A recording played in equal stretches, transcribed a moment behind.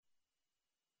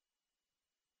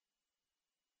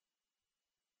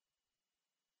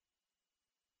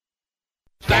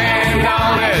Stand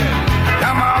on it.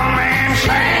 Come on, man,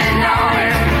 stand on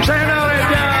it. Stand on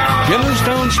it now.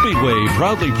 Yellowstone Speedway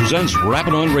proudly presents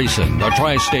Rappin' on Racing, the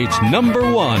Tri-State's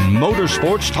 #1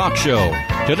 motorsports talk show.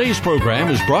 Today's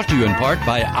program is brought to you in part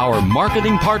by our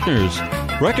marketing partners.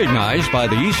 Recognized by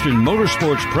the Eastern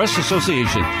Motorsports Press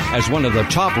Association as one of the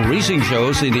top racing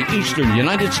shows in the eastern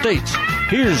United States,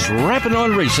 here's Rappin'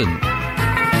 on Racing.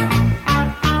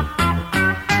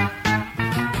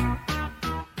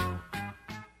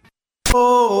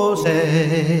 Oh,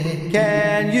 say,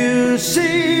 can you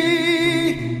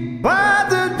see by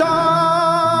the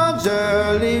dawn's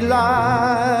early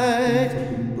light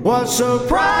what so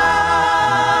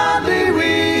proudly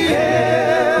we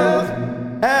hailed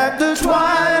at the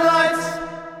twilight's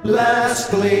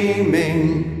last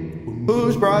gleaming,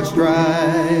 whose broad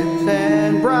stripes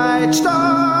and bright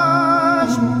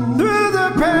stars through the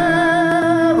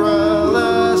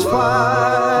perilous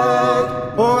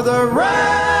fight o'er the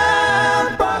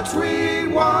ramparts we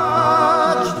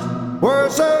watched were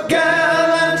so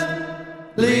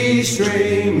gallantly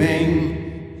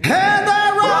streaming, and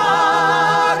the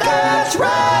rocket's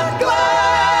red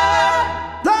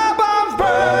glare, the bombs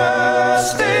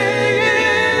bursting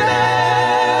in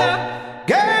air,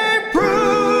 gave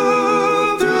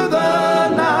proof through the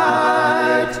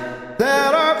night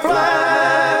that our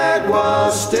flag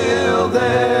was still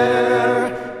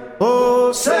there.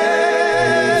 Oh, say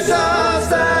does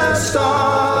that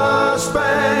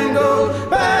star-spangled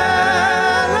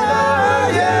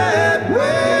banner yet wave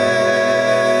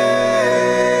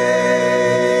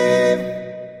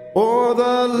o'er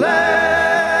the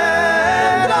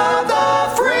land of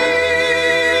the free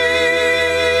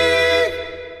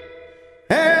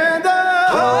and the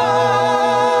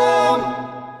home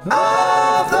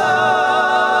of the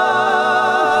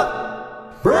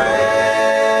brave?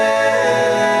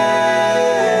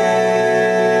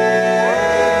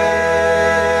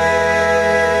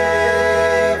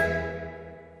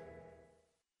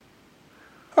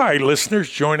 All right, listeners,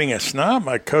 joining us now,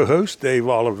 my co-host, Dave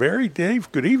Oliveri.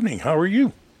 Dave, good evening. How are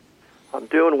you? I'm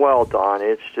doing well, Don.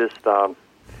 It's just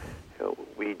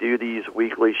we do these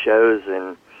weekly shows,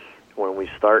 and when we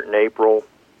start in April,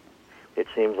 it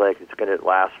seems like it's going to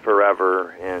last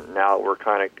forever. And now we're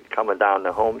kind of coming down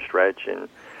the home stretch, and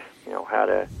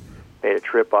made a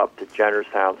trip up to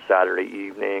Jennerstown Saturday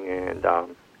evening, and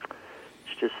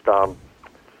it's just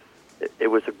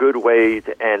it was a good way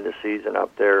to end the season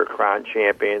up there, crown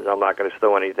champions. I'm not going to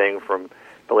steal anything from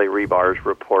Billy Rebar's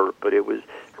report, but it was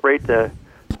great to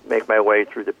make my way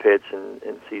through the pits and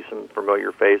see some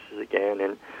familiar faces again,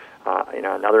 and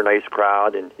another nice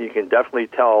crowd, and you can definitely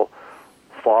tell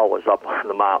fall is up on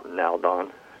the mountain now,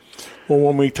 Don. Well,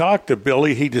 when we talked to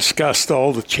Billy, he discussed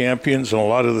all the champions and a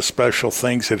lot of the special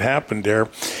things that happened there.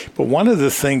 But one of the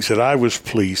things that I was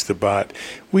pleased about,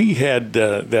 we had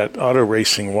that Auto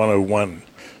Racing 101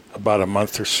 about a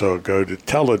month or so ago to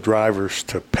tell the drivers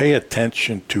to pay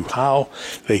attention to how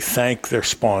they thank their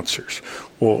sponsors.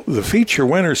 Well, the feature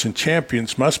winners and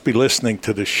champions must be listening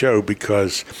to the show,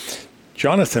 because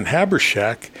Jonathan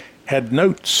Habershak had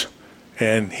notes,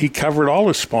 and he covered all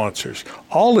the sponsors.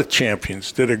 All the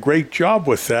champions did a great job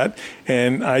with that.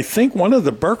 And I think one of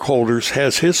the Burkholders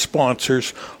has his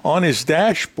sponsors on his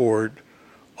dashboard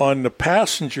on the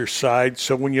passenger side.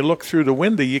 So when you look through the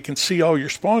window, you can see all your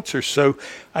sponsors. So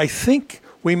I think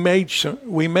we made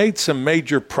some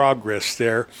major progress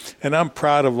there, and I'm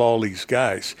proud of all these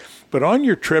guys. But on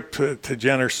your trip to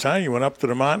Jennerstown, you went up to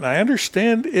the mountain. I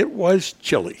understand it was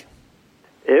chilly.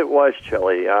 It was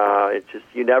chilly. It's just,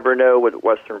 you never know what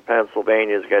Western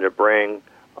Pennsylvania is going to bring.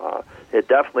 It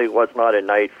definitely was not a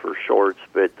night for shorts,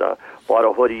 but a lot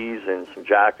of hoodies and some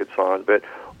jackets on. But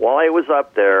while I was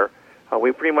up there,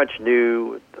 we pretty much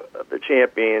knew the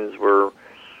champions were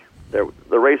there.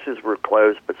 The races were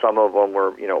close, but some of them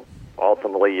were,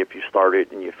 ultimately, if you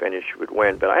started and you finished, you would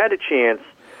win. But I had a chance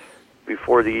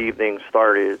before the evening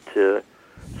started to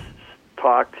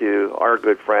talk to our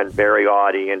good friend Barry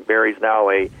Audi, and Barry's now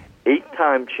a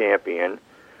 8-time champion,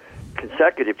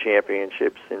 consecutive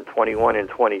championships in 21 and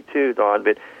 22, Don.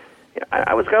 But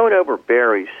I was going over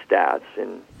Barry's stats,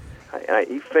 and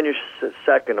he finished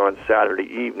second on Saturday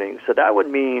evening. So that would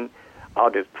mean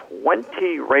out of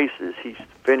 20 races, he's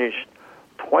finished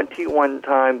 21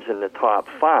 times in the top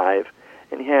 5,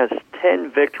 and he has 10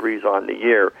 victories on the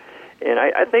year. And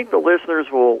I think the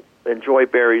listeners will enjoy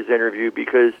Barry's interview,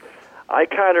 because I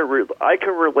can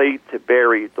relate to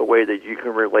Barry the way that you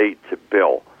can relate to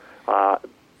Bill,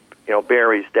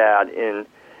 Barry's dad. And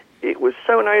it was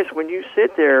so nice when you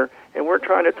sit there and we're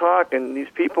trying to talk, and these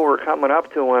people were coming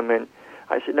up to him, and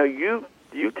I said, "No, you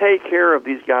take care of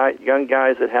these young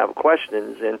guys that have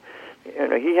questions." And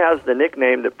he has the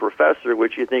nickname the professor,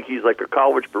 which you think he's like a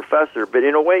college professor, but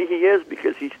in a way he is,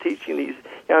 because he's teaching these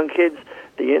young kids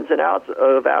the ins and outs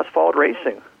of asphalt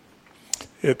racing.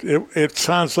 It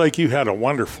sounds like you had a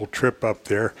wonderful trip up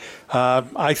there.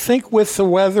 I think with the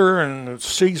weather and the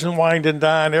season winding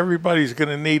down, everybody's going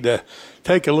to need to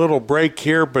take a little break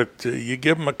here, but you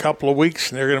give them a couple of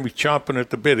weeks and they're going to be chomping at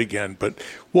the bit again. But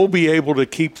we'll be able to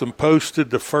keep them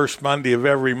posted the first Monday of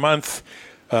every month,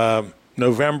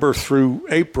 November through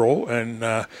April, and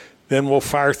then we'll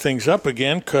fire things up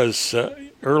again, because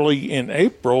early in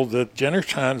April, the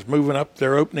Jennerstown's moving up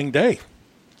their opening day.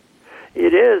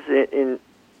 It is,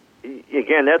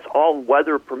 again, that's all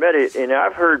weather permitted, and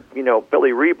I've heard,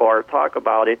 Billy Rebar talk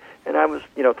about it, and I was,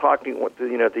 talking with,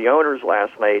 the owners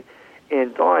last night,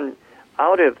 and Don,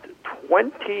 out of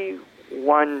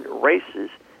 21 races,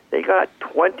 they got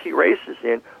 20 races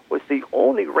in, with the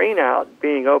only rain out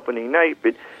being opening night.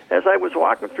 But as I was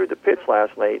walking through the pits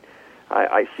last night,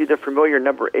 I see the familiar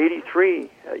number 83,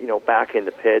 back in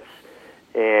the pits,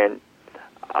 and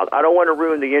I don't want to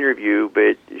ruin the interview,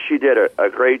 but she did a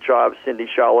great job, Cindy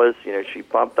Shellis. She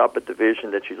bumped up a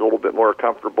division that she's a little bit more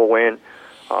comfortable in,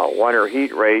 won her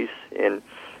heat race, and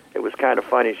it was kind of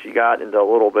funny. She got into a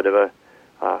little bit of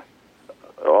a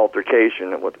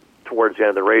altercation towards the end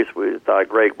of the race with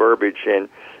Greg Burbage, and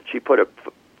she put a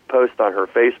post on her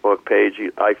Facebook page.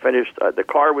 I finished, the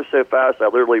car was so fast, I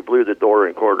literally blew the door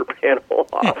and quarter panel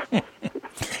off.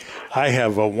 I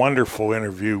have a wonderful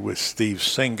interview with Steve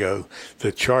Singo,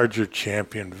 the Charger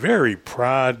champion. Very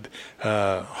proud,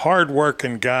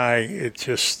 hard-working guy. It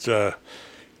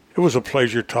was a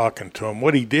pleasure talking to him.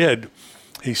 What he did,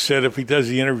 he said if he does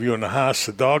the interview in the house,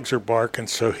 the dogs are barking,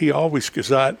 so he always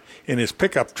goes out in his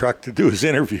pickup truck to do his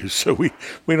interviews, so we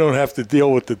don't have to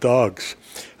deal with the dogs.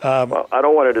 Well, I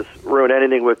don't want to just ruin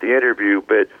anything with the interview,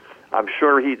 but I'm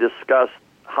sure he discussed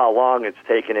how long it's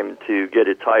taken him to get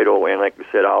a title, and like we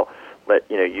said, I'll let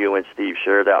you and Steve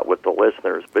share that with the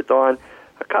listeners. But Don,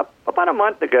 about a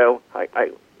month ago, I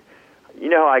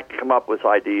come up with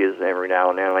ideas every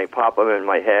now and then, and I pop them in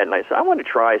my head, and I said I want to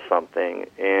try something.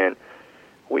 And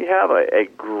we have a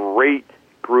great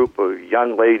group of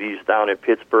young ladies down at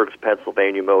Pittsburgh's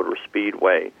Pennsylvania Motor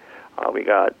Speedway. We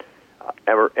got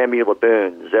Emmy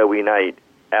Laboon, Zoe Knight,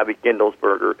 Abby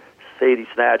Gindelsberger, Sadie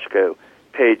Snatchko,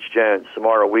 Paige Jones,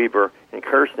 Samara Weaver, and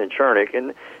Kirsten Chernick,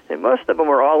 and most of them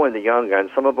are all in the young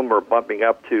guns. Some of them are bumping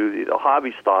up to the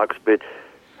hobby stocks, but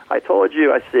I told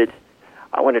you, I said,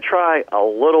 I want to try a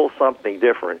little something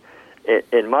different.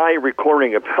 And my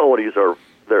recording abilities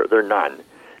they're none.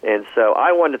 And so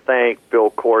I want to thank Bill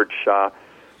Korch.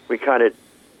 You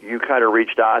kind of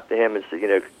reached out to him and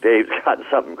said, Dave's got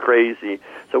something crazy.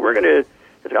 So I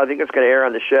think it's going to air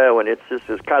on the show, and it's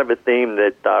kind of a theme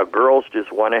that girls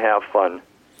just want to have fun.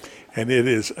 And it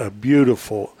is a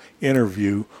beautiful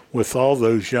interview with all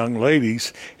those young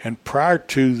ladies. And prior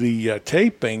to the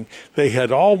taping, they had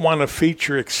all won a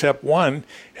feature except one,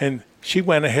 and she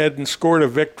went ahead and scored a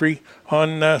victory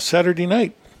on Saturday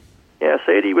night. Yeah,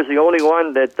 Sadie was the only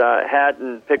one that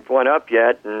hadn't picked one up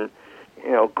yet, and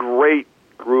great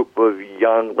group of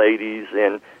young ladies,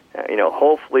 and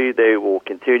hopefully they will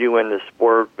continue in the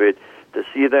sport. But to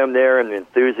see them there and the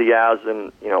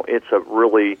enthusiasm, it's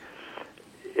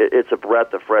a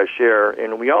breath of fresh air.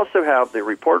 And we also have the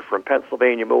report from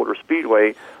Pennsylvania Motor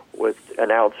Speedway with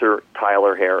announcer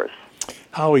Tyler Harris.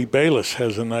 Howie Bayless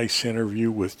has a nice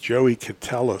interview with Joey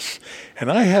Catellis.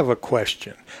 And I have a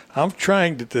question. I'm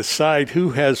trying to decide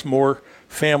who has more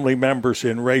family members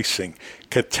in racing,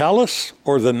 Catellis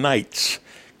or the Knights,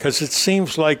 because it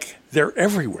seems like they're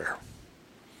everywhere.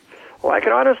 Well, I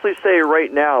can honestly say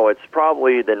right now it's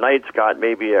probably the Knights got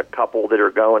maybe a couple that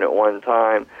are going at one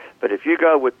time. But if you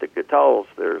go with the Catellis,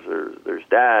 there's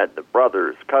dad, the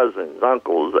brothers, cousins,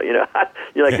 uncles. Like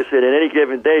I said, in any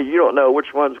given day, you don't know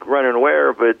which one's running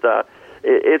where. But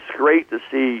it's great to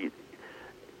see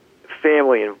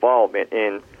family involvement,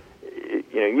 and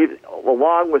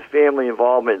along with family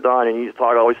involvement, Don, and you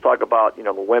always talk about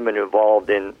the women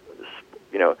involved in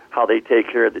how they take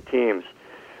care of the teams.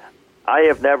 I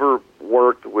have never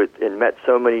worked with and met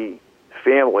so many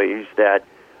families that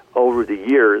over the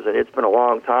years, and it's been a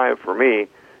long time for me,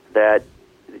 that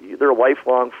they're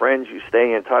lifelong friends. You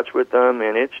stay in touch with them,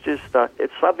 and it's just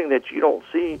it's something that you don't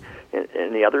see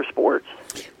in the other sports.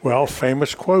 Well,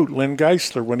 famous quote, Lynn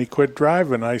Geisler, when he quit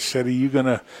driving, I said, are you going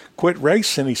to quit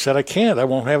racing? He said, I can't. I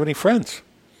won't have any friends.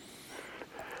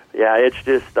 Yeah, it's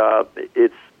just,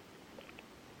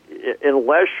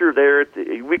 unless you're there,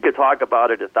 we could talk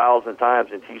about it 1,000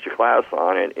 times and teach a class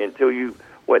on it until you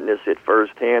witness it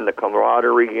firsthand, the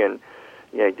camaraderie and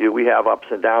do we have ups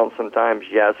and downs sometimes?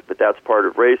 Yes, but that's part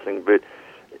of racing. But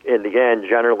in the end,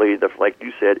 generally, like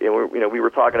you said, and we were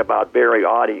talking about Barry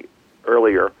Audi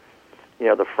earlier.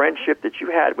 The friendship that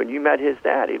you had when you met his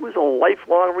dad, it was a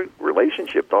lifelong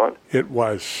relationship, Don. It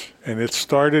was. And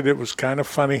it was kind of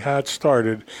funny how it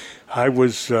started. I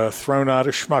was thrown out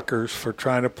of Schmuckers for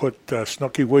trying to put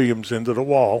Snooky Williams into the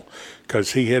wall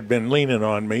because he had been leaning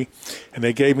on me. And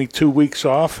they gave me 2 weeks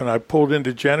off, and I pulled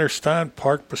into Jennerstown,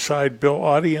 parked beside Bill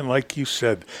Audi, and like you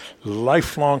said,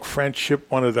 lifelong friendship,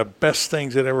 one of the best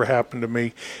things that ever happened to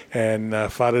me. And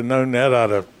if I'd have known that,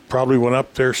 I'd have probably went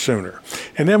up there sooner.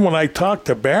 And then when I talked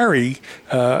to Barry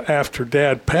after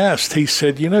Dad passed, he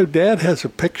said, Dad has a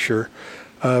picture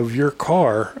of your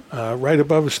car right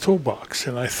above his toolbox.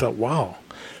 And I thought, wow,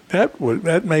 that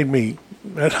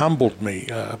humbled me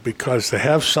because to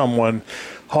have someone,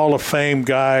 Hall of Fame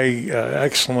guy,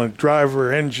 excellent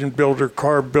driver, engine builder,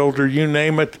 car builder, you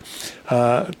name it,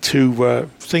 to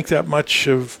think that much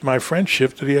of my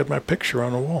friendship that he had my picture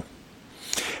on the wall.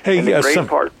 Hey,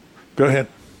 go ahead.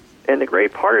 And the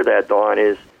great part of that, Don,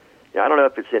 is I don't know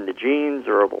if it's in the genes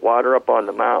or water up on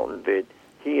the mountain, but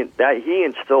he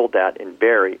instilled that in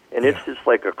Barry, and it's just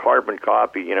like a carbon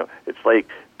copy. It's like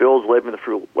Bill's living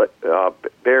through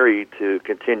Barry to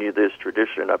continue this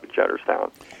tradition up in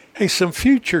Jennerstown. Hey, some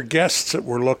future guests that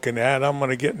we're looking at, I'm going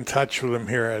to get in touch with them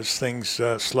here as things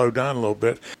slow down a little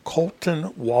bit.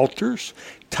 Colton Walters,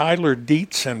 Tyler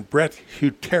Dietz, and Brett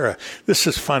Hutera. This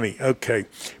is funny. Okay.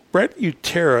 Brett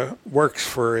Hutera works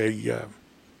for a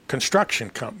construction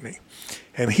company,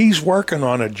 and he's working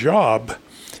on a job,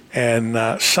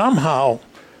 and somehow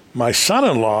my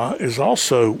son-in-law is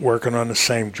also working on the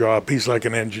same job. He's like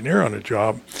an engineer on a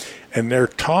job, and they're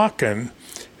talking,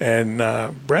 and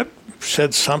Brett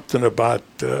said something about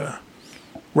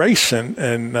racing,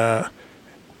 and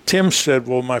Tim said,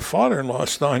 well, my father-in-law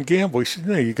is Don Gamble. He said,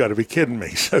 no, you got to be kidding me.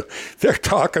 So they're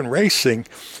talking racing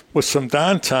with some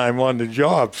downtime on the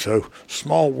job. So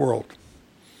small world.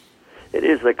 It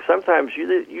is. Like sometimes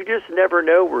you just never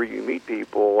know where you meet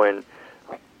people. And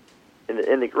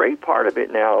the great part of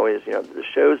it now is, the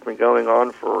show's been going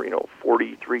on for,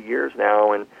 43 years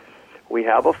now. And we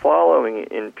have a following,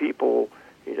 and people,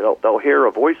 they'll hear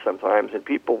a voice sometimes, and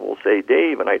people will say,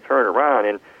 Dave, and I turn around,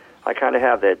 and I kind of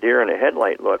have that deer in a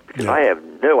headlight look because I have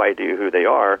no idea who they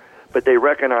are, but they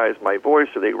recognize my voice,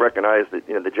 or they recognize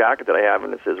the jacket that I have,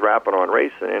 and it says "Rapping on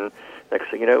Racing." And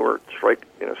next thing you know, we're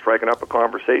striking up a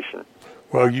conversation.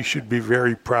 Well, you should be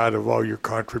very proud of all your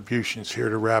contributions here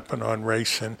to Rapping on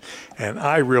Racing, and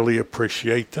I really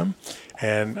appreciate them.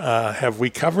 And have we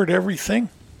covered everything?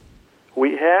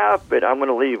 We have, but I'm going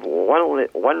to leave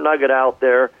one nugget out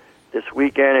there this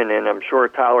weekend, and then I'm sure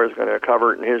Tyler's going to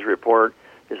cover it in his report.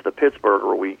 Is the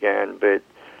Pittsburgher weekend, but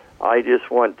I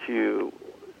just want to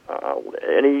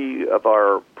any of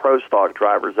our pro stock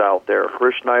drivers out there,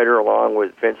 Chris Schneider along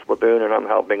with Vince Laboon, and I'm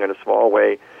helping in a small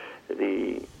way.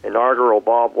 The inaugural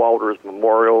Bob Walters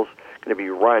Memorial is going to be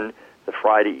run this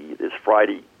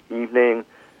Friday evening.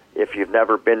 If you've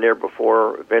never been there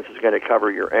before, Vince is going to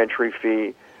cover your entry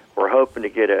fee. We're hoping to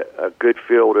get a good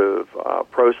field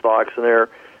of pro stocks in there.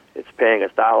 It's paying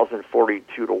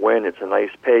 $1,042 to win. It's a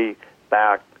nice pay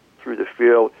back through the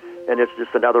field, and it's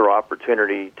just another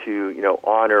opportunity to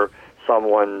honor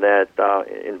someone that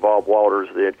in Bob Walters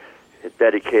that had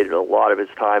dedicated a lot of his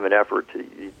time and effort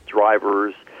to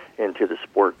drivers and to the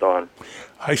sport, Don.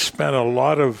 I spent a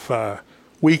lot of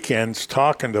weekends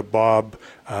talking to Bob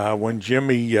when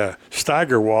Jimmy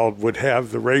Steigerwald would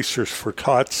have the Racers for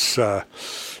Tots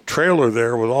trailer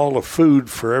there with all the food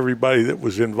for everybody that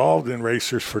was involved in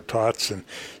Racers for Tots, and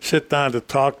sit down to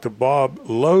talk to Bob.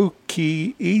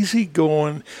 Low-key,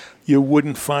 easy-going. You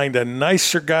wouldn't find a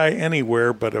nicer guy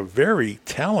anywhere, but a very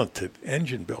talented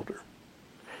engine builder.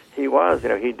 He was.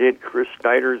 He did Chris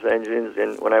Snyder's engines,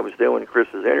 and when I was doing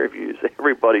Chris's interviews,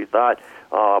 everybody thought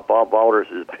Bob Walters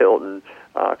is building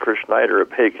Chris Schneider a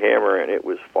big hammer, and it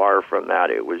was far from that.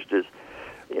 It was just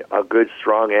a good,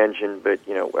 strong engine, but,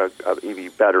 a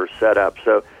even better setup.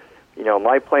 So,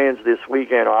 my plans this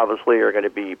weekend, obviously, are going to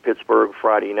be Pittsburgh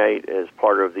Friday night as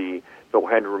part of the Bill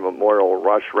Hendren Memorial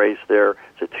Rush race there.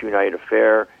 It's a 2-night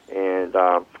affair. And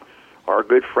our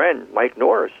good friend, Mike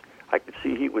Norris, I could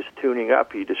see he was tuning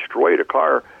up. He destroyed a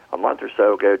car a month or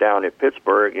so ago down at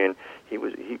Pittsburgh, and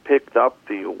he picked up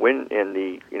the win in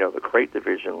the crate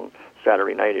division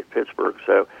Saturday night at Pittsburgh.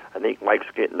 So I think Mike's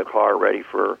getting the car ready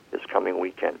for this coming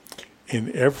weekend.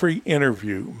 In every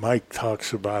interview, Mike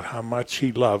talks about how much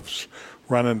he loves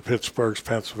running Pittsburgh's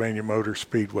Pennsylvania Motor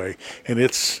Speedway, and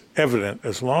it's evident.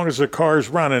 As long as the car's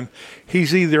running,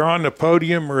 he's either on the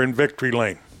podium or in victory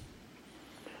lane.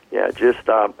 Yeah, just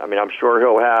I'm sure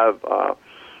he'll have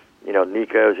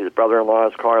Nico's, his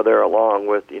brother-in-law's car there, along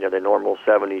with the normal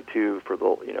 72 for the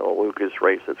Lucas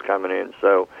race that's coming in.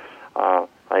 So I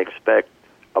expect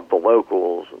of the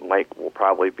locals, Mike will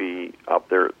probably be up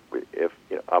there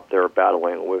up there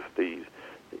battling with the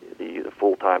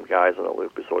full-time guys in the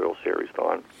Lucas Oil Series,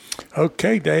 Don.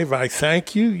 Okay, Dave, I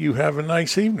thank you. You have a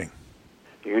nice evening.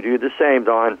 You do the same,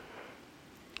 Don.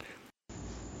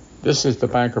 This is the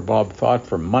Banker Bob Thought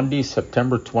for Monday,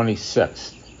 September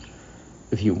 26th.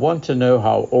 If you want to know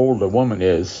how old a woman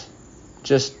is,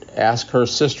 just ask her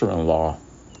sister-in-law.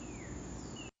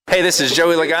 Hey, this is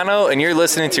Joey Logano, and you're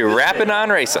listening to Rappin' on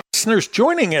Racing. Listeners,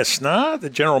 joining us now, the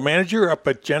general manager up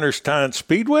at Jennerstown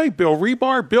Speedway, Bill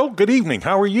Rebar. Bill, good evening.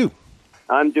 How are you?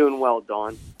 I'm doing well,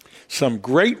 Don. Some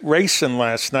great racing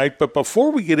last night, but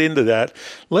before we get into that,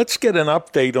 let's get an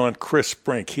update on Chris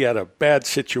Brink. He had a bad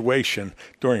situation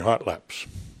during hot laps.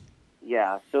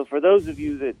 Yeah, so for those of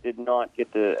you that did not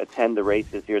get to attend the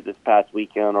races here this past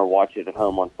weekend or watch it at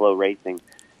home on Flow Racing,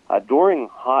 during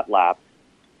hot laps,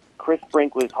 Chris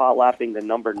Brink was hot lapping the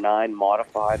number 9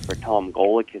 modified for Tom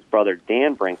Golick. His brother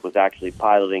Dan Brink was actually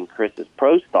piloting Chris's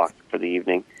Pro Stock for the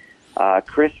evening.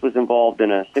 Chris was involved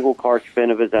in a single car spin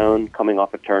of his own coming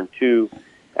off of turn 2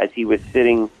 as he was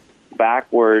sitting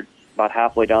backwards about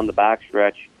halfway down the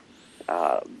backstretch.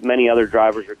 Many other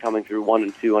drivers were coming through 1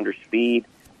 and 2 under speed.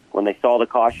 When they saw the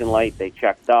caution light, they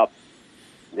checked up.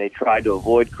 They tried to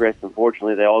avoid Chris.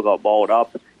 Unfortunately, they all got balled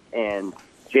up, and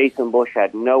Jason Bush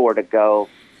had nowhere to go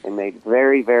and made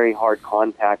very, very hard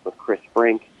contact with Chris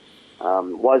Brink.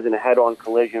 Wasn't a head-on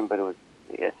collision, but it was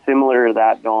similar to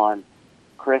that, Don.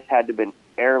 Chris had to have been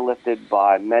airlifted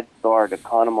by MedStar to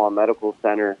Conemaugh Medical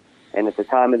Center, and at the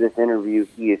time of this interview,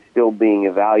 he is still being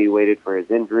evaluated for his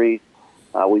injuries.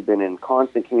 We've been in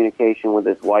constant communication with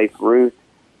his wife, Ruth,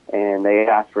 and they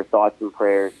asked for thoughts and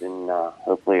prayers and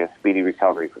hopefully a speedy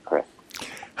recovery for Chris.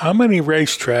 How many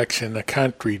racetracks in the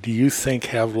country do you think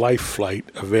have Life Flight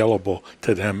available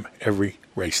to them every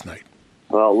race night?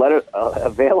 Well,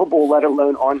 available, let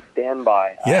alone on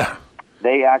standby. Yeah.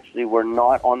 They actually were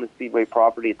not on the Speedway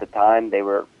property at the time. They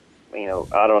were,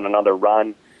 out on another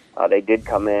run. They did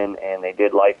come in and they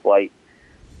did Life Flight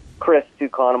Chris to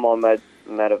Conemaugh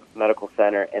Medical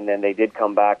Center, and then they did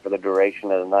come back for the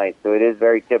duration of the night. So it is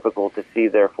very typical to see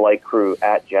their flight crew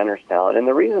at Jennerstown. And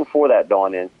the reason for that,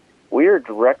 Dawn, is we are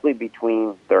directly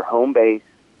between their home base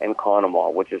and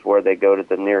Conemaugh, which is where they go to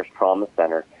the nearest trauma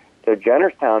center. So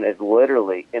Jennerstown is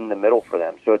literally in the middle for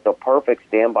them. So it's a perfect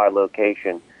standby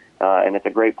location, and it's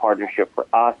a great partnership for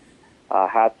us.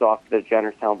 Hats off to the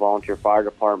Jennerstown Volunteer Fire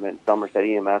Department, Somerset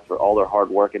EMS for all their hard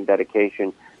work and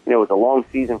dedication. It was a long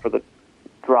season for the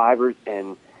drivers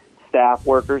and staff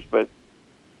workers, but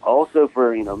also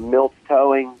for, Milt's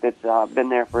Towing that's been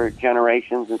there for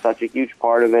generations and such a huge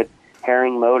part of it.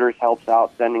 Herring Motors helps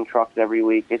out sending trucks every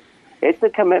week. It's a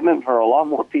commitment for a lot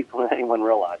more people than anyone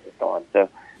realizes, Dawn. So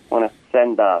I want to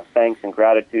send thanks and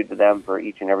gratitude to them for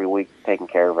each and every week taking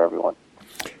care of everyone.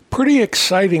 Pretty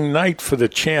exciting night for the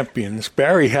champions.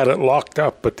 Barry had it locked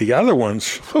up, but the other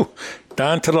ones,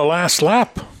 down to the last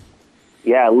lap.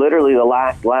 Yeah, literally the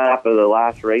last lap of the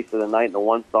last race of the night in the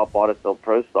one-stop Autosville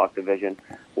Pro Stock division.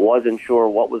 Wasn't sure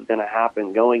what was going to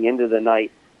happen going into the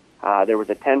night. There was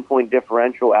a 10-point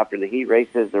differential after the heat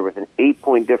races. There was an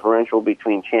 8-point differential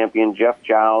between champion Jeff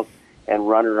Giles and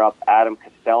runner-up Adam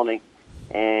Kostelnik.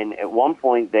 And at one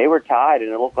point, they were tied,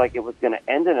 and it looked like it was going to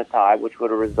end in a tie, which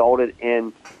would have resulted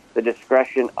in the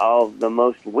discretion of the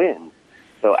most wins.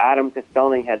 So Adam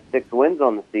Kostelnik had 6 wins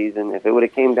on the season. If it would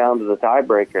have came down to the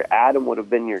tiebreaker, Adam would have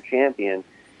been your champion.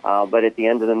 But at the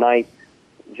end of the night,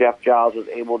 Jeff Giles was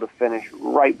able to finish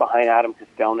right behind Adam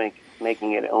Kostelnik,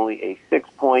 making it only a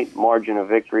 6-point margin of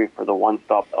victory for the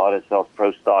one-stop Autosville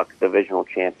Pro Stock Divisional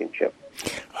Championship.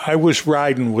 I was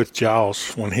riding with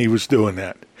Giles when he was doing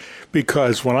that,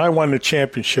 because when I won the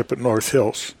championship at North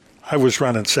Hills, I was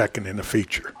running second in the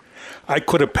feature. I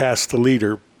could have passed the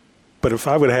leader, but if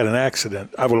I would have had an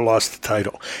accident, I would have lost the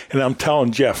title. And I'm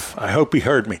telling Jeff, I hope he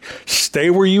heard me, stay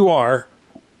where you are,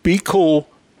 be cool,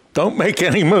 don't make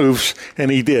any moves.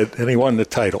 And he did, and he won the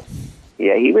title.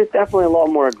 Yeah, he was definitely a lot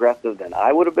more aggressive than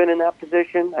I would have been in that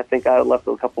position. I think I would have left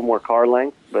a couple more car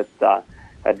lengths, but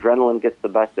adrenaline gets the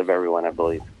best of everyone, I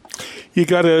believe. You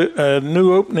got a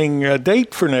new opening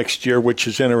date for next year, which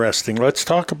is interesting. Let's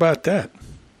talk about that.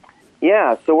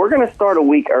 Yeah, so we're going to start a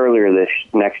week earlier this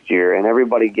next year, and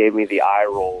everybody gave me the eye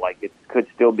roll like it could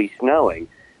still be snowing.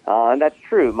 And that's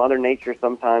true. Mother Nature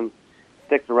sometimes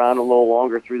sticks around a little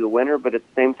longer through the winter, but at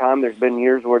the same time, there's been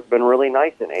years where it's been really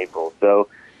nice in April. So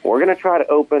we're going to try to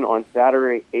open on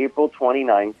Saturday, April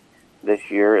 29th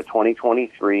this year at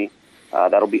 2023.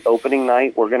 That'll be opening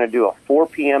night. We're going to do a 4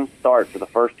 p.m. start for the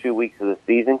first 2 weeks of the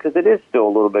season because it is still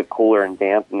a little bit cooler and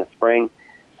damp in the spring.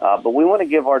 But we want to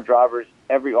give our drivers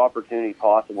every opportunity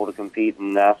possible to compete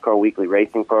in the NASCAR Weekly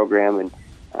Racing Program,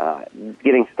 and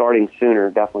getting starting sooner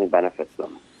definitely benefits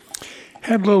them.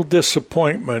 Had a little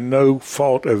disappointment, no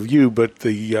fault of you, but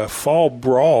the fall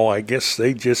brawl, I guess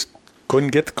they just couldn't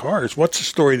get the cars. What's the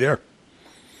story there?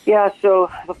 Yeah,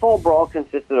 so the fall brawl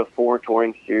consisted of 4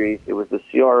 touring series. It was the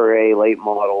CRA late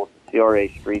models, CRA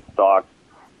street stock,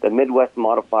 the Midwest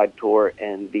Modified Tour,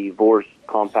 and the VORS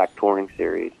Compact Touring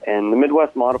Series. And the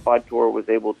Midwest Modified Tour was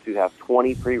able to have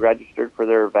 20 pre-registered for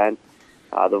their event.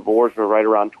 The VORS were right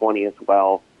around 20 as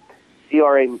well.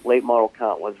 CRA late model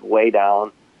count was way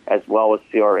down, as well as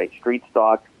CRA street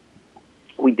stock.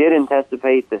 We did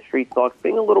anticipate the street stocks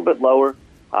being a little bit lower.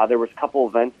 There was a couple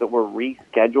events that were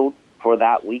rescheduled for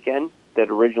that weekend that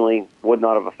originally would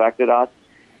not have affected us,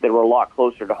 that were a lot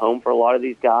closer to home for a lot of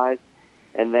these guys.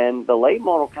 And then the late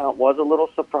model count was a little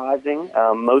surprising.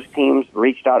 Most teams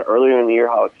reached out earlier in the year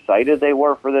how excited they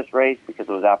were for this race because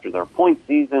it was after their point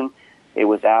season. It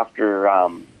was after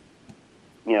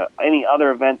any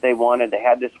other event they wanted. They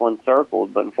had this one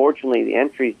circled, but unfortunately the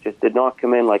entries just did not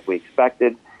come in like we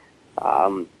expected.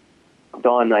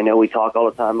 Don, I know we talk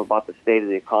all the time about the state of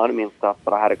the economy and stuff,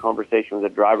 but I had a conversation with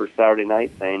a driver Saturday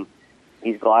night saying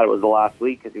he's glad it was the last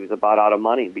week because he was about out of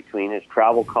money between his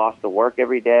travel cost to work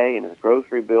every day and his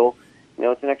grocery bill.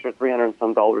 It's an extra $300 and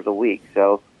some a week.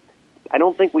 So I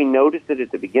don't think we noticed it at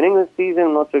the beginning of the season.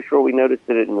 I'm not so sure we noticed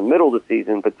it in the middle of the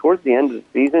season, but towards the end of the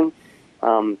season,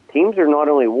 teams are not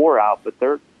only wore out, but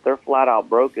they're flat out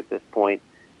broke at this point.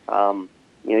 You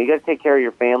got to take care of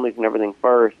your families and everything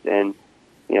first, and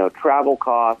travel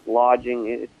costs, lodging.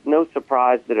 It's no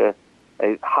surprise that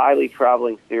a highly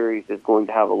traveling series is going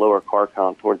to have a lower car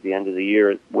count towards the end of the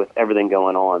year with everything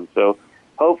going on. So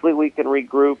hopefully we can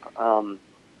regroup.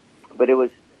 But it was,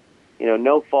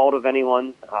 no fault of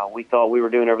anyone's. We thought we were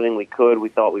doing everything we could. We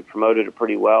thought we promoted it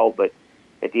pretty well. But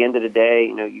at the end of the day,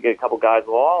 you get a couple guys,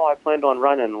 I planned on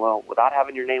running. Well, without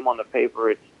having your name on the paper,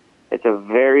 it's a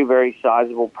very, very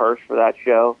sizable purse for that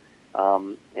show.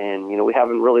 And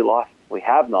we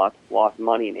have not lost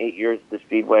money in 8 years at the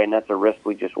Speedway, and that's a risk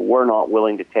we just were not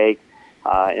willing to take.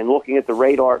 And looking at the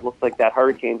radar, it looks like that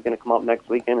hurricane's going to come up next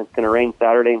weekend. It's going to rain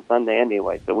Saturday and Sunday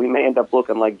anyway, so we may end up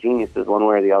looking like geniuses one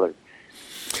way or the other.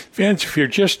 Fans, if you're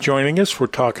just joining us, we're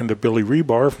talking to Billy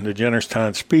Rebar from the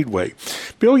Jennerstown Speedway.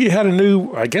 Bill, you had a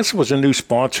new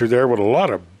sponsor there with a lot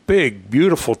of big,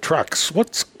 beautiful trucks.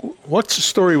 What's the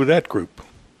story with that group?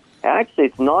 Actually,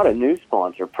 it's not a new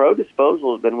sponsor. Pro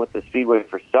Disposal has been with the Speedway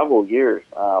for several years.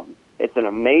 It's an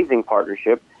amazing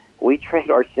partnership. We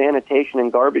trade our sanitation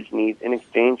and garbage needs in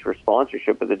exchange for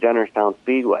sponsorship of the Jennerstown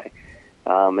Speedway.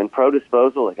 And Pro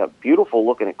Disposal, they got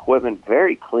beautiful-looking equipment,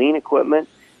 very clean equipment,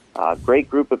 great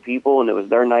group of people, and it was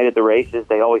their night at the races.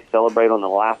 They always celebrate on the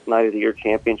last night of the year,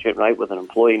 championship night, with an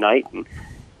employee night. And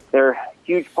they're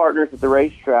huge partners at the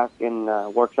racetrack, and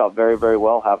works out very, very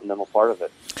well having them a part of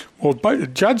it. Well,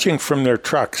 judging from their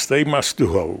trucks, they must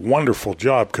do a wonderful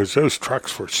job because those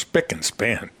trucks were spick and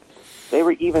span. They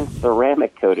were even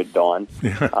ceramic coated, Don.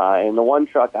 Yeah. And the one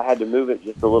truck, I had to move it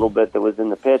just a little bit that was in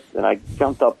the pits, and I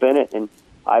jumped up in it, and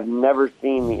I've never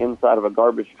seen the inside of a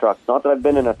garbage truck. Not that I've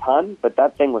been in a ton, but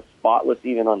that thing was spotless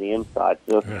even on the inside.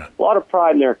 So A lot of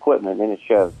pride in their equipment, and it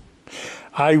shows.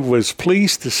 I was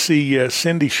pleased to see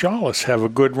Cindy Shawless have a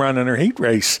good run in her heat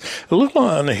race. A little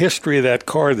on the history of that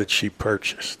car that she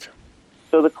purchased.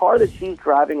 So the car that she's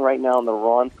driving right now in the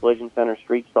Ron's Collision Center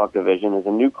Street Stock Division is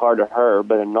a new car to her,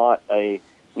 but not a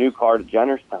new car to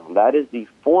Jennerstown. That is the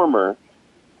former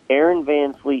Aaron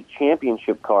Van Fleet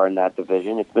championship car in that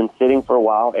division. It's been sitting for a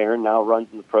while. Aaron now runs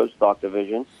in the Pro Stock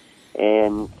Division,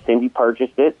 and Cindy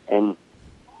purchased it, and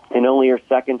in only her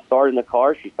second start in the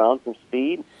car, she found some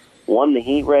speed, won the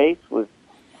heat race, was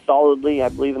solidly, I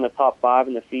believe, in the top 5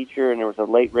 in the feature, and there was a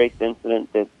late race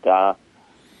incident that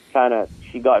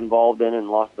she got involved in and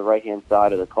lost the right-hand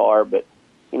side of the car. But,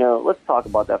 let's talk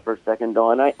about that for a second,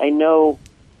 Dawn. I know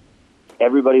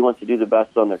everybody wants to do the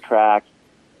best on their track,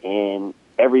 and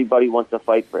everybody wants to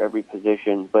fight for every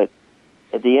position, but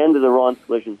at the end of the Ron's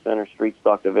Collision Center Street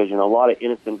Stock Division, a lot of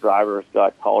innocent drivers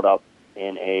got called up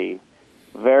in a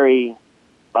very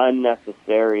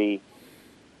unnecessary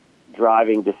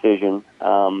driving decision.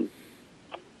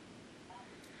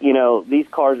 These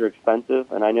cars are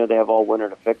expensive, and I know they have all winter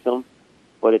to fix them,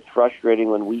 but it's frustrating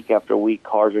when week after week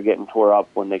cars are getting tore up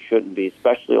when they shouldn't be,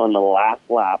 especially on the last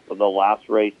lap of the last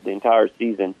race of the entire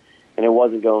season, and it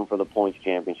wasn't going for the points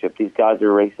championship. These guys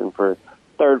are racing for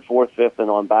 3rd, 4th, 5th, and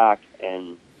on back,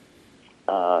 and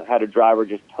had a driver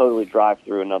just totally drive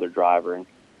through another driver. And,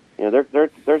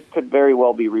 there could very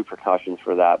well be repercussions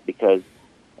for that because,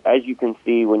 as you can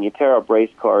see, when you tear up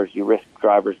race cars, you risk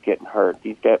drivers getting hurt.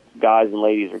 These guys and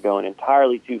ladies are going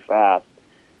entirely too fast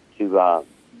to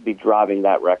be driving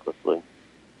that recklessly.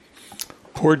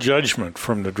 Poor judgment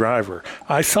from the driver.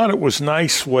 I thought it was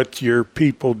nice what your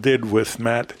people did with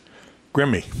Matt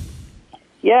Grimmie.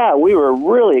 Yeah, we were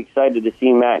really excited to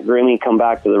see Matt Grimmie come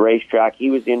back to the racetrack.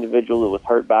 He was the individual that was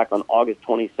hurt back on August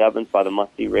 27th by the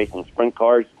Must-See Racing Sprint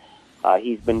Cars.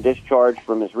 He's been discharged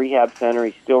from his rehab center.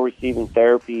 He's still receiving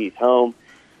therapy. He's home,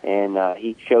 and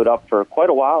he showed up for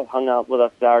quite a while, hung out with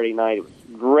us Saturday night. It was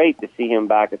great to see him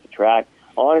back at the track.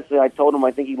 Honestly, I told him I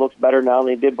think he looks better now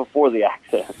than he did before the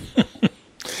accident.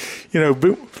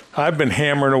 I've been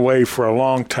hammering away for a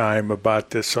long time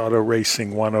about this Auto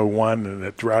Racing 101 and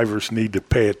that drivers need to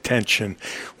pay attention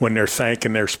when they're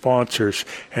thanking their sponsors.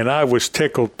 And I was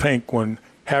tickled pink when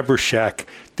Habershak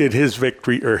did his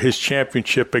victory or his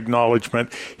championship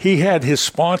acknowledgement. He had his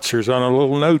sponsors on a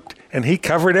little note, and he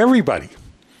covered everybody.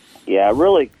 Yeah,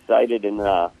 really excited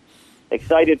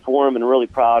for him and really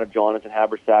proud of Jonathan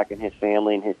Habershak and his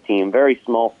family and his team. Very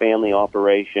small family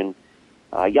operation.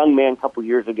 A young man a couple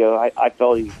years ago, I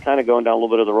felt he was kind of going down a little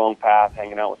bit of the wrong path,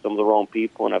 hanging out with some of the wrong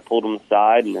people, and I pulled him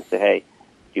aside and I said, hey,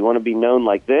 do you want to be known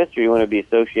like this or do you want to be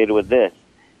associated with this?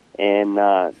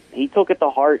 And he took it to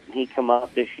heart, and he come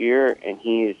out this year, and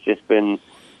he has just been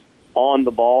on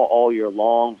the ball all year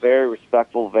long, very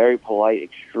respectful, very polite,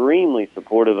 extremely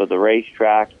supportive of the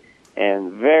racetrack,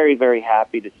 and very, very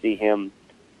happy to see him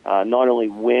not only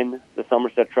win the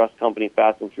Somerset Trust Company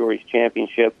Fast and Furious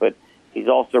Championship, but he's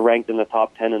also ranked in the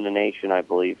top 10 in the nation, I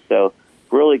believe. So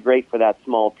really great for that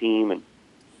small team. And,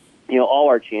 all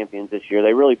our champions this year,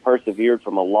 they really persevered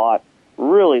from a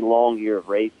really long year of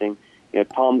racing.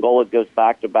 Tom Golick goes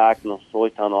back-to-back in the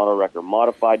Soytown Auto Record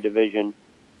Modified Division.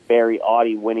 Barry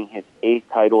Audi winning his 8th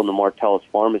title in the Martellus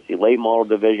Pharmacy Late Model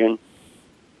Division.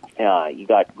 You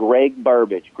got Greg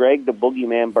the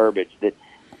Boogeyman Burbage, that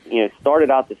started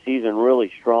out the season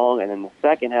really strong, and in the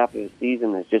second half of the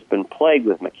season has just been plagued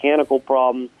with mechanical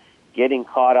problems, getting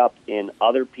caught up in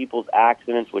other people's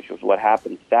accidents, which was what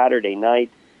happened Saturday night.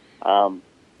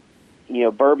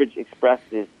 Burbage expressed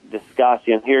his disgust.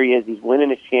 Here he is, he's winning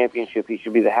his championship. He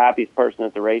should be the happiest person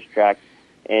at the racetrack,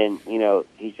 and,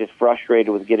 he's just frustrated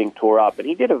with getting tore up. And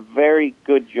he did a very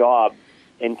good job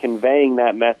in conveying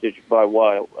that message as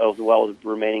well as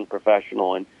remaining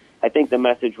professional. And I think the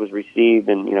message was received,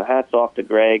 and, hats off to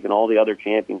Greg and all the other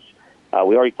champions.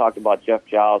 We already talked about Jeff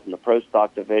Giles in the Pro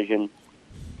Stock division.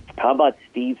 How about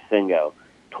Steve Singo?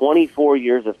 24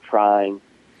 years of trying,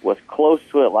 was close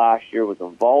to it last year, was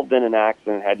involved in an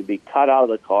accident, had to be cut out of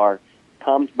the car,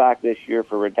 comes back this year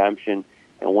for redemption,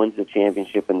 and wins the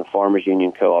championship in the Farmers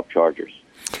Union Co-op Chargers.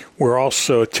 We're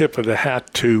also a tip of the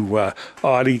hat to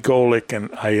Audi, Golick, and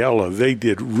Ayala. They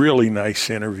did really nice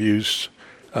interviews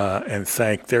and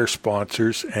thank their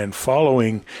sponsors. And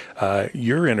following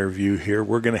your interview here,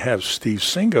 we're going to have Steve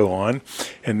Singo on,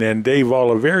 and then Dave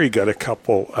Oliveri got a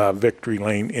couple Victory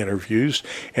Lane interviews,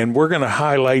 and we're going to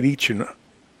highlight each and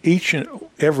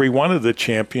every one of the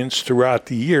champions throughout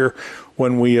the year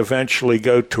when we eventually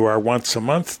go to our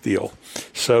once-a-month deal.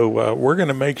 So we're going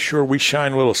to make sure we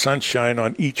shine a little sunshine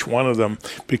on each one of them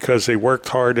because they worked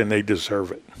hard and they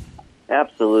deserve it.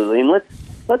 Absolutely. And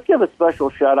let's give a special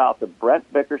shout-out to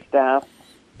Brent Bickerstaff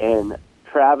and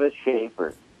Travis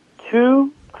Schaefer,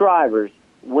 2 drivers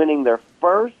winning their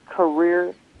first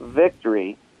career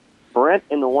victory. Brent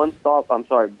in the Ron's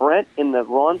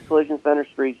Collision Center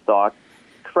Street Stock.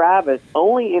 Travis,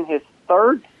 only in his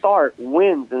 3rd start,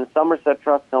 wins in the Somerset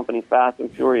Trust Company Fast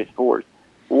and Furious 4s.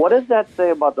 What does that say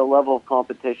about the level of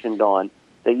competition, Don,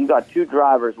 that you got 2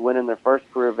 drivers winning their first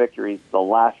career victories the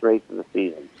last race of the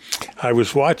season? I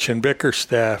was watching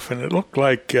Bickerstaff, and it looked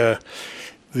like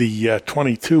the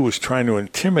 22 was trying to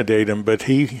intimidate him, but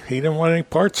he didn't want any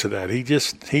parts of that.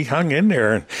 He hung in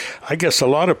there, and I guess a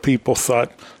lot of people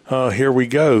thought, oh, here we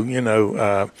go,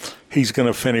 he's going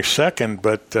to finish second,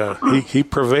 but he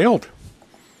prevailed.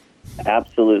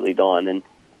 Absolutely, Don. And,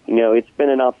 it's been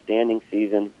an outstanding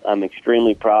season. I'm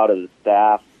extremely proud of the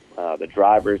staff, the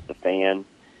drivers, the fans.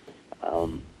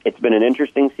 It's been an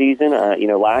interesting season.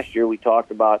 Last year we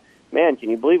talked about, man, can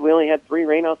you believe we only had 3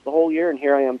 rainouts the whole year? And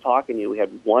here I am talking to you. We had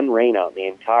 1 rainout the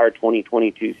entire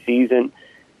 2022 season.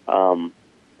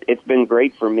 It's been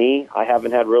great for me. I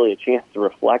haven't had really a chance to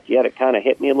reflect yet. It kind of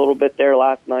hit me a little bit there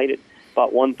last night at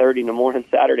about 1:30 in the morning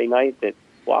Saturday night that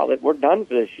we're done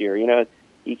for this year.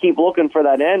 You keep looking for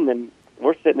that end, and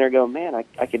we're sitting there going, man,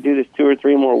 I could do this 2 or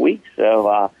 3 more weeks.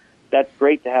 So that's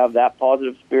great to have that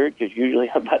positive spirit, because usually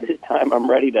by this time I'm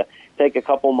ready to take a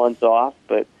couple months off.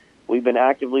 But we've been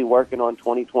actively working on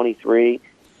 2023.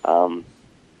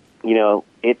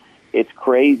 It's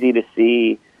crazy to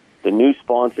see the new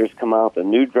sponsors come out, the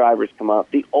new drivers come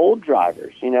out, the old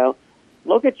drivers.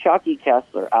 Look at Chucky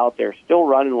Kessler out there still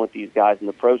running with these guys in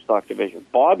the Pro Stock division.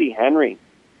 Bobby Henry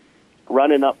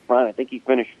running up front. I think he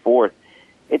finished 4th.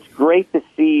 It's great to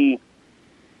see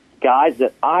guys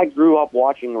that I grew up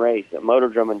watching race at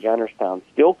Motordrome in Jennerstown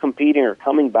still competing or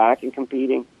coming back and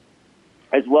competing,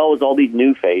 as well as all these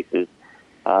new faces.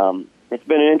 It's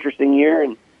been an interesting year,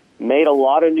 and made a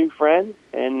lot of new friends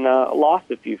and lost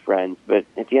a few friends. But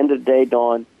at the end of the day,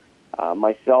 Don,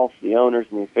 myself, the owners,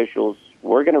 and the officials,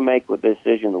 we're going to make the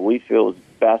decision that we feel is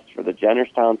best for the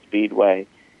Jennerstown Speedway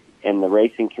and the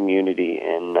racing community.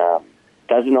 And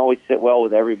doesn't always sit well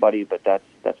with everybody, but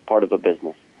that's part of the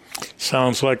business.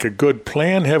 Sounds like a good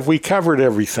plan. Have we covered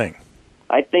everything?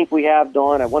 I think we have,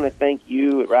 Don. I want to thank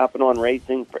you at Rapid On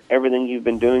Racing for everything you've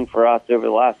been doing for us over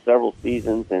the last several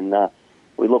seasons, and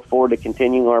we look forward to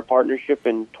continuing our partnership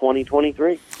in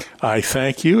 2023. I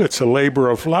thank you. It's a labor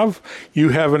of love. You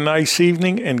have a nice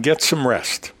evening and get some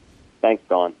rest. Thanks,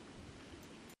 Don.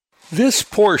 This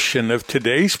portion of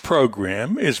today's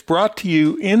program is brought to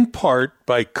you in part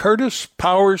by Curtis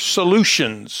Power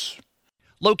Solutions.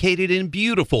 Located in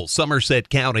beautiful Somerset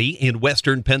County in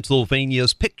western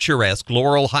Pennsylvania's picturesque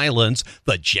Laurel Highlands,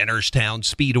 the Jennerstown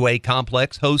Speedway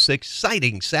Complex hosts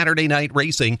exciting Saturday night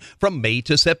racing from May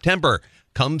to September.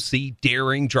 Come see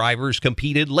daring drivers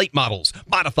compete in late models,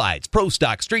 modifieds, pro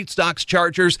stock, street stocks,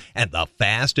 chargers, and the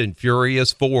Fast and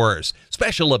Furious 4s.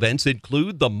 Special events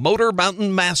include the Motor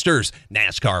Mountain Masters,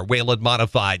 NASCAR Whelen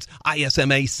Modifieds,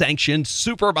 ISMA sanctioned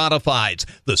Super Modifieds,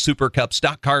 the Super Cup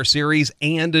Stock Car Series,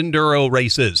 and Enduro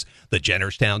races. The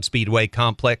Jennerstown Speedway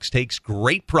Complex takes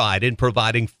great pride in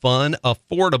providing fun,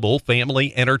 affordable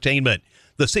family entertainment.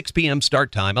 The 6 p.m.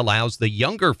 start time allows the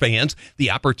younger fans the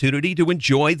opportunity to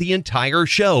enjoy the entire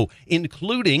show,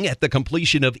 including at the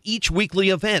completion of each weekly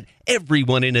event.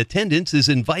 Everyone in attendance is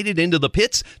invited into the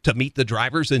pits to meet the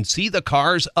drivers and see the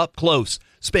cars up close.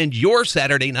 Spend your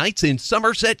Saturday nights in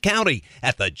Somerset County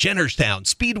at the Jennerstown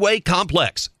Speedway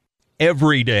Complex.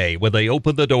 Every day when they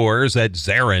open the doors at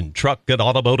Zarin Truck and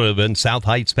Automotive in South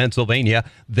Heights, Pennsylvania,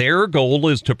 their goal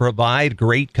is to provide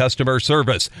great customer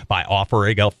service by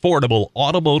offering affordable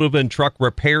automotive and truck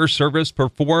repair service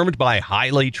performed by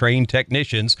highly trained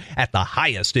technicians at the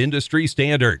highest industry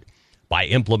standard. By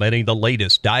implementing the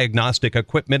latest diagnostic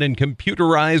equipment and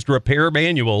computerized repair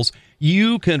manuals,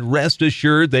 you can rest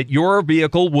assured that your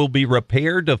vehicle will be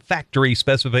repaired to factory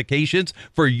specifications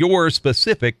for your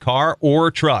specific car or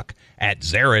truck. At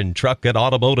Zarin Truck and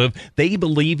Automotive, they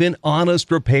believe in honest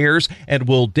repairs and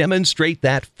will demonstrate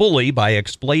that fully by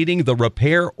explaining the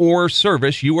repair or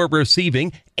service you are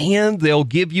receiving, and they'll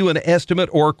give you an estimate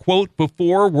or quote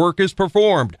before work is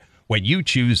performed. When you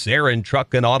choose Zarin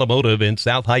Truck and Automotive in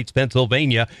South Heights,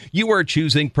 Pennsylvania, you are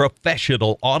choosing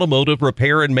professional automotive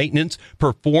repair and maintenance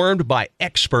performed by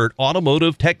expert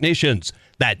automotive technicians.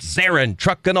 That's Zarin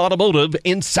Truck and Automotive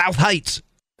in South Heights.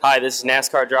 Hi, this is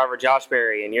NASCAR driver Josh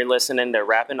Berry, and you're listening to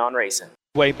Rappin' on Racing.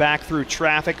 Way back through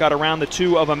traffic, got around the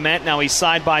 2 of Ament. Now he's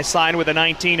side by side with the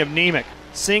 19 of Nemec.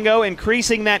 Singo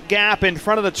increasing that gap in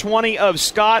front of the 20 of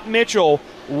Scott Mitchell.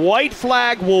 White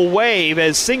flag will wave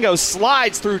as Singo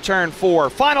slides through turn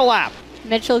 4. Final lap.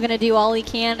 Mitchell going to do all he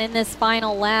can in this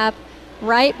final lap.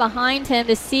 Right behind him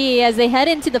to see as they head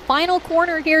into the final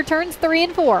corner here, turns 3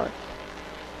 and 4.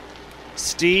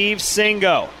 Steve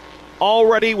Singo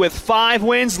already with 5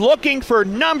 wins, looking for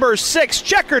number 6.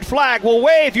 Checkered flag will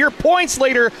wave. Your points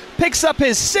leader picks up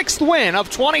his 6th win of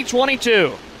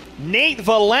 2022. Nate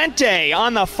Valente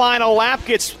on the final lap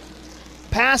gets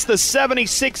past the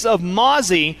 76 of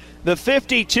Mozzie. The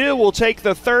 52 will take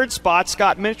the 3rd spot.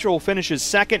 Scott Mitchell finishes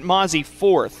 2nd, Mozzie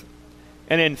 4th.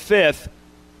 And in 5th,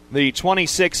 the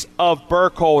 26 of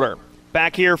Burkholder.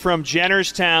 Back here from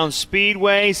Jennerstown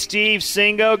Speedway, Steve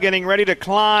Singo getting ready to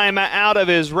climb out of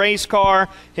his race car.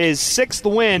 His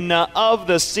 6th win of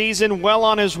the season, well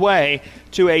on his way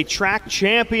to a track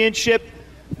championship.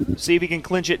 See if he can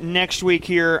clinch it next week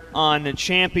here on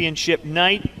championship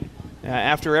night.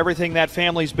 After everything that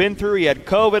family's been through, he had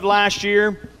COVID last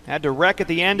year, had to wreck at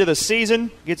the end of the season,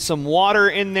 get some water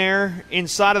in there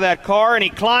inside of that car, and he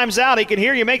climbs out. He can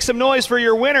hear you. Make some noise for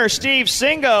your winner, Steve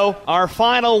Singo, our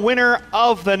final winner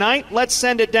of the night. Let's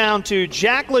send it down to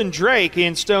Jacqueline Drake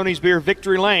in Stoney's Beer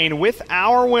Victory Lane with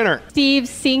our winner. Steve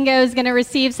Singo is going to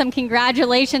receive some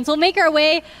congratulations. We'll make our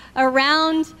way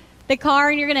around the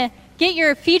car, and you're going to get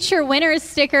your feature winner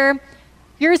sticker,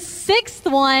 your 6th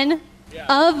one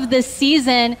of the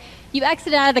season. You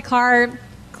exited out of the car,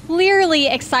 clearly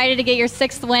excited to get your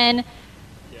 6th win.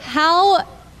 How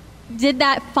did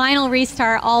that final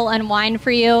restart all unwind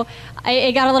for you?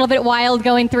 It got a little bit wild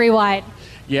going 3 wide.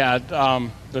 Yeah,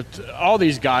 all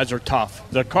these guys are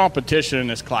tough. The competition in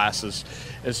this class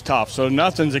is tough, so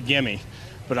nothing's a gimme.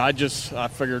 But I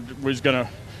figured we was going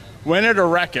to win it or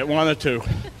wreck it, one of the two.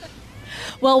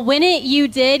 Well, win it you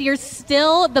did. You're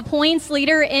still the points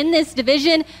leader in this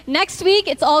division. Next week,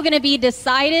 it's all going to be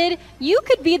decided. You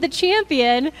could be the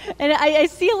champion, and I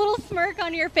see a little smirk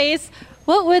on your face.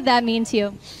 What would that mean to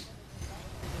you?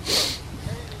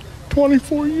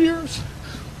 24 years.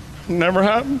 Never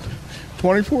happened.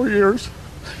 24 years.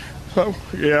 So,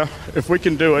 yeah, if we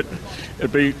can do it,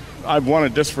 I've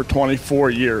wanted this for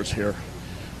 24 years here.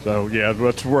 So, yeah,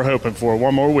 that's what we're hoping for.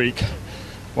 One more week.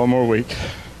 One more week.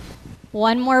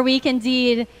 One more week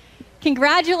indeed.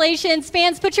 Congratulations,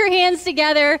 fans. Put your hands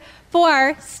together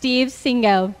for Steve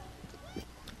Singo.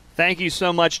 Thank you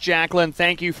so much, Jacqueline.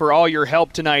 Thank you for all your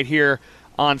help tonight here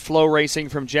on Flow Racing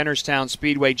from Jennerstown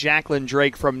Speedway. Jacqueline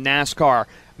Drake from NASCAR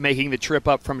making the trip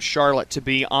up from Charlotte to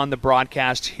be on the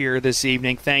broadcast here this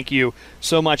evening. Thank you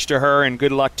so much to her, and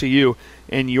good luck to you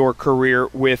in your career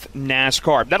with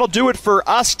NASCAR. That'll do it for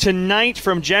us tonight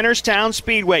from Jennerstown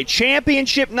Speedway.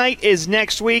 Championship night is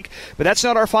next week, but that's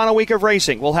not our final week of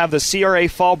racing. We'll have the CRA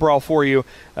Fall Brawl for you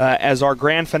as our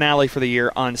grand finale for the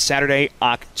year on Saturday,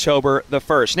 October the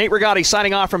 1st. Nate Rigotti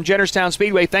signing off from Jennerstown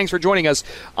Speedway. Thanks for joining us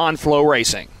on Flow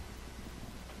Racing.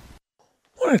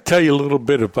 I want to tell you a little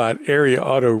bit about Area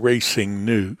Auto Racing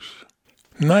News.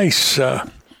 Nice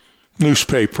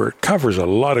newspaper. It covers a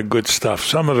lot of good stuff.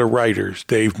 Some of the writers,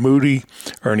 Dave Moody,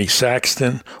 Ernie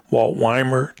Saxton, Walt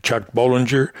Weimer, Chuck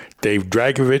Bollinger, Dave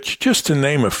Dragovich, just to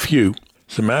name a few.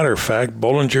 As a matter of fact,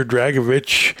 Bollinger,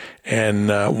 Dragovich, and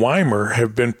Weimer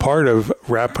have been part of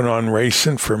Rappin' on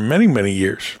Racing for many, many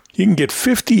years. You can get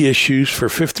 50 issues for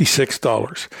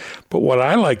 $56. But what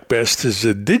I like best is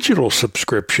the digital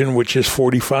subscription, which is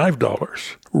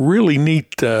 $45. Really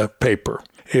neat paper.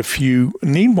 If you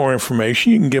need more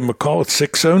information, you can give them a call at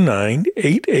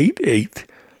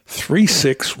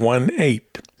 609-888-3618.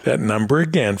 That number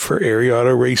again for Area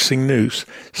Auto Racing News,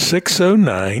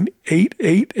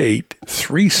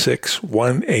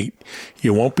 609-888-3618.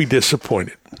 You won't be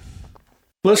disappointed.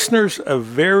 Listeners, a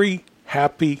very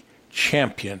happy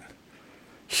champion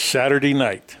Saturday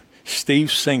night, Steve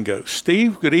Singo.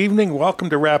 Steve, good evening. Welcome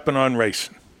to Rappin' on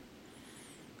Racing.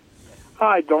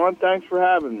 Hi, Don. Thanks for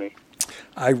having me.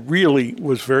 I really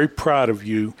was very proud of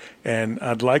you, and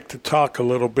I'd like to talk a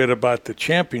little bit about the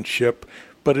championship,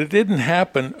 but it didn't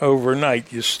happen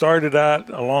overnight. You started out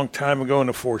a long time ago in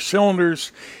the 4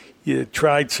 cylinders. You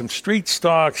tried some street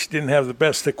stocks, didn't have the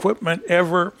best equipment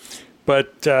ever,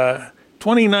 but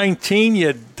 2019,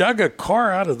 you dug a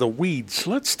car out of the weeds.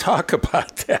 Let's talk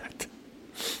about that.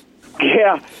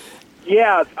 Yeah.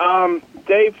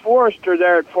 Dave Forrester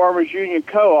there at Farmers Union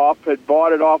Co-op had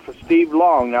bought it off of Steve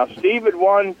Long. Now, Steve had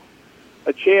won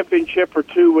a championship or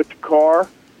two with the car,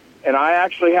 and I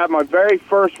actually had my very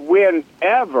first win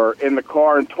ever in the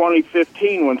car in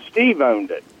 2015 when Steve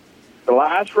owned it. The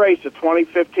last race of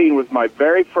 2015 was my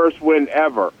very first win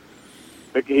ever.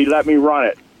 He let me run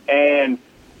it. And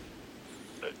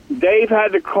Dave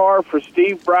had the car for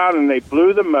Steve Brown, and they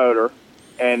blew the motor,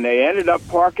 and they ended up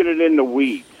parking it in the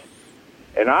weeds.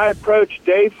 And I approached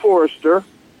Dave Forrester.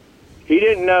 He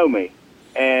didn't know me.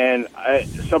 And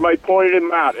somebody pointed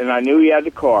him out, and I knew he had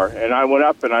the car. And I went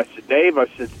up, and I said, Dave, I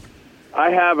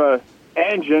have a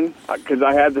engine, because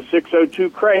I had the 602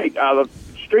 crate out of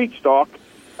street stock.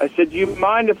 I said, do you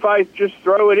mind if I just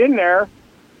throw it in there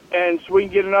and so we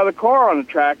can get another car on the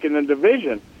track in the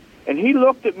division? And he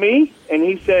looked at me, and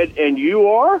he said, and you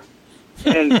are?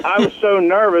 And I was so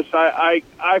nervous, I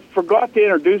forgot to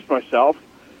introduce myself.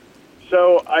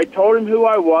 So I told him who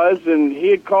I was, and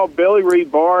he had called Billy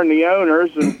Rebar and the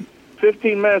owners, and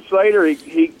 15 minutes later,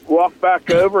 he walked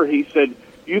back over. He said,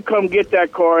 you come get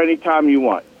that car anytime you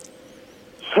want.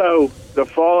 So the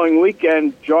following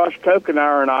weekend, Josh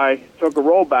Kokenauer and I took a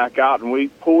rollback out, and we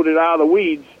pulled it out of the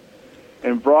weeds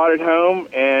and brought it home,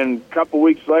 and a couple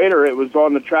weeks later, it was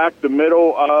on the track the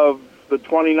middle of the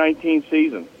 2019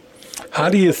 season. How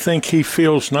do you think he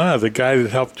feels now, the guy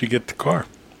that helped you get the car?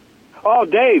 Oh,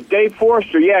 Dave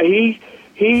Forrester, yeah,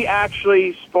 he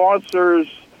actually sponsors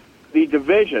the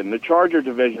division, the Charger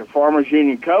division, Farmers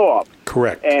Union Co-op.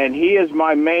 Correct. And he is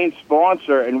my main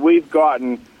sponsor, and we've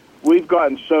gotten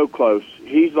so close.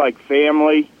 He's like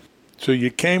family. So you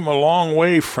came a long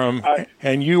way from,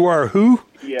 and you are who?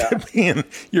 Yeah. To being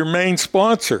your main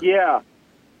sponsor. Yeah.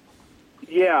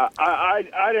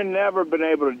 I'd have never been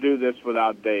able to do this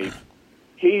without Dave.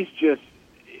 He's just,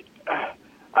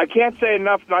 I can't say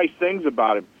enough nice things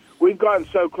about him. We've gotten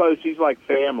so close. He's like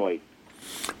family.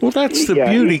 Well, that's the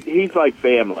beauty. He's like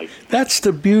family. That's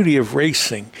the beauty of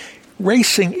racing.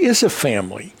 Racing is a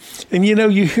family. And,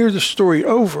 you hear the story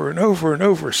over and over and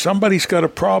over. Somebody's got a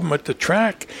problem at the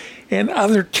track, and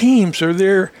other teams are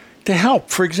there to help.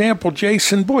 For example,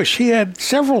 Jason Bush, he had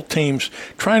several teams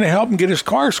trying to help him get his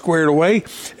car squared away,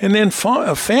 and then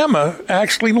FAMA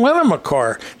actually lent him a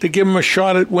car to give him a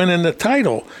shot at winning the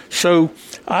title. So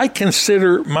I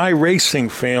consider my racing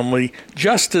family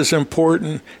just as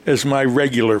important as my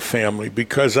regular family,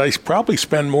 because I probably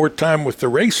spend more time with the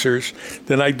racers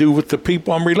than I do with the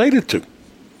people I'm related to.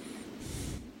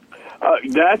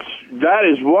 That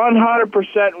is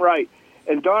 100% right.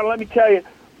 And Don, let me tell you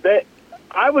that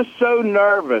I was so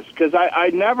nervous because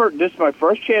I never, this is my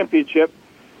first championship,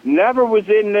 never was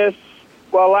in this.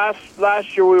 Well,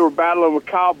 last year we were battling with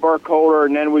Kyle Burkholder,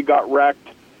 and then we got wrecked.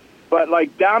 But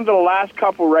like down to the last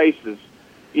couple races,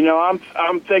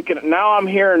 I'm thinking, now I'm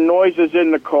hearing noises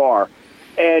in the car.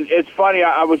 And it's funny,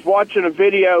 I was watching a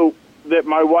video that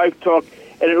my wife took,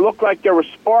 and it looked like there were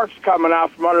sparks coming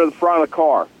out from under the front of the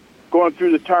car going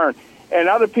through the turn. And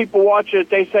other people watching it,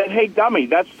 they said, "Hey, dummy,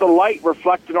 that's the light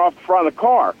reflecting off the front of the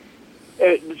car.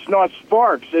 It's not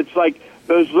sparks." It's like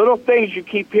those little things you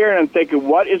keep hearing and thinking,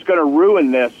 what is going to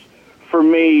ruin this for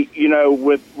me,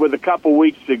 with a couple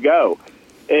weeks to go?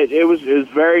 It was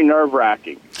very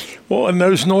nerve-wracking. Well, and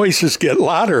those noises get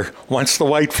louder once the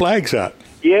white flag's out.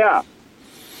 Yeah,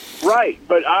 right.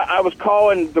 But I was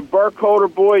calling the Burkholder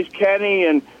boys, Kenny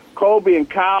and Colby and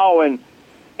Kyle,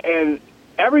 and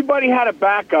everybody had a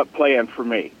backup plan for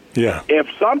me. Yeah. If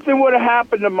something would have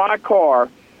happened to my car,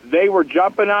 they were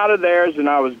jumping out of theirs, and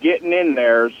I was getting in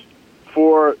theirs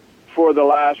for the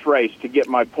last race to get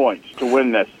my points to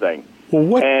win this thing.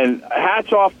 Well, and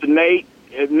hats off to Nate.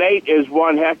 Nate is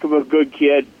one heck of a good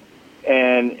kid,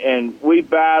 and we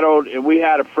battled, and we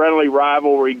had a friendly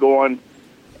rivalry going.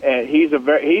 And he's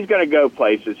going to go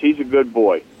places. He's a good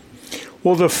boy.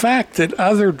 Well, the fact that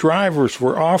other drivers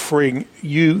were offering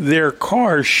you their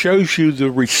cars shows you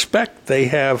the respect they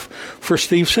have for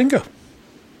Steve Singo.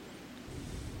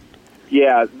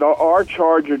 Yeah, our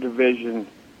Charger division,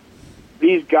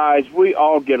 these guys, we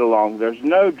all get along. There's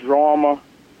no drama.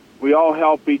 We all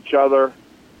help each other.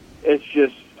 It's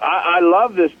just, I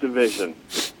love this division.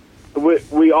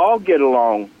 We all get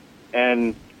along,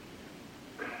 and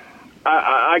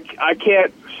I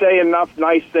can't say enough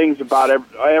nice things about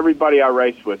everybody I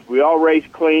race with. We all race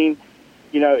clean.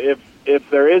 If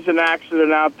there is an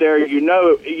accident out there, you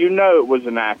know it was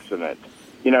an accident.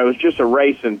 It was just a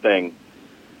racing thing.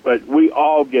 But we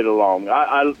all get along.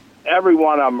 Every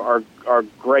one of them are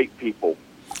great people.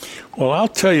 Well, I'll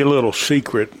tell you a little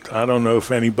secret. I don't know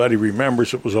if anybody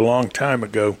remembers. It was a long time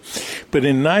ago. But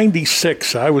in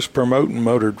 '96, I was promoting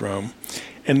Motordrome,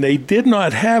 and they did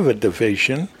not have a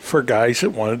division for guys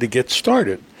that wanted to get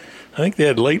started. I think they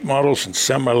had late models and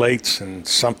semi-lates and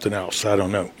something else. I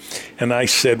don't know. And I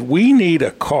said, we need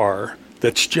a car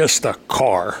that's just a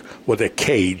car with a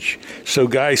cage so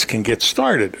guys can get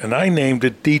started. And I named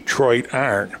it Detroit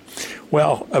Iron.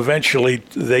 Well, eventually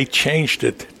they changed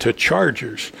it to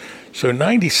Chargers. So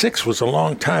 96 was a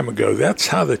long time ago. That's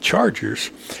how the Chargers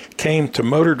came to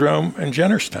Motordrome and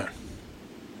Jennerstown.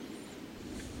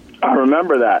 I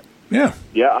remember that. Yeah.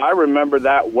 Yeah, I remember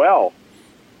that well.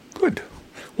 Good.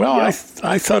 Well, yeah.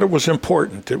 I thought it was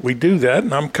important that we do that,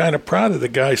 and I'm kind of proud of the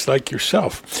guys like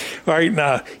yourself. All right,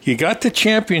 now, you got the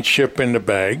championship in the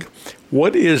bag.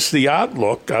 What is the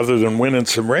outlook, other than winning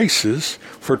some races,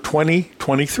 for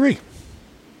 2023?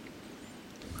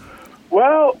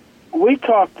 Well, we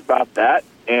talked about that,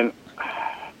 and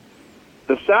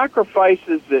the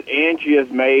sacrifices that Angie has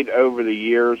made over the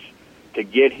years to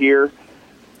get here,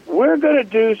 we're going to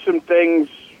do some things.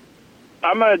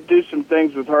 I'm going to do some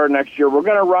things with her next year. We're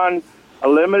going to run a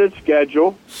limited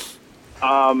schedule.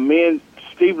 Me and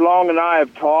Steve Long and I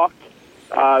have talked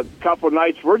a couple of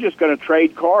nights. We're just going to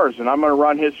trade cars, and I'm going to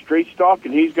run his street stock,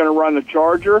 and he's going to run the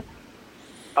Charger.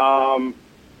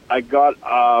 I got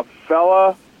a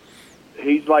fella.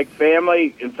 He's like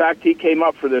family. In fact, he came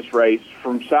up for this race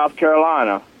from South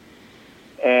Carolina,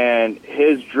 and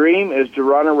his dream is to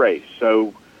run a race.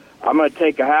 So I'm going to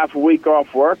take a half a week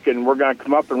off work, and we're going to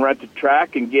come up and rent the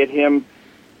track and get him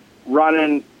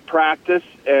running practice,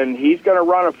 and he's going to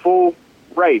run a full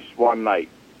race one night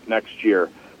next year.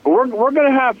 But we're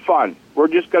going to have fun. We're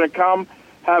just going to come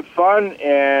have fun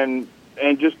and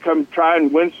just come try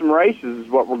and win some races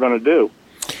is what we're going to do.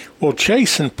 Well,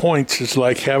 chasing points is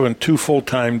like having two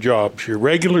full-time jobs, your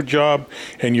regular job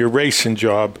and your racing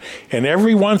job. And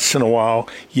every once in a while,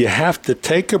 you have to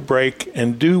take a break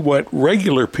and do what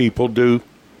regular people do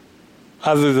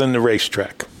other than the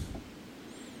racetrack.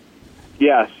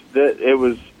 Yes, it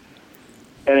was,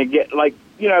 and again, like,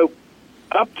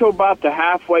 up to about the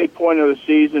halfway point of the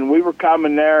season, we were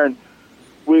coming there, and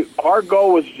our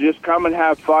goal was to just come and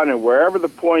have fun, and wherever the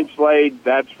points laid,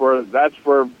 that's where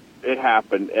it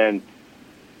happened.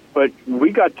 But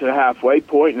we got to the halfway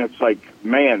point, and it's like,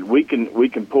 man, we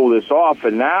can pull this off,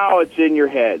 and now it's in your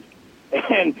head,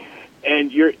 and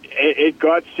it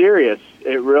got serious.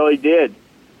 It really did.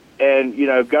 And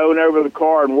going over the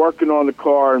car and working on the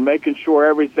car and making sure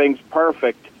everything's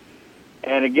perfect.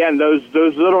 And again, those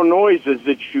little noises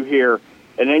that you hear,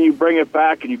 and then you bring it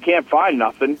back and you can't find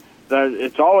nothing.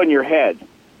 It's all in your head.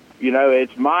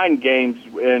 It's mind games.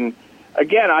 And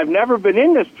again, I've never been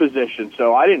in this position,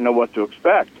 so I didn't know what to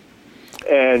expect.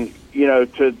 And,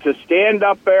 to stand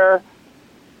up there,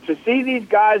 to see these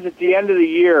guys at the end of the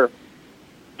year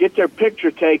get their picture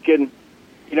taken,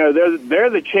 they're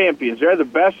the champions. They're the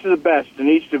best of the best in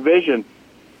each division.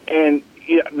 And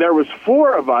there was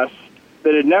 4 of us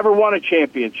that had never won a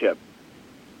championship.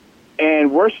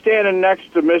 And we're standing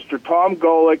next to Mr. Tom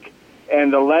Golick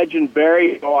and the legend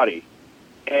Barry Audi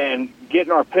and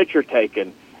getting our picture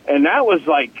taken. And that was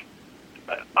like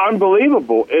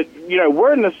unbelievable.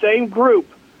 We're in the same group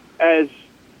as,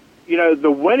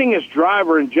 the winningest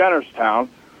driver in Jennerstown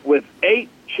with 8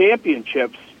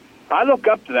 championships. I look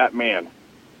up to that man.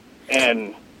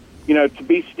 And, to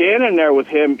be standing there with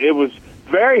him, it was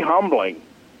very humbling,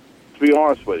 to be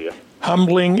honest with you.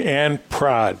 Humbling and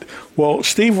proud. Well,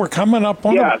 Steve, we're coming up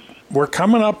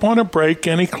on a break.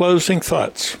 Any closing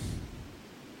thoughts?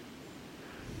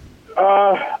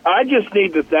 I just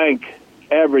need to thank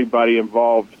everybody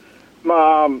involved.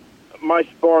 My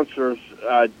sponsors,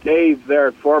 Dave there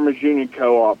at Farmers Union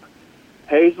Co-op,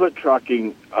 Hazlett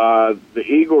Trucking, the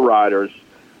Eagle Riders,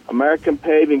 American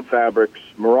Paving Fabrics,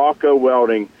 Morocco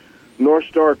Welding, North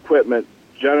Star Equipment,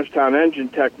 Jennerstown Engine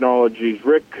Technologies,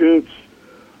 Rick Koontz,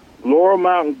 Laurel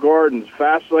Mountain Gardens,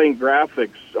 Fastlane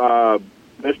Graphics,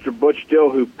 Mr. Butch Dill,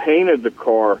 who painted the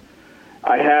car.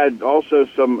 I had also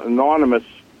some anonymous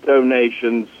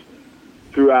donations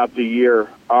throughout the year.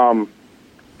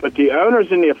 But the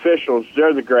owners and the officials,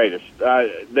 they're the greatest.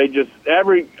 They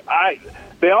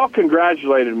all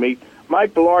congratulated me.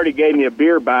 Mike Bellardi gave me a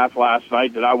beer bath last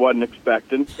night that I wasn't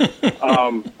expecting.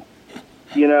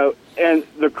 And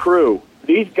the crew,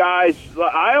 these guys,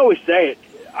 I always say it,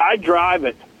 I drive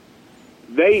it.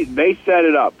 They set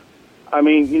it up. I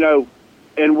mean,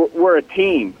 and we're a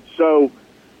team. So,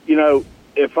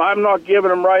 if I'm not giving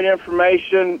them right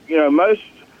information,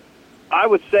 I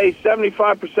would say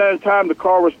 75% of the time the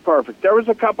car was perfect. There was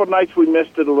a couple of nights we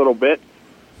missed it a little bit,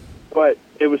 but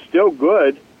it was still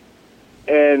good.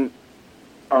 And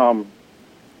I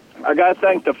got to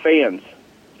thank the fans.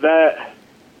 That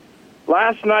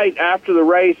last night after the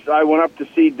race, I went up to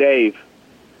see Dave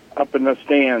up in the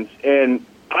stands, and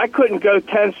I couldn't go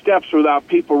 10 steps without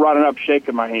people running up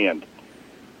shaking my hand.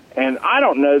 And I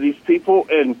don't know these people,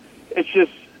 and it's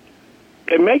just,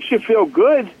 it makes you feel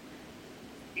good.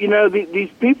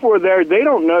 These people are there, they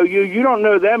don't know you, you don't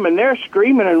know them, and they're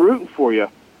screaming and rooting for you.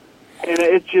 And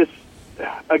it's just,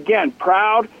 again,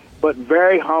 proud, but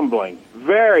very humbling.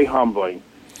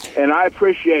 And I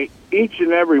appreciate each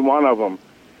and every one of them.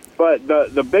 But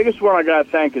the biggest one I got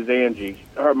to thank is Angie.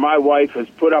 My wife has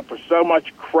put up with so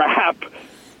much crap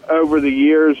over the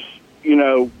years,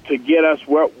 to get us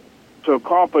to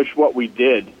accomplish what we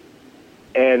did.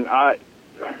 And I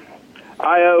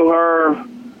owe her.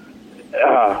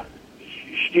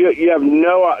 You have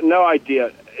no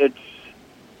idea.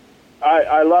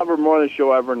 I love her more than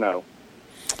she'll ever know.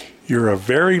 You're a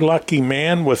very lucky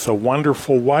man with a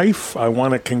wonderful wife. I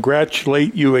want to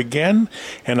congratulate you again,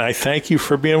 and I thank you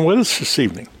for being with us this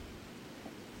evening.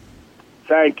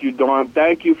 Thank you, Don.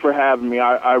 Thank you for having me.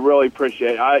 I really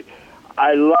appreciate it.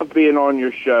 I love being on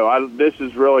your show. This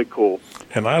is really cool.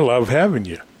 And I love having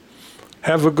you.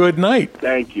 Have a good night.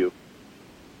 Thank you.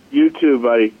 You too,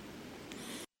 buddy.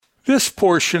 This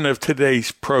portion of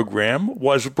today's program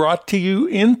was brought to you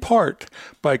in part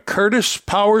by Curtis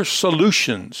Power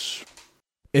Solutions.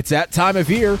 It's that time of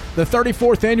year. The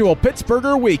 34th annual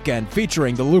Pittsburgher Weekend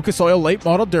featuring the Lucas Oil Late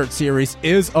Model Dirt Series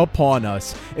is upon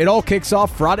us. It all kicks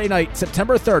off Friday night,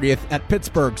 September 30th at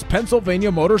Pittsburgh's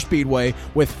Pennsylvania Motor Speedway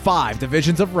with 5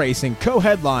 divisions of racing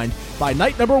co-headlined by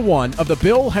night number 1 of the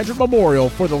Bill Hendrick Memorial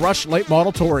for the Rush Late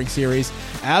Model Touring Series,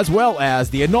 as well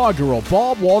as the inaugural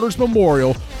Bob Walters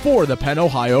Memorial for the Penn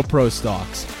Ohio Pro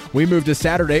Stocks. we move to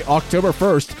Saturday, October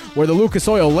 1st, where the Lucas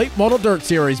Oil Late Model Dirt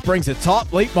Series brings the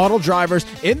top late model drivers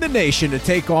in the nation to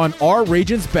take on our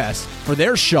region's best for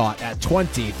their shot at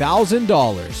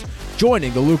 $20,000.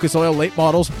 Joining the Lucas Oil Late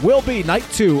Models will be Night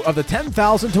 2 of the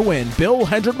 10,000 to win Bill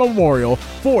Hendrick Memorial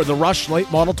for the Rush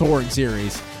Late Model Touring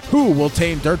Series. Who will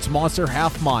tame Dirt's monster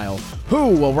half mile? Who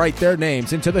will write their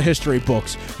names into the history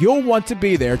books? You'll want to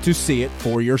be there to see it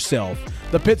for yourself.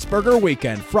 The Pittsburgher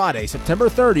Weekend, Friday, September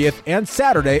 30th and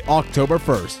Saturday, October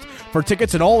 1st. For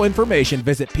tickets and all information,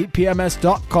 visit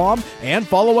ppms.com and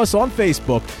follow us on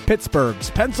Facebook, Pittsburgh's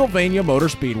Pennsylvania Motor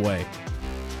Speedway.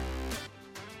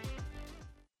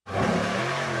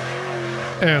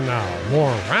 And now,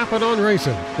 more Rapping on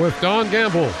Racing with Don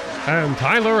Gamble and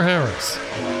Tyler Harris.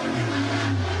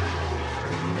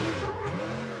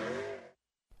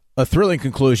 A thrilling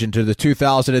conclusion to the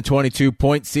 2022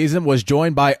 point season was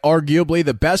joined by arguably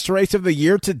the best race of the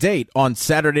year to date on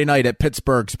Saturday night at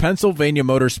Pittsburgh's Pennsylvania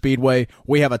Motor Speedway.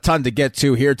 We have a ton to get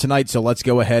to here tonight, so let's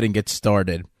go ahead and get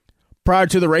started. Prior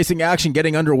to the racing action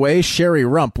getting underway, Sherry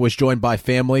Rump was joined by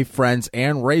family, friends,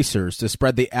 and racers to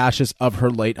spread the ashes of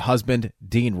her late husband,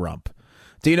 Dean Rump.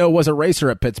 Dino was a racer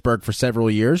at Pittsburgh for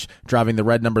several years, driving the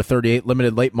red number 38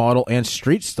 limited late model and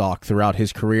street stock throughout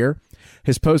his career.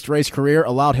 His post-race career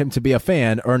allowed him to be a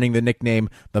fan, earning the nickname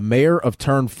the Mayor of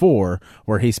Turn 4,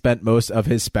 where he spent most of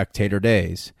his spectator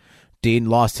days. Dean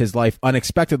lost his life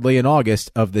unexpectedly in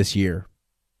August of this year.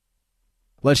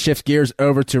 Let's shift gears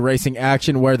over to racing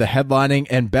action, where the headlining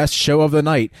and best show of the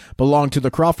night belonged to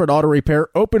the Crawford Auto Repair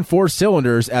Open 4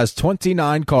 Cylinders, as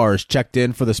 29 cars checked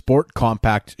in for the Sport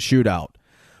Compact Shootout.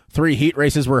 3 heat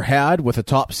races were had, with the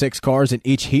top 6 cars in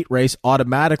each heat race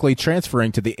automatically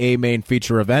transferring to the A main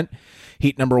feature event.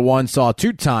 Heat number 1 saw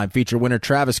two-time feature winner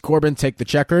Travis Corbin take the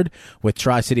checkered, with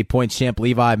Tri-City Points champ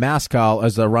Levi Mascal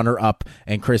as the runner-up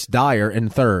and Chris Dyer in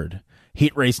third.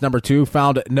 Heat race number 2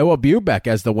 found Noah Bubeck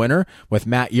as the winner, with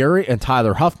Matt Urey and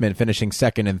Tyler Huffman finishing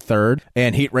second and third.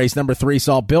 And heat race number 3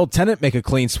 saw Bill Tennant make a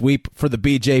clean sweep for the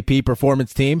BJP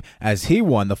Performance Team as he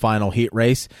won the final heat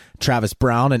race. Travis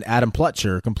Brown and Adam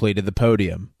Pletcher completed the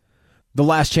podium. The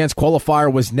last chance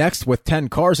qualifier was next, with 10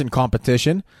 cars in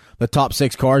competition. The top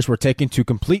 6 cars were taken to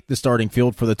complete the starting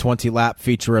field for the 20-lap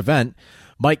feature event.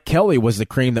 Mike Kelly was the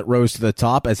cream that rose to the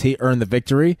top as he earned the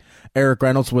victory. Eric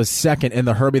Reynolds was second in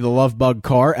the Herbie the Love Bug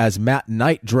car as Matt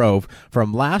Knight drove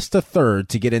from last to third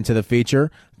to get into the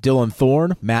feature. Dylan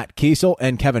Thorne, Matt Kiesel,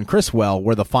 and Kevin Criswell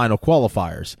were the final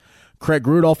qualifiers. Craig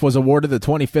Rudolph was awarded the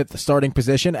 25th starting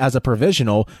position as a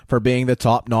provisional for being the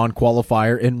top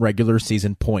non-qualifier in regular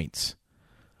season points.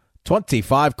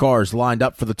 25 cars lined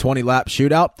up for the 20-lap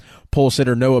shootout. Pole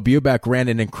sitter Noah Bubeck ran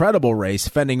an incredible race,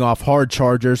 fending off hard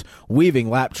chargers,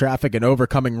 weaving lap traffic, and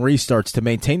overcoming restarts to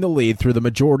maintain the lead through the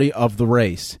majority of the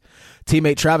race.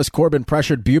 Teammate Travis Corbin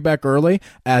pressured Bubeck early,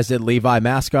 as did Levi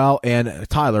Mascal and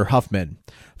Tyler Huffman.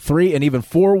 3 and even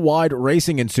 4 wide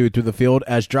racing ensued through the field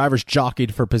as drivers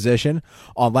jockeyed for position.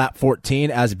 On lap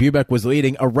 14, as Bubeck was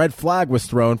leading, a red flag was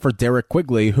thrown for Derek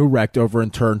Quigley, who wrecked over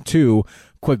in turn 2.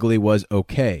 Quigley was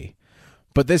okay.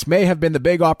 But this may have been the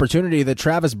big opportunity that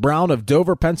Travis Brown of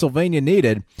Dover, Pennsylvania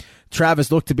needed.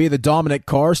 Travis looked to be the dominant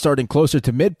car, starting closer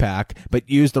to mid-pack, but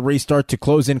used the restart to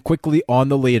close in quickly on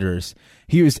the leaders.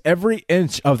 He used every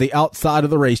inch of the outside of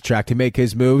the racetrack to make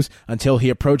his moves until he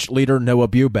approached leader Noah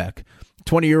Bubeck.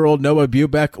 20-year-old Noah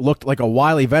Bubeck looked like a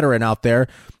wily veteran out there,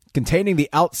 containing the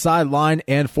outside line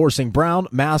and forcing Brown,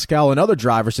 Mascal, and other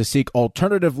drivers to seek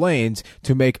alternative lanes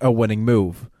to make a winning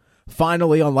move.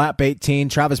 Finally, on lap 18,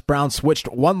 Travis Brown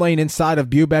switched one lane inside of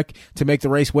Bubeck to make the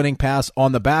race-winning pass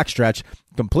on the backstretch,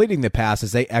 completing the pass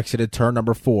as they exited turn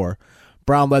number 4.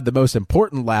 Brown led the most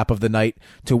important lap of the night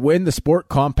to win the Sport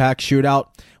Compact Shootout.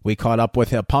 We caught up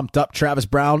with a pumped-up Travis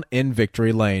Brown in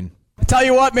victory lane. Tell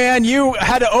you what, man, you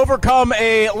had to overcome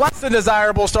a less than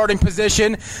desirable starting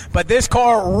position, but this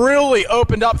car really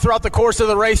opened up throughout the course of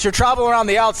the race. You're traveling around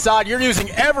the outside. You're using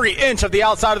every inch of the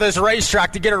outside of this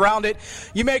racetrack to get around it.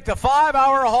 You make the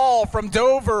 5-hour haul from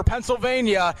Dover,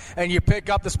 Pennsylvania, and you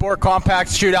pick up the Sport Compact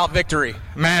Shootout victory.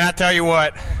 Man, I tell you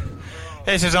what,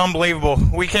 this is unbelievable.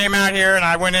 We came out here, and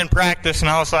I went in practice, and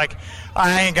I was like,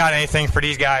 I ain't got anything for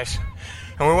these guys.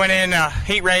 And we went in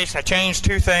heat race. I changed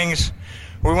 2 things.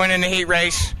 We went in the heat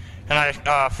race, and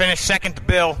I finished second to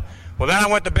Bill. Well, then I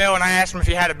went to Bill, and I asked him if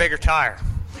he had a bigger tire.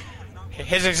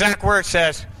 His exact word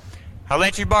says, I'll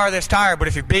let you borrow this tire, but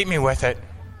if you beat me with it,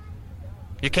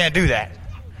 you can't do that.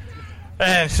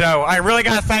 And so I really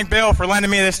got to thank Bill for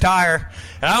lending me this tire.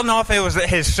 And I don't know if it was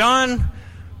his son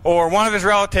or one of his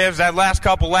relatives that last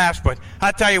couple laps, but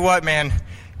I tell you what, man,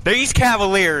 these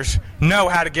Cavaliers know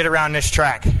how to get around this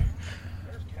track.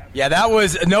 Yeah, that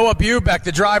was Noah Bubeck,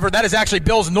 the driver. That is actually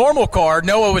Bill's normal car.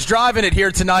 Noah was driving it here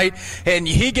tonight, and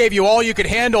he gave you all you could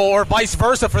handle, or vice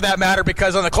versa for that matter,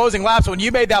 because on the closing laps, when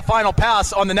you made that final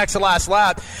pass on the next to last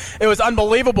lap, it was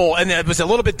unbelievable, and it was a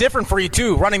little bit different for you,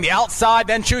 too, running the outside,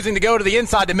 then choosing to go to the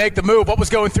inside to make the move. What was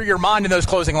going through your mind in those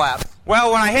closing laps?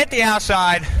 Well, when I hit the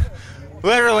outside,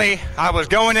 literally, I was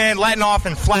going in, letting off,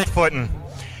 and flat-footing,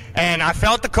 and I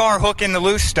felt the car hook in the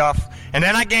loose stuff. And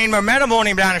then I gained momentum on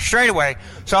him down the straightaway.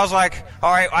 So I was like,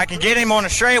 all right, I can get him on the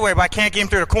straightaway, but I can't get him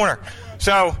through the corner.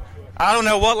 So I don't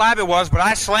know what lap it was, but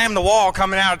I slammed the wall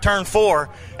coming out of turn 4.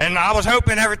 And I was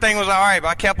hoping everything was all right, but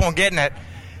I kept on getting it.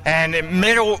 And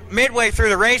midway through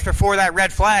the race before that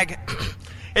red flag,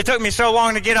 it took me so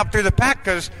long to get up through the pack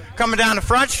because coming down the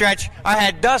front stretch, I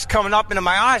had dust coming up into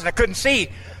my eyes and I couldn't see.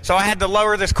 So I had to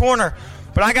lower this corner.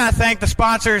 But I got to thank the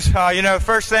sponsors.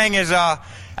 First thing is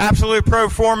Absolute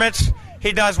Performance.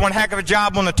 He does one heck of a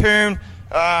job on the tune.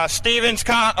 Stevens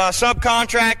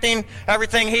Subcontracting,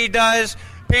 everything he does.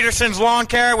 Peterson's Lawn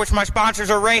Care, which my sponsors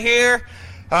are right here.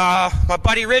 My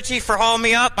buddy Richie for hauling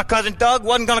me up. My cousin Doug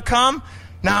wasn't going to come.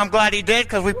 Now I'm glad he did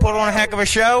because we put on a heck of a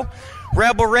show.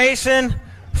 Rebel Racing,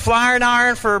 Flyer and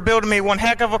Iron for building me one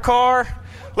heck of a car.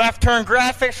 Left Turn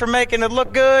Graphics for making it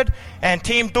look good. And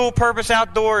Team Dual Purpose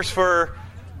Outdoors for,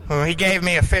 he gave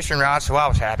me a fishing rod, so I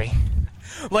was happy.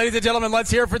 Ladies and gentlemen, let's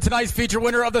hear for tonight's feature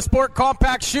winner of the Sport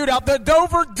Compact Shootout, the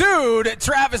Dover Dude.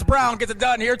 Travis Brown gets it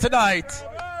done here tonight.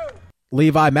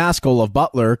 Levi Maskell of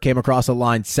Butler came across the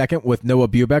line second with Noah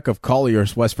Bubeck of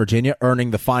Colliers, West Virginia, earning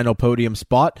the final podium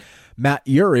spot. Matt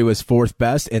Urey was fourth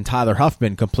best, and Tyler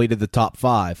Huffman completed the top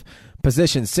 5.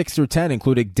 Positions 6 through 10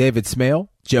 included David Smale,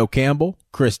 Joe Campbell,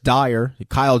 Chris Dyer,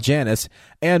 Kyle Janis,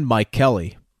 and Mike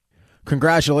Kelly.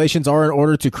 Congratulations are in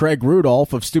order to Craig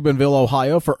Rudolph of Steubenville,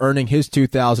 Ohio, for earning his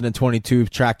 2022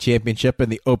 track championship in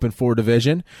the Open 4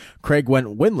 division. Craig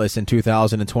went winless in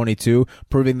 2022,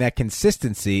 proving that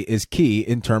consistency is key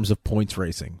in terms of points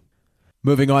racing.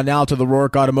 Moving on now to the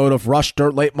Rourke Automotive Rush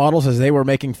Dirt Late Models as they were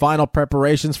making final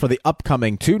preparations for the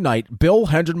upcoming 2-night Bill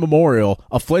Hendren Memorial,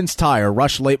 a Flynn's Tire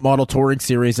Rush Late Model Touring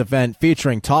Series event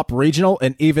featuring top regional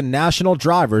and even national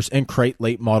drivers in crate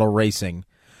late model racing.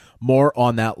 More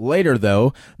on that later,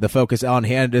 though. The focus on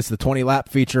hand is the 20-lap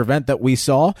feature event that we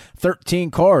saw.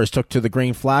 13 cars took to the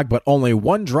green flag, but only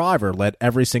one driver led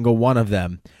every single one of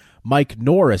them. Mike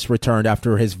Norris returned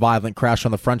after his violent crash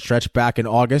on the front stretch back in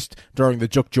August during the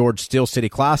Jook George Steel City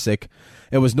Classic.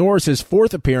 It was Norris's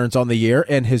 4th appearance on the year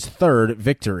and his 3rd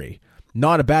victory.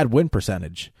 Not a bad win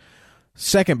percentage.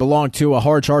 Second belonged to a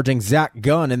hard-charging Zach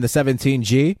Gunn in the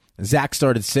 17G. Zach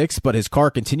started 6th, but his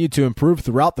car continued to improve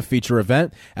throughout the feature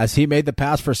event as he made the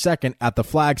pass for second at the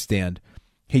flag stand.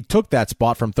 He took that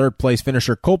spot from third-place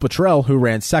finisher Cole Petrell, who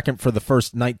ran second for the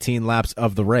first 19 laps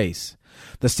of the race.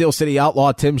 The Steel City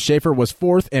Outlaw Tim Schaefer was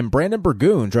 4th, and Brandon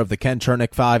Burgoon drove the Ken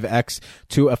Chernick 5X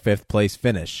to a 5th-place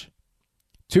finish.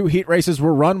 2 heat races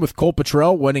were run with Cole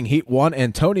Petrell winning Heat 1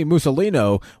 and Tony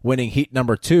Mussolino winning Heat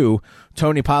number 2.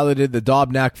 Tony piloted the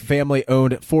Dobnak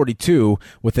family-owned 42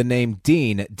 with the name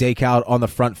Dean decked out on the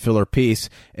front filler piece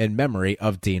in memory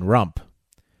of Dean Rump.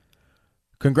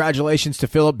 Congratulations to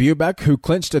Philip Bubeck, who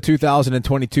clinched a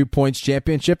 2022 points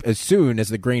championship as soon as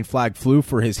the green flag flew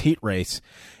for his heat race.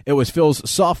 It was Phil's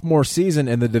sophomore season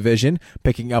in the division,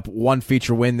 picking up one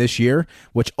feature win this year,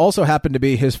 which also happened to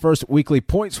be his first weekly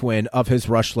points win of his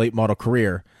Rush Late Model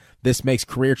career. This makes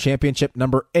career championship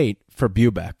number 8 for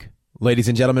Bubeck. Ladies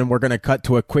and gentlemen, we're going to cut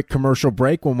to a quick commercial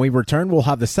break. When we return, we'll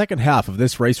have the second half of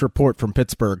this race report from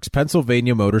Pittsburgh's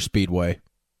Pennsylvania Motor Speedway.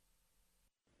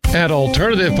 At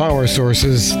Alternative Power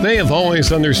Sources, they have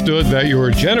always understood that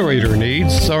your generator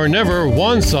needs are never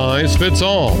one size fits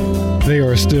all. They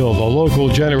are still the local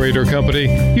generator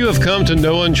company you have come to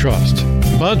know and trust,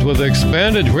 but with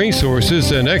expanded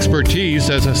resources and expertise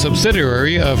as a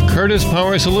subsidiary of Curtis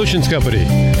Power Solutions Company,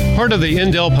 part of the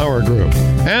Indel Power Group.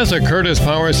 As a Curtis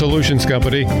Power Solutions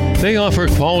Company, they offer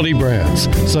quality brands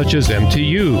such as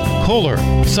MTU, Kohler,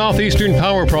 Southeastern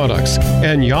Power Products,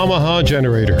 and Yamaha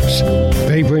generators.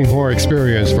 They bring more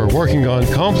experience for working on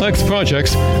complex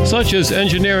projects such as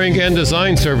engineering and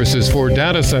design services for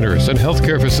data centers and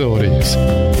healthcare facilities.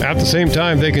 At the same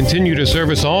time, they continue to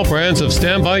service all brands of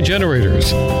standby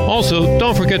generators. Also,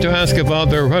 don't forget to ask about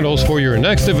their rentals for your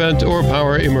next event or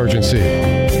power emergency.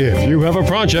 If you have a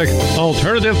project,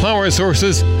 Alternative Power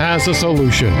Sources has a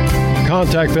solution.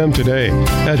 Contact them today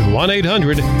at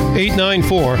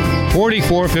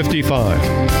 1-800-894-4455.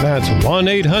 That's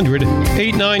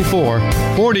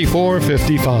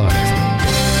 1-800-894-4455.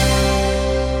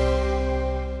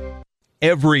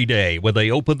 every day when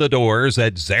they open the doors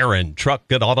at Zarin Truck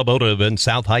and Automotive in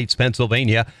South Heights,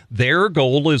 Pennsylvania. Their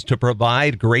goal is to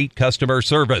provide great customer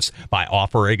service by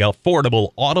offering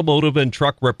affordable automotive and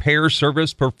truck repair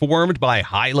service performed by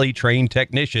highly trained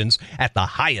technicians at the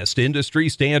highest industry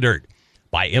standard.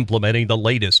 By implementing the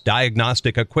latest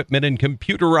diagnostic equipment and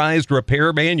computerized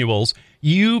repair manuals,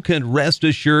 you can rest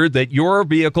assured that your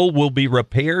vehicle will be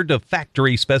repaired to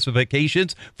factory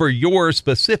specifications for your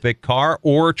specific car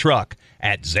or truck.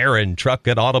 At Zarin Truck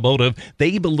and Automotive,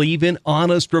 they believe in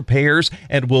honest repairs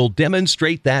and will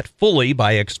demonstrate that fully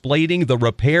by explaining the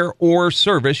repair or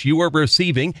service you are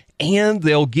receiving, and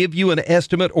they'll give you an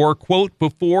estimate or quote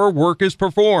before work is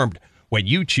performed. When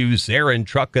you choose Zarin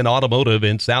Truck and Automotive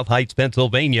in South Heights,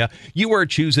 Pennsylvania, you are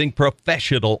choosing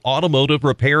professional automotive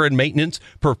repair and maintenance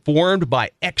performed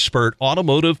by expert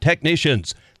automotive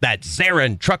technicians. That's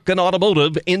Zarin Truck and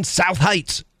Automotive in South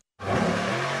Heights.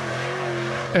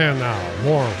 And now,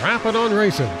 more Rapping on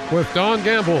Racing with Don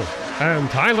Gamble and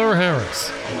Tyler Harris.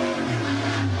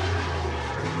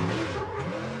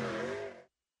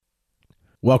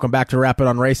 Welcome back to Rapping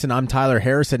on Racing. I'm Tyler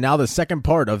Harris, and now the second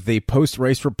part of the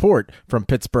post-race report from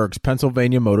Pittsburgh's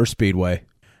Pennsylvania Motor Speedway.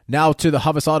 Now to the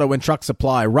Hubbs Auto and Truck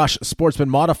Supply Rush Sportsman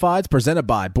Modifieds, presented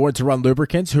by Born to Run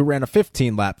Lubricants, who ran a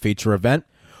 15-lap feature event.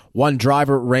 One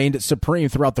driver reigned supreme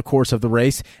throughout the course of the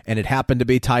race, and it happened to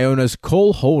be Tyona's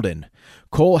Cole Holden.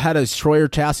 Cole had his Troyer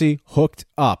chassis hooked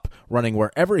up, running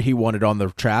wherever he wanted on the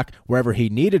track, wherever he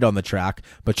needed on the track,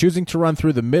 but choosing to run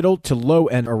through the middle to low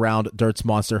end around Dirt's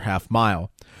Monster Half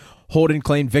Mile. Holden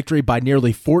claimed victory by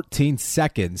nearly 14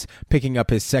 seconds, picking up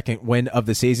his second win of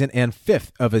the season and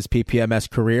fifth of his PPMS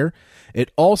career.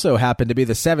 It also happened to be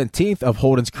the 17th of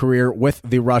Holden's career with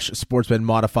the Rush Sportsman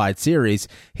Modified Series.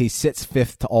 He sits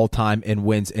fifth to all time in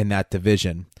wins in that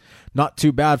division. Not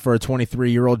too bad for a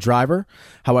 23-year-old driver.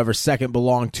 However, second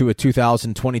belonged to a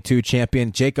 2022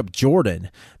 champion, Jacob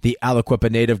Jordan. The Aliquippa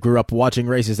native grew up watching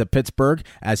races at Pittsburgh,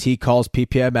 as he calls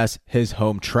PPMS his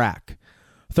home track.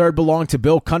 Third belonged to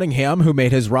Bill Cunningham, who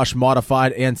made his Rush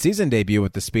Modified and season debut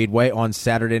at the Speedway on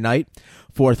Saturday night.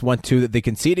 Fourth went to the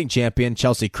conceding champion,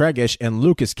 Chelsea Craigish, and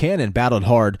Lucas Cannon battled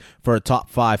hard for a top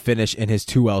 5 finish in his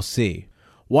 2LC.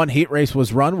 One heat race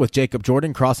was run with Jacob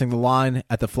Jordan crossing the line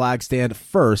at the flag stand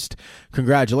first.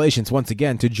 Congratulations once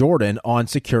again to Jordan on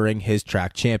securing his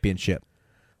track championship.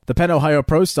 The Penn Ohio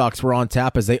Pro Stocks were on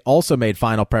tap as they also made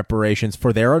final preparations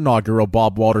for their inaugural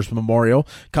Bob Walters Memorial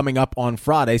coming up on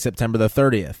Friday, September the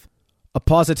 30th. A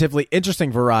positively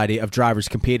interesting variety of drivers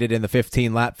competed in the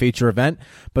 15-lap feature event,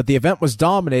 but the event was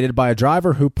dominated by a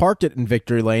driver who parked it in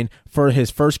victory lane for his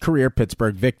first career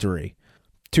Pittsburgh victory.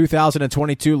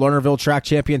 2022 Lernerville track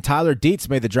champion Tyler Dietz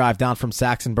made the drive down from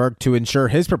Saxonburg to ensure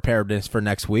his preparedness for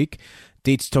next week.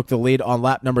 Dietz took the lead on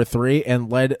lap number 3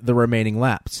 and led the remaining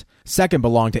laps. Second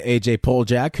belonged to AJ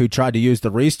Poljak, who tried to use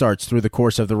the restarts through the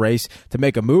course of the race to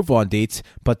make a move on Dietz,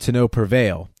 but to no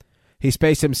prevail. He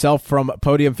spaced himself from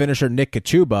podium finisher Nick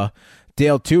Kachuba.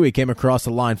 Dale Toohey came across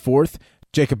the line fourth.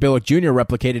 Jacob Billick Jr.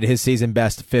 replicated his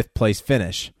season-best fifth-place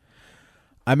finish.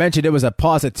 I mentioned it was a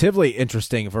positively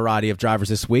interesting variety of drivers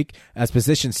this week, as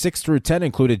positions 6 through 10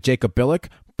 included Jacob Billick,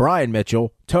 Brian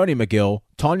Mitchell, Tony McGill,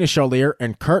 Tanya Charlier,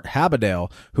 and Kurt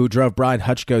Habadale, who drove Brian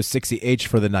Hutchko's 60H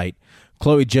for the night.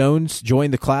 Chloe Jones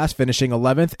joined the class, finishing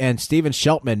 11th, and Steven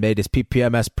Sheltman made his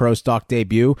PPMS Pro Stock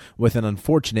debut with an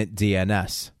unfortunate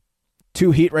DNS.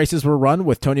 2 heat races were run,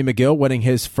 with Tony McGill winning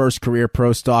his first career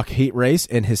Pro Stock heat race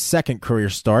in his second career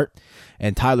start,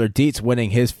 and Tyler Dietz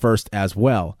winning his first as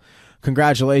well.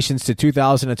 Congratulations to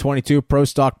 2022 Pro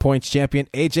Stock Points champion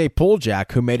AJ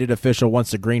Poljak, who made it official once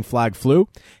the green flag flew.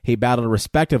 He battled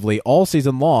respectively all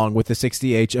season long with the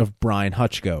 60H of Brian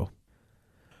Hutchko.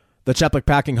 The Cheplik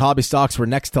Packing Hobby Stocks were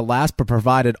next to last, but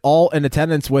provided all in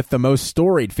attendance with the most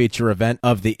storied feature event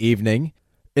of the evening.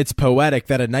 It's poetic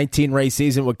that a 19-race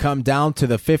season would come down to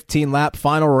the 15-lap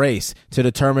final race to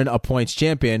determine a points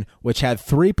champion, which had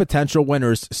 3 potential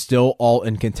winners still all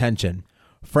in contention.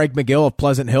 Frank McGill of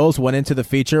Pleasant Hills went into the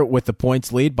feature with the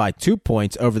points lead by 2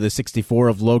 points over the 64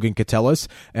 of Logan Catellis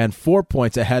and 4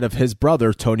 points ahead of his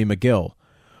brother Tony McGill.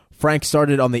 Frank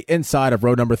started on the inside of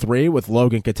row number 3, with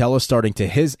Logan Catellis starting to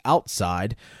his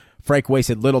outside. Frank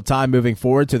wasted little time moving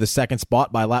forward to the second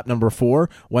spot by lap number 4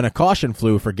 when a caution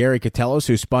flew for Gary Catellis,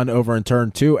 who spun over in turn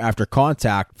 2 after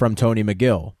contact from Tony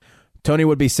McGill. Tony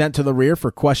would be sent to the rear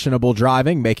for questionable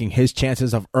driving, making his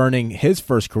chances of earning his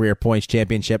first career points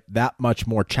championship that much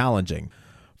more challenging.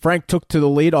 Frank took to the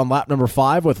lead on lap number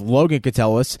 5 with Logan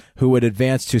Catellis, who would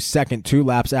advance to second 2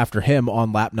 laps after him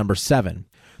on lap number 7.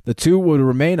 The two would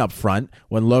remain up front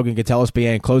when Logan Catellis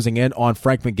began closing in on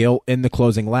Frank McGill in the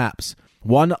closing laps.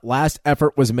 One last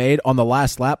effort was made on the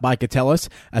last lap by Catellus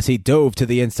as he dove to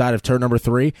the inside of turn number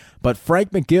 3, but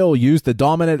Frank McGill used the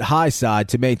dominant high side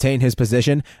to maintain his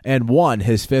position and won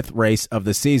his 5th race of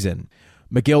the season.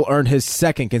 McGill earned his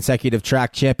 2nd consecutive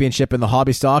track championship in the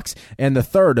hobby stocks and the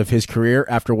 3rd of his career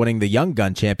after winning the Young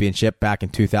Gun Championship back in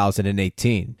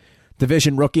 2018.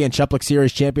 Division rookie and Chuplik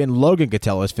Series champion Logan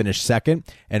Catellus finished 2nd,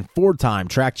 and 4-time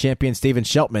track champion Steven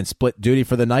Sheltman split duty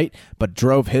for the night but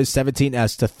drove his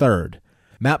 17S to 3rd.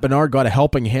 Matt Bernard got a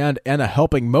helping hand and a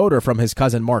helping motor from his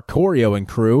cousin Mark Corio and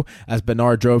crew as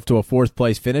Bernard drove to a 4th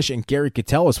place finish and Gary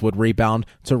Catellus would rebound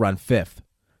to run 5th.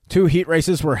 2 heat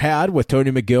races were had, with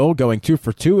Tony McGill going 2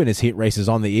 for 2 in his heat races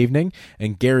on the evening,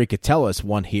 and Gary Catellus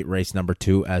won heat race number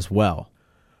 2 as well.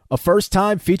 A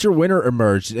first-time feature winner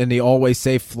emerged in the Always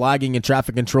Safe Flagging and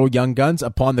Traffic Control Young Guns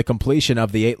upon the completion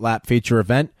of the 8-lap feature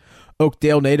event.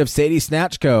 Oakdale native Sadie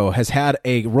Snatchko has had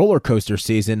a roller coaster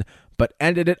season, but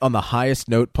ended it on the highest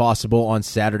note possible on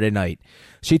Saturday night.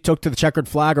 She took to the checkered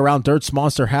flag around Dirt's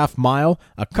Monster Half Mile,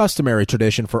 a customary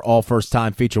tradition for all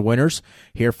first-time feature winners.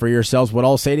 Hear for yourselves what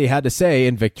all Sadie had to say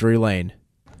in Victory Lane.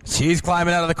 She's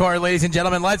climbing out of the car, ladies and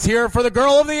gentlemen. Let's hear it for the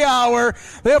girl of the hour.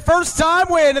 The first-time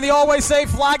win in the Always Safe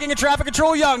Flagging and Traffic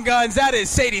Control Young Guns. That is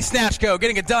Sadie Snatchko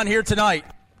getting it done here tonight.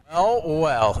 Oh,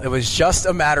 well, it was just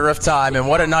a matter of time, and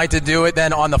what a night to do it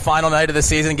then on the final night of the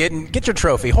season. Get your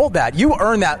trophy. Hold that. You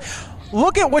earned that.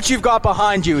 Look at what you've got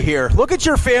behind you here. Look at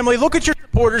your family. Look at your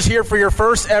supporters here for your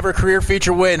first ever career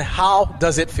feature win. How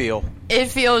does it feel? It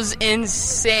feels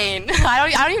insane. I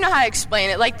don't even know how to explain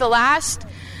it. Like the last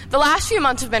few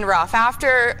months have been rough.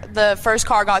 After the first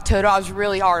car got totaled, I was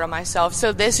really hard on myself.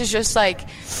 So this is just like,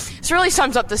 this really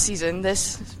sums up the season,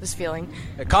 this feeling.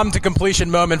 A come to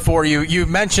completion moment for you. You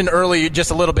mentioned earlier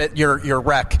just a little bit your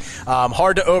wreck.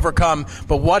 Hard to overcome,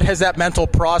 but what has that mental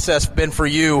process been for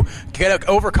you,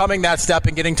 overcoming that step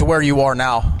and getting to where you are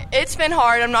now? It's been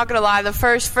hard, I'm not going to lie. The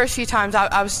first few times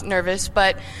I was nervous,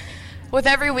 but with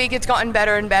every week, it's gotten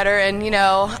better and better. And,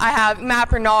 I have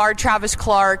Matt Bernard, Travis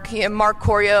Clark, Mark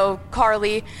Corio,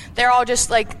 Carly. They're all just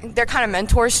they're kind of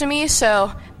mentors to me,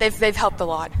 so they've helped a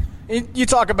lot. You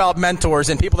talk about mentors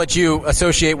and people that you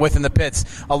associate with in the pits.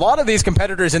 A lot of these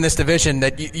competitors in this division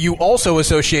that you also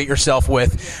associate yourself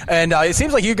with. And it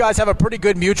seems like you guys have a pretty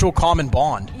good mutual common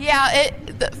bond. Yeah,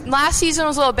 last season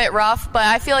was a little bit rough, but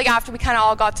I feel like after we kind of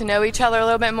all got to know each other a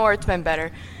little bit more, it's been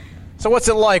better. So what's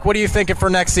it like? What are you thinking for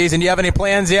next season? Do you have any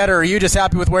plans yet, or are you just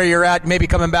happy with where you're at, maybe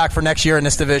coming back for next year in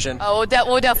this division? Oh,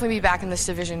 we'll definitely be back in this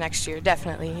division next year,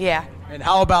 definitely, yeah. And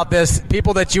how about this?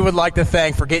 People that you would like to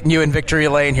thank for getting you in Victory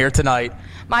Lane here tonight.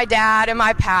 My dad and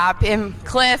my pap and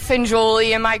Cliff and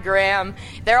Julie and my Graham,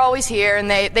 they're always here, and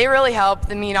they really help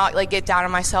me not get down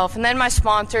on myself. And then my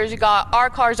sponsors, you got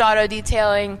Our Cars Auto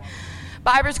Detailing,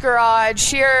 Biber's Garage,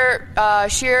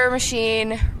 Shearer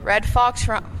Machine, Red Fox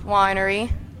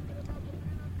Winery,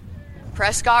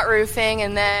 Prescott Roofing,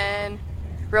 and then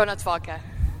Real Nuts Vodka.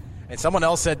 And someone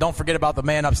else said, don't forget about the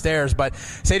man upstairs. But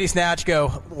Sadie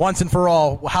Snatchko, once and for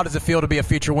all, how does it feel to be a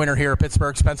feature winner here at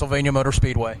Pittsburgh's Pennsylvania Motor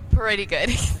Speedway? Pretty good.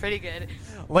 Pretty good.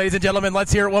 Ladies and gentlemen,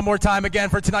 let's hear it one more time again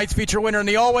for tonight's feature winner in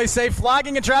the Always Safe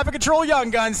Flagging and Traffic Control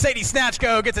Young Guns. Sadie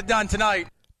Snatchko gets it done tonight.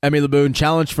 Emmy LeBoon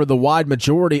challenged for the wide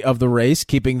majority of the race,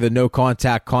 keeping the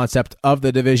no-contact concept of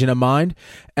the division in mind.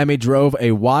 Emmy drove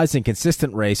a wise and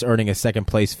consistent race, earning a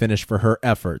second-place finish for her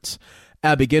efforts.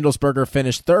 Abby Gindelsberger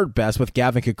finished third best, with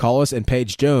Gavin Kukalis and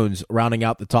Paige Jones rounding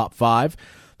out the top 5.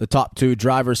 The top 2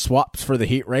 drivers swapped for the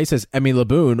heat race, as Emmy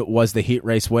LeBoon was the heat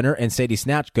race winner and Sadie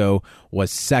Snatchko was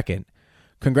second.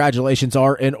 Congratulations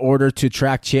are in order to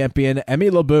track champion Emmy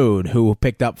LeBoon, who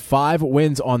picked up 5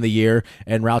 wins on the year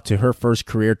en route to her first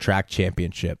career track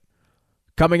championship.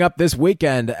 Coming up this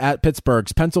weekend at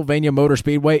Pittsburgh's Pennsylvania Motor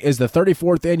Speedway is the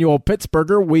 34th annual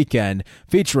Pittsburgher Weekend,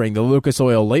 featuring the Lucas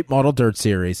Oil Late Model Dirt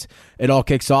Series. It all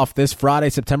kicks off this Friday,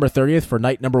 September 30th for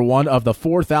night number 1 of the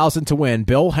 4,000 to win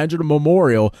Bill Hendren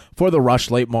Memorial for the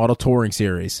Rush Late Model Touring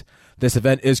Series. This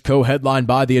event is co-headlined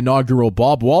by the inaugural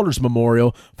Bob Walters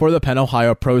Memorial for the Penn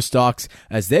Ohio Pro Stocks,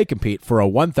 as they compete for a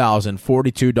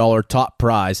 $1,042 top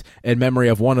prize in memory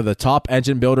of one of the top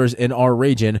engine builders in our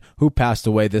region who passed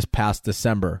away this past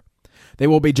December. They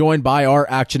will be joined by our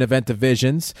action event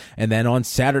divisions, and then on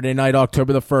Saturday night,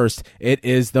 October the 1st, it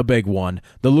is the big one.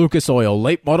 The Lucas Oil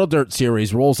Late Model Dirt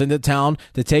Series rolls into town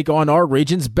to take on our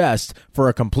region's best for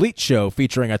a complete show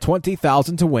featuring a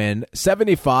 20,000 to win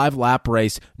 75-lap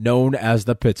race known as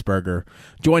the Pittsburgher.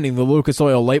 Joining the Lucas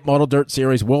Oil Late Model Dirt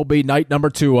Series will be night number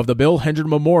 2 of the Bill Hendren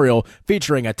Memorial,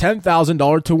 featuring a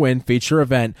 $10,000 to win feature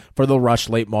event for the Rush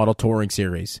Late Model Touring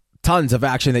Series. Tons of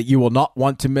action that you will not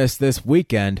want to miss this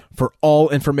weekend. For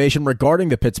all information regarding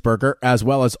the Pittsburgher, as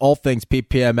well as all things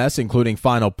PPMS, including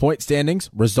final point standings,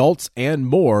 results, and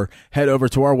more, head over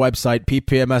to our website,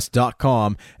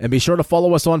 ppms.com, and be sure to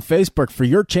follow us on Facebook for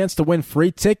your chance to win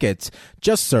free tickets.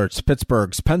 Just search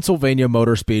Pittsburgh's Pennsylvania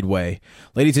Motor Speedway.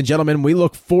 Ladies and gentlemen, we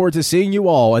look forward to seeing you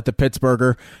all at the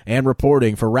Pittsburgher, and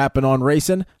reporting for Rappin' on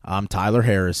Racing, I'm Tyler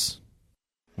Harris.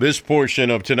 This portion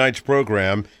of tonight's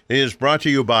program is brought to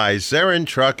you by Zarin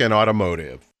Truck and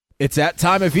Automotive. It's that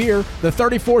time of year. The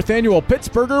 34th annual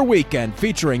Pittsburgher Weekend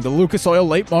featuring the Lucas Oil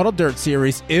Late Model Dirt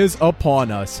Series is upon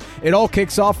us. It all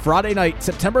kicks off Friday night,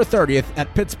 September 30th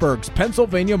at Pittsburgh's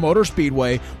Pennsylvania Motor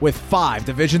Speedway with 5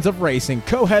 divisions of racing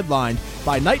co-headlined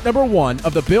by night number 1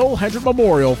 of the Bill Hendrick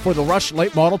Memorial for the Rush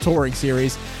Late Model Touring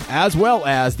Series, as well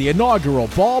as the inaugural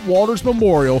Bob Walters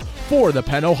Memorial for the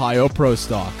Penn Ohio Pro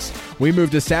Stocks. We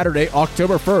move to Saturday,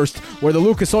 October 1st, where the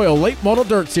Lucas Oil Late Model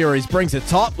Dirt Series brings the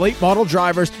top late model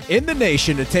drivers in the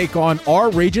nation to take on our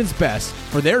region's best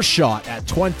for their shot at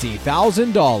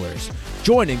 $20,000.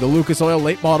 Joining the Lucas Oil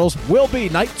Late Models will be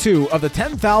Night 2 of the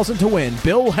 $10,000 to win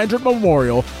Bill Hendrick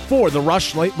Memorial for the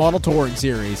Rush Late Model Touring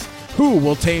Series. Who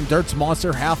will tame Dirt's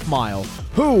Monster Half Mile?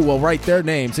 Who will write their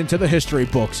names into the history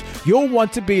books? You'll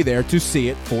want to be there to see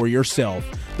it for yourself.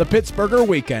 The Pittsburgher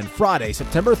Weekend, Friday,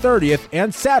 September 30th,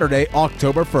 and Saturday,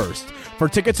 October 1st. For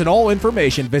tickets and all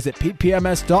information, visit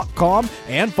ppms.com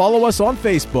and follow us on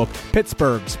Facebook,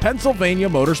 Pittsburgh's Pennsylvania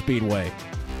Motor Speedway.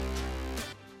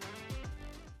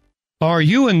 Are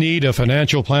you in need of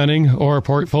financial planning or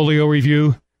portfolio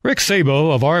review? Rick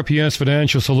Sabo of RPS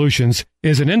Financial Solutions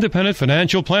is an independent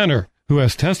financial planner who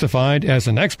has testified as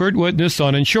an expert witness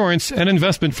on insurance and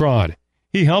investment fraud.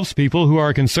 He helps people who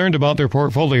are concerned about their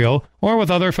portfolio or with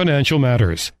other financial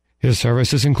matters. His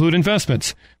services include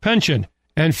investments, pension,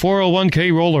 and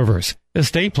 401k rollovers,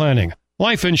 estate planning,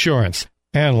 life insurance,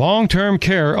 and long-term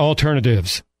care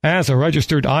alternatives. As a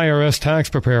registered IRS tax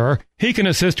preparer, he can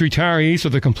assist retirees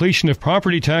with the completion of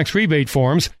property tax rebate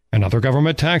forms and other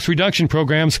government tax reduction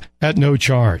programs at no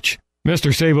charge.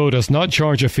 Mr. Sabo does not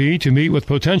charge a fee to meet with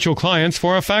potential clients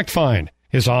for a fact find.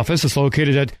 His office is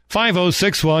located at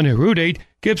 5061 Route 8,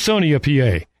 Gibsonia,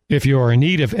 PA. If you are in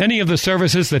need of any of the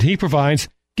services that he provides,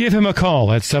 give him a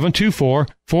call at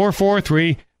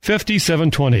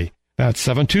 724-443-5720. That's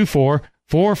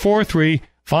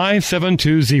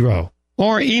 724-443-5720.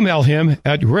 Or email him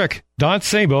at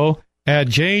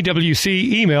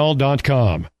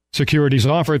rick.sabo@jwcemail.com. Securities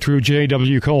offered through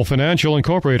J.W. Cole Financial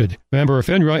Incorporated, member of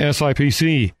FINRA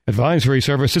SIPC. Advisory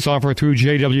services offered through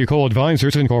J.W. Cole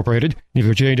Advisors Incorporated.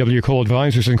 Neither J.W. Cole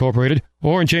Advisors Incorporated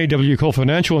or J.W. Cole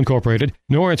Financial Incorporated,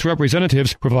 nor its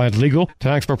representatives provide legal,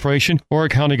 tax preparation, or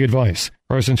accounting advice.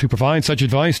 Persons who provide such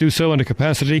advice do so in a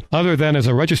capacity other than as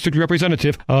a registered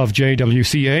representative of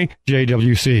JWCA,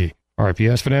 JWC.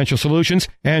 RPS Financial Solutions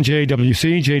and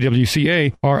JWC,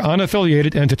 JWCA are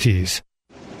unaffiliated entities.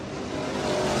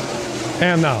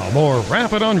 And now, more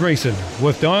Rappin' on Racing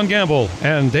with Don Gamble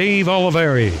and Dave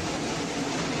Oliveri.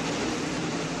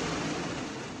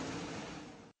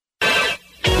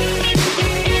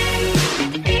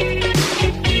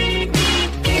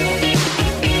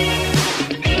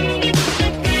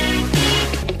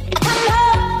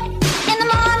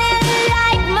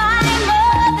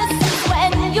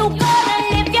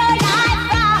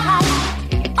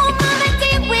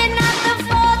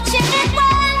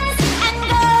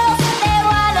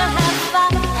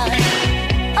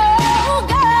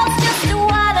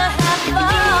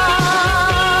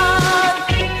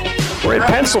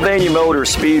 Pennsylvania Motor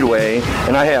Speedway,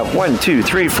 and I have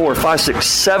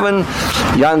 7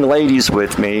 young ladies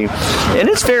with me, and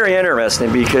it's very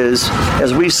interesting because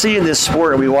as we see in this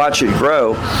sport and we watch it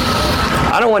grow,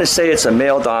 I don't want to say it's a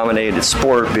male-dominated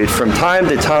sport, but from time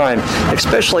to time,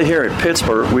 especially here at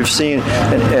Pittsburgh, we've seen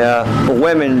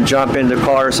women jump into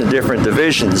cars in different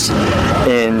divisions.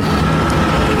 And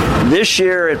this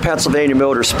year at Pennsylvania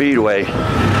Motor Speedway,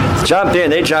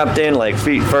 they jumped in like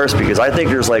feet first, because I think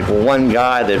there's like one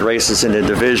guy that races in the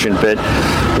division. But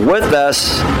with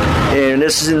us, and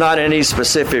this is not in any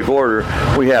specific order,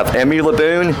 we have Emmy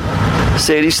Laboon,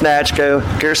 Sadie Snatchko,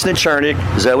 Kirsten Chernick,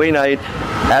 Zoe Knight,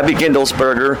 Abby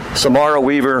Gindelsberger, Samara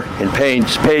Weaver, and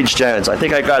Paige Jones. I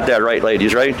think I got that right,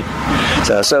 ladies, right?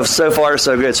 So far,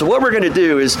 so good. So what we're going to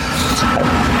do is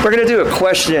we're going to do a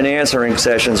question and answering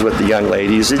sessions with the young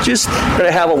ladies. It's just going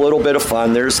to have a little bit of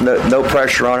fun. There's no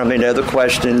pressure on them. They know the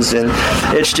questions, and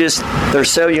it's just they're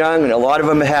so young, and a lot of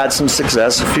them had some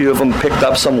success. A few of them picked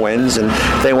up some wins, and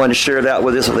if they want to share that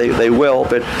with us, they will.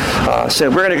 But so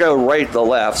we're going to go right to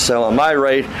left. So on my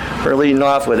right, we're leading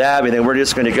off with Abby, then we're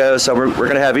just going to go. So we're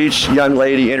going to have each young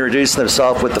lady introduce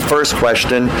themselves with the first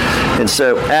question. And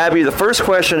so, Abby, the first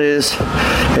question is,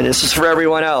 and this is for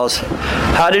everyone else,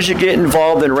 how did you get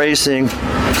involved in racing,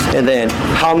 and then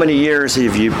how many years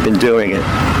have you been doing it?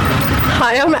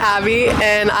 Hi, I'm Abby,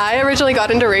 and I originally got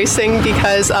into racing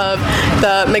because of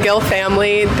the McGill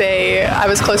family. I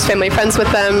was close family friends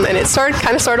with them, and it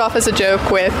kind of started off as a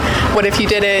joke with, what if you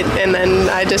did it? And then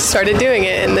I just started doing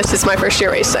it, and this is my first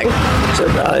year racing.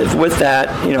 So with that,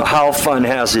 how fun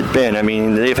has it been? I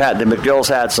mean, the McGills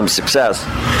had some success.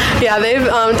 Yeah, they've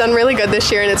done really good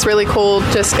this year, and it's really cool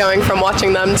just going from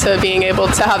watching them to being able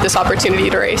to have this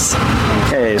opportunity to race.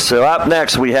 Okay, so up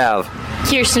next we have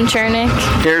Kirsten Chernick.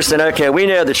 Kirsten, okay, we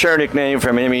know the Chernick name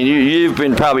from, you've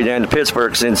been probably down to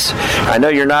Pittsburgh since, I know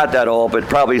you're not that old, but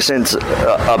probably since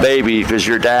a baby, because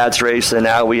your dad's raced, and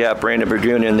now we have Brandon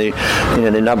Burgoon in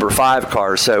the number 5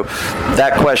 car. So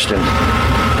that question.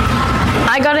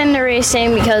 I got into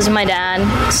racing because of my dad,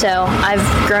 so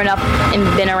I've grown up and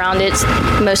been around it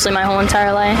mostly my whole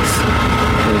entire life.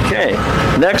 Okay,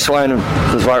 next one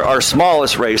is our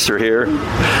smallest racer here,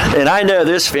 and I know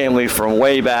this family from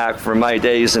way back, from my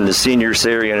days in the senior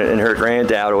series and her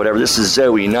granddad or whatever. This is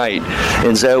Zoe Knight,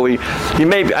 and Zoe, I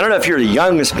don't know if you're the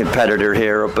youngest competitor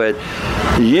here, but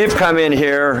you've come in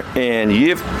here and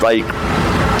you've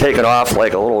taken off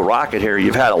like a little rocket here.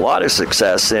 You've had a lot of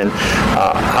success, and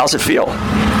how's it feel?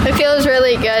 It feels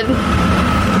really good.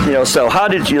 So how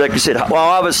did you, like you said, well,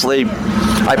 obviously,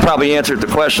 I probably answered the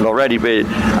question already, but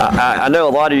I know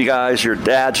a lot of you guys, your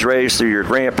dad's raced or your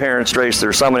grandparents raced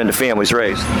or someone in the family's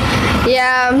raced.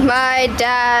 Yeah, my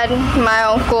dad, my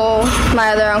uncle,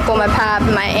 my other uncle, my pap,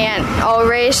 and my aunt all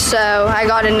raced, so I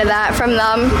got into that from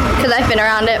them because I've been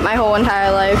around it my whole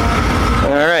entire life.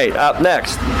 All right, up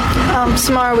next.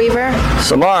 Samara Weaver.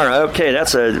 Samara, okay,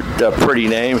 that's a pretty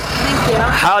name. Thank you.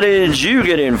 How did you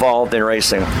get involved in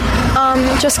racing?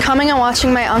 Just coming and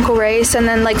watching my uncle race, and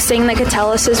then seeing the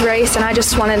Catellus' race, and I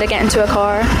just wanted to get into a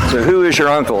car. So who is your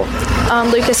uncle?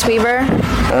 Lucas Weaver.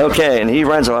 Okay, and he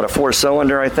runs about a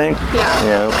 4-cylinder, I think?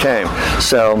 Yeah, okay.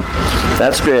 So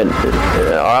that's good.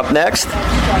 Up next?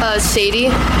 Sadie.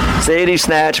 Sadie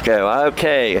Snatchko,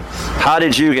 okay. How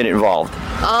did you get involved?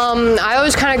 I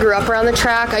always kind of grew up around the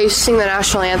track. I used to sing the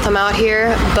national anthem out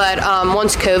here, but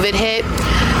once COVID hit,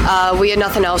 we had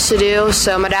nothing else to do,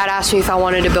 so my dad asked me if I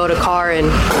wanted to build a car, and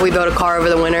we built a car over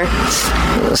the winter.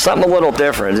 Something a little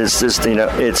different. It's just,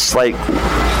 it's like,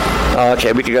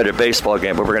 okay, we could go to a baseball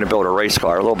game, but we're going to build a race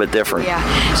car, a little bit different.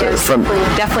 Yeah, so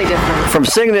definitely different. From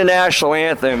singing the national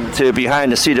anthem to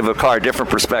behind the seat of a car,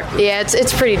 different perspective. Yeah,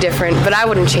 it's pretty different, but I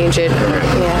wouldn't change it.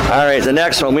 Yeah. All right, the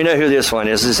next one, we know who this one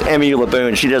is. This is Emmy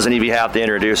LeBoon. She doesn't even have to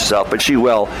introduce herself, but she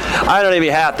will. I don't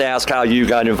even have to ask how you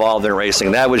got involved in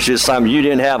racing. That was just something you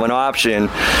didn't have an option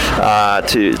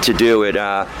to do it.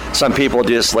 Some people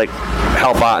just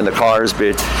help out in the cars,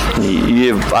 but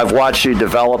I've watched you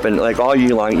develop, and all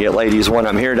you ladies, when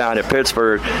I'm here down at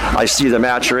Pittsburgh, I see the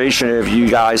maturation of you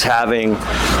guys having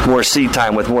more seat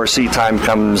time. With more seat time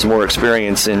comes more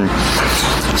experience, and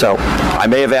so I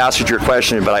may have asked you your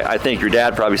question, but I think your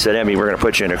dad probably said, Emmy, we're going to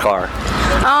put you in a car.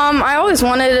 I always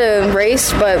wanted to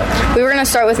race, but we were going to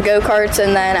start with go-karts,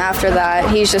 and then after that,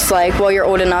 he's just like, well, you're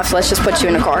old enough, let's just put you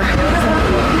in a car.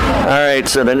 All right,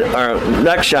 so our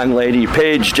next young lady,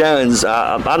 Paige Jones.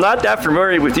 I'm not that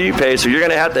familiar with you, Paige, so you're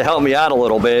going to have to help me out a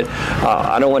little bit.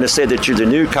 I don't want to say that you're the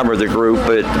newcomer of the group,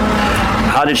 but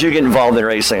how did you get involved in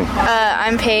racing?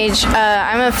 I'm Paige.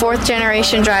 I'm a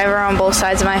 4th-generation driver on both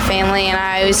sides of my family, and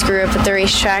I always grew up at the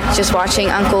racetrack just watching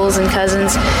uncles and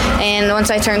cousins. And once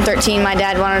I turned 13, my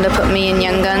dad wanted to put me in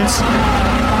Young Guns.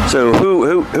 So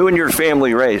who in your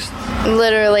family raced?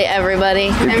 Literally everybody.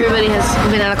 Everybody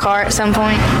has been in a car at some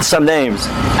point. Some names.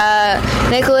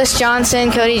 Nicholas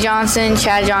Johnson, Cody Johnson,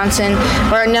 Chad Johnson.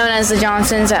 We're known as the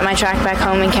Johnsons at my track back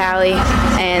home in Cali,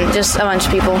 and just a bunch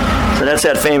of people. So that's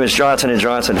that famous Johnson &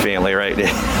 Johnson family, right?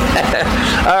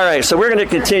 All right, so we're going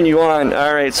to continue on.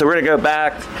 All right, so we're going to go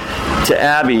back to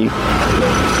Abby.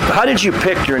 How did you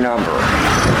pick your number?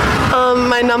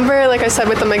 My number, like I said,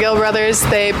 with the McGill brothers,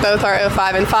 they both are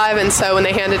 05 and 5, and so when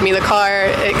they handed me the car,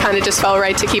 it kind of just felt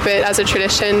right to keep it as a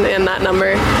tradition and that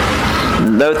number.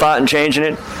 No thought in changing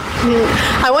it?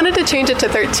 I wanted to change it to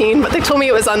 13, but they told me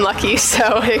it was unlucky,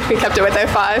 so we kept it with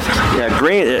 05. Yeah,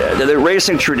 green. The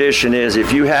racing tradition is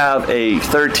if you have a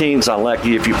 13's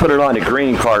unlucky. If you put it on a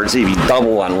green car, it's even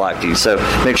double unlucky. So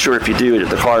make sure if you do it,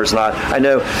 the car's not. I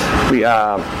know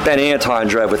Ben Anton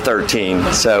drove with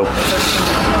 13. So,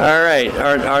 all right,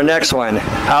 our next one.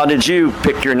 How did you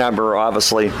pick your number?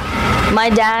 Obviously, My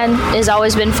dad has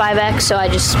always been 5X, so I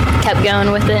just kept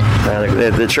going with it.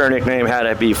 The Chernick name had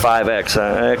to be 5X.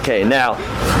 Okay, now,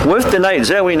 with the night,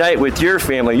 Zoe night with your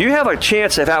family, you have a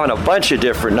chance of having a bunch of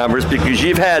different numbers because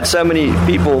you've had so many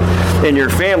people in your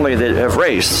family that have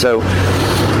raced. So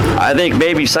I think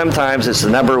maybe sometimes it's the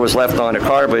number was left on a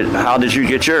car, but how did you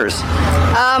get yours?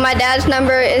 My dad's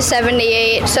number is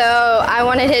 78, so I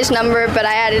wanted his number, but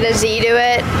I added a Z to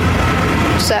it.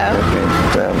 So.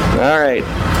 Okay. All right.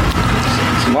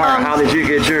 Mara, how did you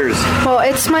get yours? Well,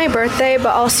 it's my birthday, but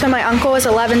also my uncle is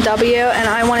 11W, and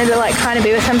I wanted to kind of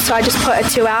be with him, so I just put a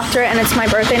 2 after it, and it's my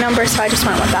birthday number, so I just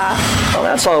went with that. Oh,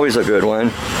 that's always a good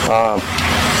one.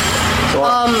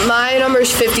 My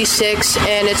number's 56,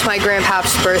 and it's my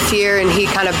grandpa's birth year, and he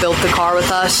kind of built the car with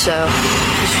us, so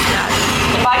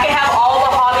If I could have all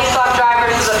the hobby stock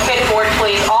drivers to the pit board,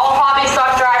 please. All hobby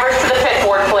stock drivers to the pit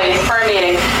board, please, for a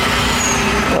meeting.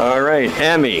 All right,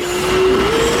 Emmy.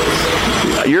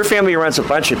 Your family runs a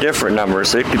bunch of different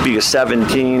numbers. It could be a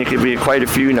 17. It could be quite a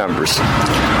few numbers.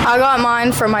 I got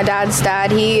mine from my dad's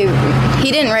dad. He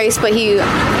didn't race, but he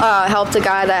helped a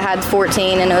guy that had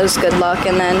 14, and it was good luck.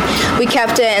 And then we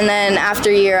kept it, and then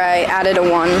after a year, I added a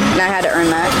 1, and I had to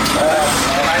earn that.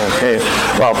 Okay.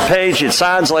 Well, Paige, it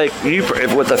sounds like you,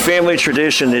 with the family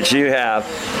tradition that you have,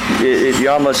 you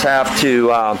almost have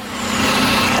to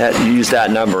use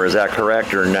that number. Is that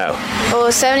correct or no?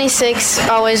 Well, 76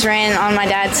 always ran on my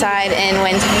dad's side, and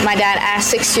when my dad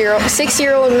asked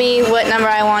 6-year-old me what number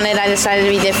I wanted, I decided to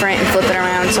be different and flip it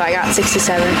around, so I got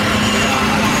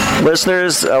 67.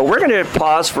 Listeners, we're going to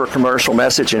pause for a commercial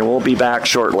message, and we'll be back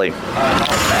shortly.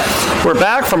 We're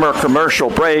back from our commercial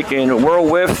break, and we're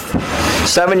with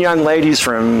 7 young ladies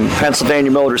from Pennsylvania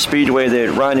Motor Speedway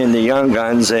that run in the Young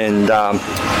Guns, and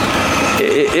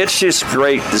it's just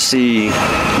great to see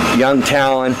young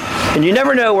talent, and you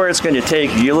never know where it's going to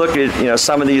take you. You look at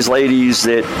some of these ladies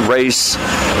that race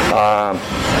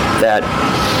that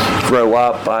grow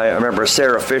up. I remember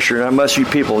Sarah Fisher, and most of you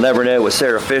people never know what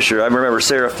Sarah Fisher. I remember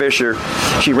Sarah Fisher,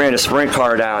 she ran a sprint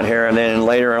car down here, and then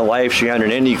later in life she had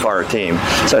an IndyCar team,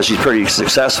 so she's pretty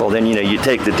successful. Then you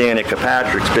take the Danica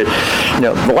Patricks, but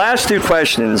the last 2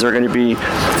 questions are going to be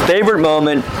favorite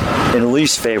moment and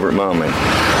least favorite moment.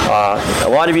 A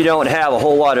lot of you don't have a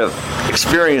whole lot of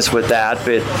experience with that,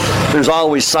 but there's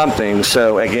always something.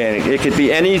 So again, it could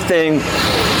be anything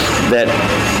that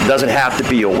doesn't have to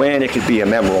be a win. It could be a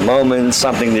memorable moment,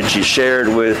 something that you shared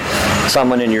with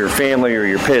someone in your family or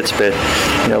your pits. But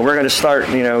we're going to start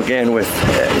again with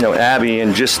Abby,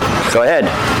 and just go ahead.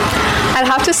 I'd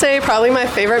have to say probably my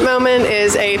favorite moment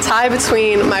is a tie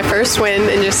between my first win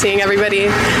and just seeing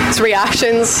everybody's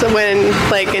reactions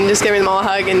and just giving them all a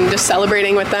hug and just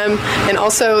celebrating with them. And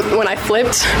also when I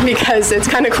flipped, because it's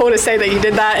kind of cool to say that you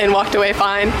did that and walked away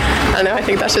fine. I don't know, I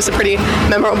think that's just a pretty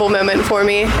memorable moment for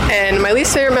me. And my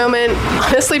least favorite moment,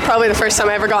 honestly, probably the first time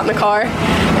I ever got in the car.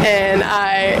 And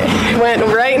I went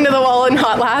right into the wall in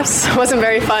hot laps. It wasn't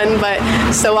very fun, but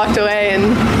still walked away,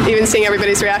 and even seeing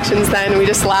everybody's reactions then, we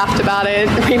just laughed about it,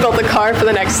 rebuilt the car for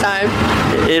the next time.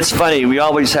 It's funny, we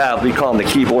call them the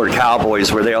keyboard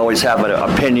cowboys, where they always have an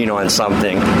opinion on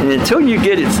something. And until you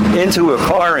get into a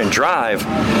car and drive,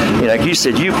 like you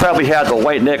said, you probably had the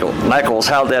white knuckles,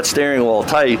 held that steering wheel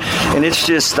tight, and it's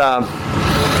just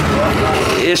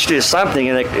something.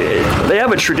 And they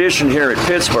have a tradition here at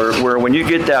Pittsburgh where when you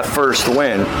get that first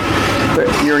win,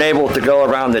 you're able to go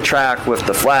around the track with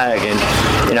the flag. And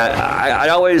I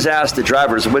always ask the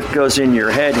drivers what goes in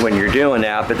your head when you're doing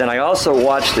that. But then I also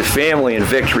watch the family in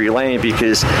victory lane,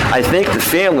 because I think the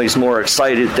family's more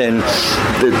excited than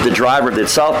the driver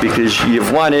itself, because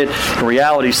you've won it, and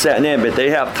reality's setting in, but they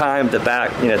have time to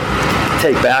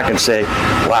take back and say,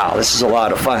 wow, this is a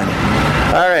lot of fun.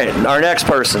 All right, our next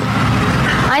person.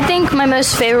 I think my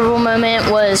most favorable moment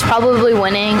was probably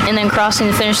winning and then crossing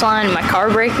the finish line and my car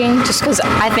breaking, just because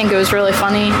I think it was really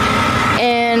funny.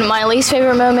 And my least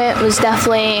favorite moment was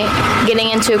definitely getting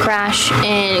into a crash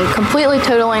and completely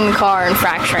totaling the car and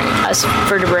fracturing us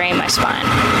vertebrae in my spine.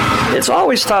 It's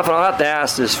always tough, and I'll have to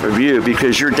ask this for you,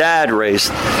 because your dad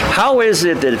raced. How is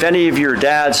it that if any of your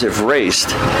dads have raced,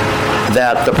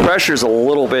 that the pressure's a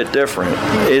little bit different?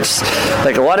 It's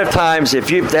like a lot of times, if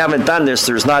you haven't done this,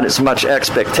 there's not as much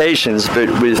expectation expectations, but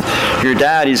with your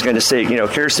dad, he's going to say,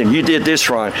 Kirsten, you did this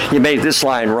wrong. You made this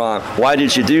line wrong. Why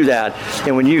did you do that?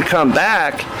 And when you come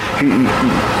back,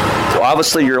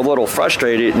 obviously you're a little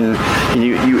frustrated, and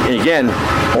again,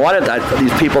 a lot of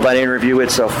these people that I interview,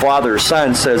 it's a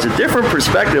father-son, says a different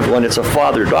perspective when it's a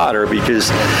father-daughter, because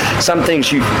some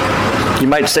things you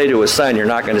might say to a son you're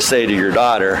not going to say to your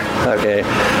daughter. Okay,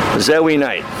 Zoe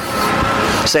Knight,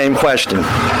 same question.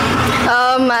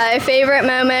 My favorite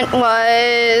moment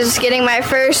was getting my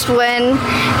first win,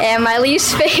 and my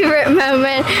least favorite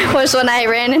moment was when I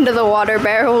ran into the water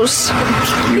barrels.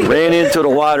 You ran into the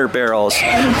water barrels.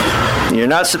 You're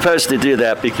not supposed to do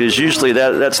that, because usually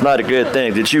that's not a good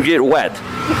thing. Did you get wet?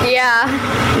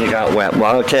 Yeah. You got wet.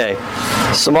 Well, okay.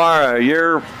 Samara,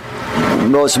 your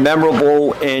most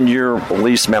memorable and your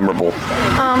least memorable?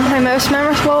 My most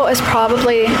memorable is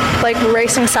probably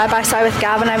racing side by side with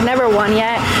Gavin. I've never won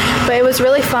yet, but it was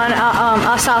really fun.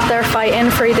 Us out there fighting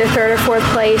for either third or fourth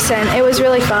place, and it was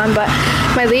really fun. But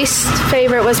my least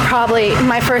favorite was probably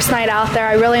my first night out there.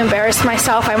 I really embarrassed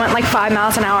myself. I went 5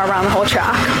 miles an hour around the whole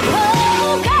track.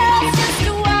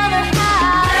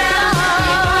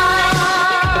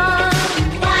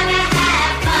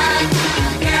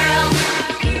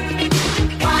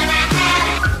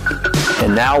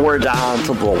 And now we're down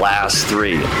to the last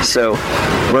 3. So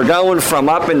we're going from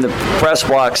up in the press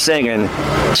box singing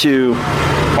to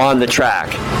on the track.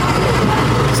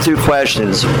 It's 2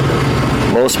 questions.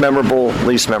 Most memorable,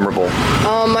 least memorable?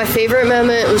 My favorite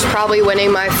moment was probably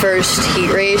winning my first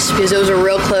heat race, because it was a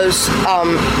real close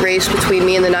race between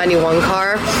me and the 91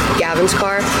 car, Gavin's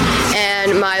car.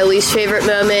 And my least favorite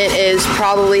moment is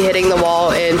probably hitting the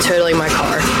wall and totaling my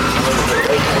car.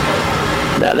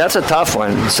 That's a tough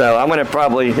one. So I'm going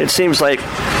to it seems like,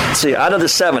 let's see, out of the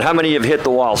 7, how many have hit the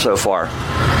wall so far?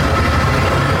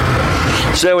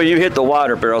 So you hit the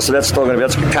water barrel, so that's still going to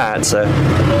be, that's a con. So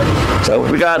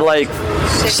we got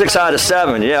 6 out of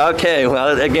 7. Yeah, okay.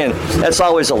 Well, again, that's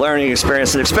always a learning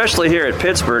experience, and especially here at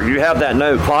Pittsburgh, you have that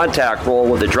no contact rule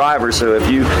with the driver. So if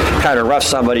you kind of rough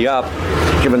somebody up,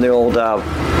 give them the old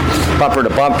bumper to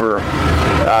bumper,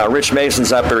 Rich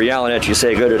Mason's up there yelling at you,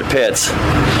 say go to the pits.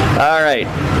 All right,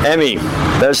 Emmy,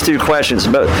 those 2 questions.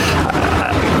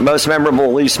 Most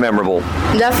memorable, least memorable?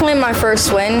 Definitely my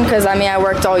first win, because I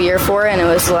worked all year for it, and it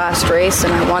was the last race,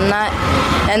 and I won that.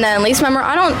 And then least memorable,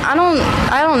 I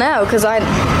don't know, because I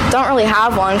don't really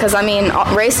have one, because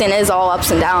racing is all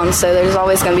ups and downs, so there's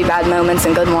always going to be bad moments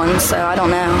and good ones, so I don't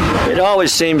know. It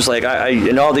always seems like,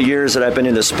 in all the years that I've been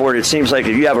in the sport, it seems like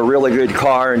if you have a really good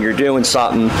car and you're doing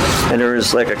something, and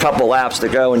there's a couple laps to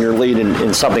go and you're leading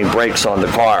and something breaks on the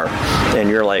car, and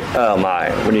you're like, oh my,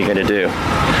 what are you going to do?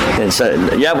 And so,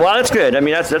 yeah, well, that's good.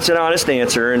 That's an honest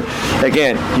answer. And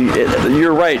again,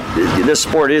 you're right. This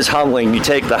sport is humbling. You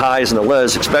take the highs and the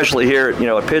lows, especially here,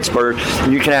 at Pittsburgh.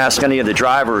 And you can ask any of the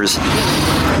drivers.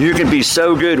 You can be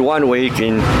so good one week,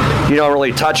 and you don't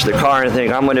really touch the car and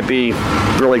think, I'm going to be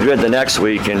really good the next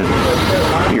week, and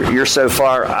you're so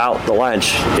far out the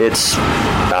lunch. It's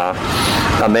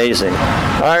amazing.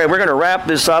 All right, we're going to wrap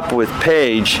this up with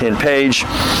Paige. And Paige,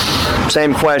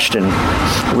 same question.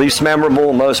 Least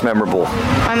memorable, most memorable?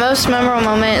 My most memorable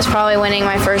moment is probably winning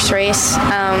my first race.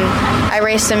 I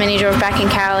raced a mini drove back in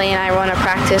Cali, and I won a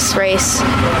practice race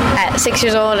at 6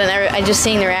 years old, and I just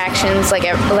seeing the reactions, like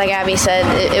Abby said,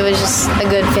 it was just a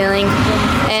good feeling.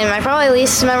 And my probably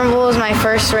least memorable was my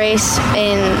first race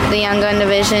in the Young Gun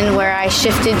division, where I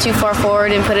shifted too far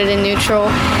forward and put it in neutral,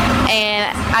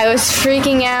 and I was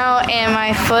freaking out, and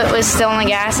my foot was still on the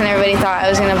gas, and everybody thought I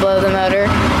was going to blow the motor.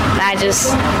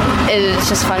 It was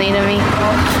just funny to me.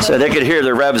 So they could hear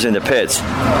the revs in the pits.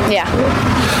 Yeah.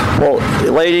 Well,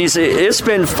 ladies, it's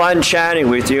been fun chatting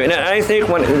with you, and I think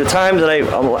the time that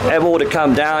I'm able to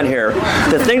come down here,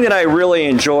 the thing that I really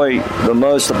enjoy the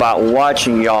most about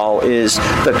watching y'all is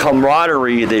the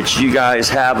camaraderie that you guys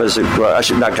have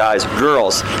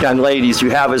girls, young ladies,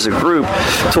 you have as a group,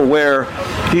 to where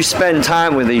you spend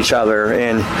time with each other.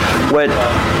 And what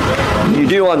you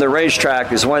do on the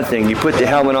racetrack is one thing. You put the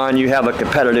helmet on, you have a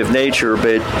competitive nature,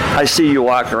 but I see you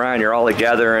walk around, you're all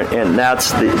together, and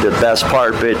that's the best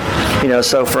part. But,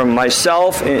 so from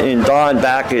myself and Don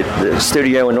back at the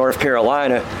studio in North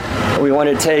Carolina, we want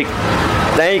to take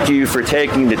thank you for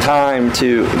taking the time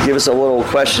to give us a little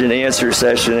question and answer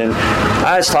session. And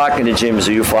I was talking to Jim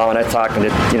Zufall, and I was talking to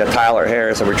Tyler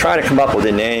Harris, and we're trying to come up with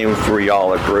a name for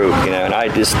y'all, a group, and I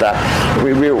just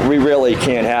we really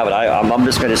can't have it. I'm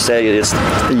just going to say it's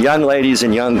the young ladies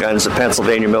and young guns of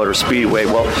Pennsylvania Motor Speedway.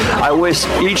 Well, I wish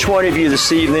each one of you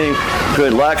this evening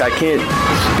good luck. I can't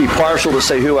be partial to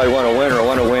say who I want to win or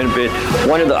want to win,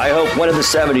 but I hope one of the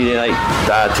 70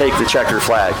 tonight take the checkered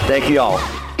flag. Thank you all.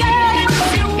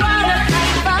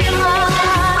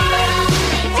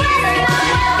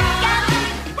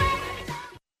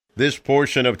 This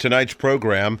portion of tonight's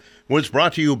program was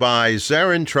brought to you by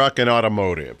Zarin Truck and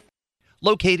Automotive.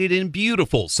 Located in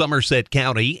beautiful Somerset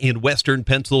County in western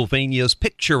Pennsylvania's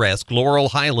picturesque Laurel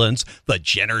Highlands, the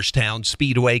Jennerstown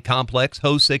Speedway Complex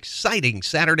hosts exciting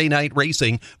Saturday night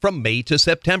racing from May to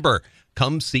September.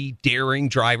 Come see daring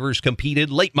drivers compete in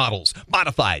late models,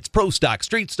 modifieds, pro stock,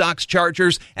 street stocks,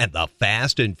 chargers, and the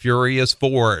Fast and Furious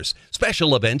 4s.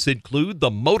 Special events include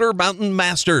the Motor Mountain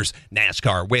Masters,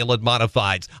 NASCAR Whelen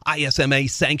Modifieds, ISMA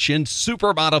sanctioned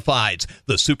Super Modifieds,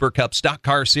 the Super Cup Stock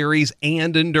Car Series,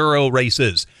 and Enduro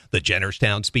races. The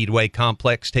Jennerstown Speedway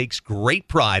Complex takes great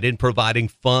pride in providing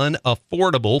fun,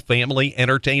 affordable family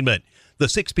entertainment. The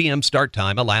 6 p.m. start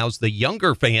time allows the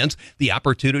younger fans the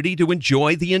opportunity to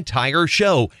enjoy the entire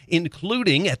show,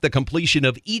 including at the completion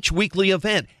of each weekly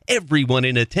event. Everyone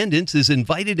in attendance is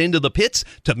invited into the pits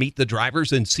to meet the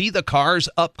drivers and see the cars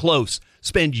up close.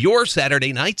 Spend your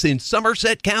Saturday nights in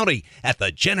Somerset County at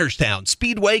the Jennerstown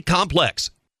Speedway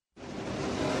Complex.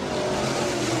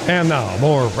 And now,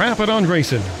 more Rapid on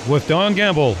Racing with Don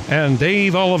Gamble and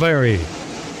Dave Oliveri.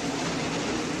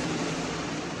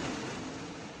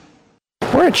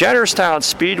 We're at Jennerstown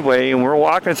Speedway, and we're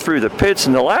walking through the pits.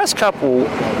 In the last couple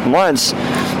months,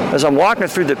 as I'm walking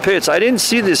through the pits, I didn't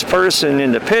see this person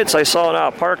in the pits. I saw now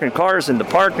parking cars in the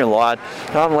parking lot.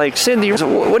 And I'm like, Cindy,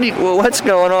 what's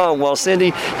going on? Well,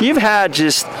 Cindy, you've had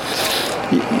just...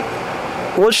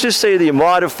 Let's just say the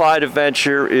modified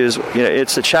adventure is,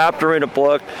 it's a chapter in a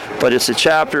book, but it's a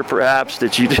chapter perhaps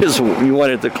that you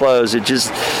wanted to close. It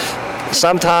just...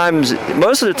 Sometimes,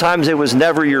 most of the times, it was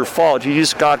never your fault. You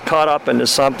just got caught up into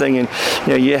something, and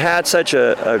you had such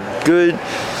a good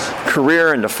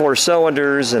career in the 4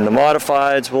 cylinders and the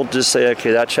modifieds. We'll just say,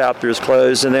 okay, that chapter is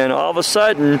closed. And then all of a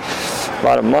sudden,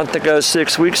 about a month ago,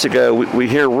 6 weeks ago, we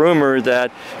hear rumor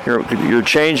that you're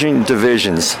changing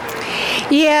divisions.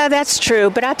 Yeah, that's true.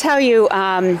 But I'll tell you,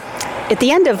 at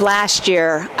the end of last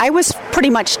year, I was pretty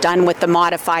much done with the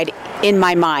modified in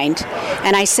my mind.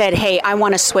 And I said, hey, I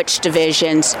want to switch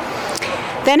divisions.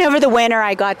 Then over the winter,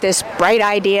 I got this bright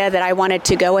idea that I wanted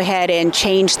to go ahead and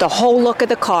change the whole look of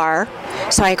the car.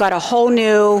 So I got a whole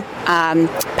new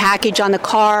package on the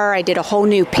car. I did a whole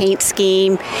new paint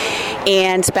scheme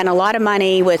and spent a lot of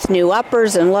money with new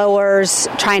uppers and lowers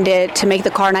trying to make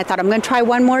the car. And I thought, I'm going to try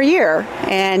one more year.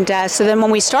 And so then when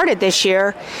we started this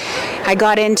year, I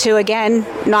got into, again,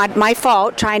 not my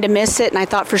fault, trying to miss it. And I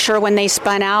thought for sure when they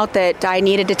spun out that I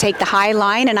needed to take the high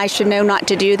line, and I should know not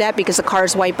to do that because the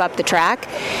cars wipe up the track.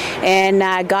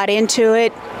 And got into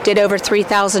it, did over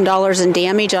 $3,000 in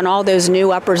damage on all those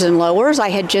new uppers and lowers I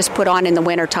had just put on in the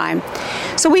wintertime.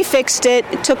 So we fixed it.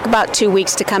 It took about 2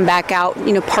 weeks to come back out,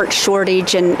 part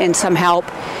shortage and some help.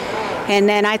 And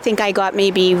then I think I got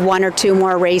maybe 1 or 2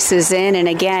 more races in. And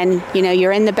again,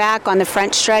 you're in the back on the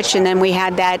front stretch. And then we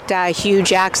had that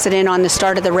huge accident on the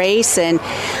start of the race. And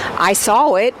I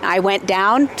saw it. I went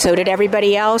down. So did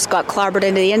everybody else. Got clobbered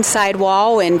into the inside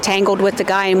wall and tangled with the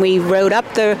guy. And we rode up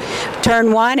the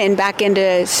turn 1 and back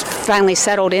into, finally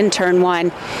settled in turn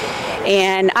 1.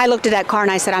 And I looked at that car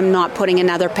and I said, I'm not putting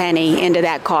another penny into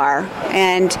that car.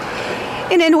 And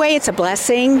in a way, it's a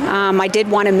blessing. I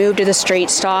did want to move to the straight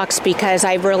stocks because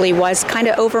I really was kind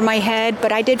of over my head,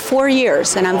 but I did 4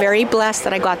 years, and I'm very blessed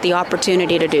that I got the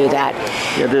opportunity to do that.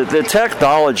 Yeah, the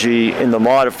technology in the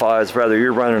modifieds, whether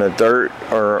you're running a dirt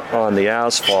or on the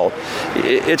asphalt,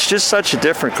 it's just such a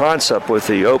different concept with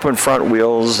the open front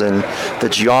wheels and the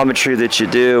geometry that you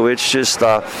do. It's just,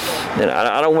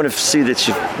 I don't want to see that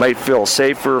you might feel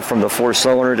safer from the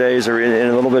 4-cylinder days or in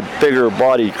a little bit bigger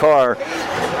body car.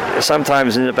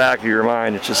 Sometimes in the back of your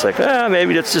mind, it's just like,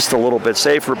 maybe it's just a little bit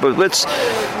safer. But let's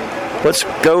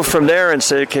go from there and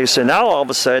say, okay, so now all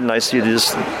of a sudden I see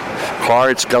this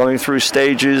car. It's going through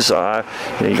stages. You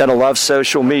got to love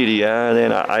social media. And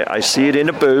then I see it in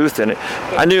the booth, and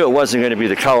I knew it wasn't going to be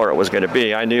the color it was going to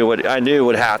be. I knew it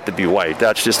would have to be white.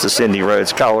 That's just the Cindy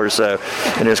Rhodes color. So,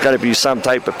 and there's got to be some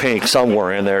type of pink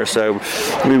somewhere in there. So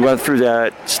we went through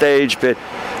that stage, but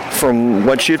from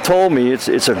what you've told me,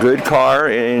 it's a good car,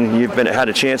 and you've had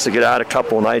a chance to get out a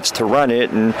couple of nights to run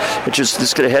it, and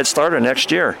it's get a head start on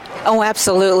next year. Oh,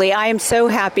 absolutely. I am so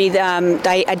happy.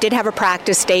 I did have a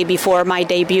practice day before my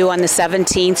debut on the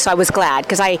 17th, so I was glad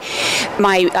because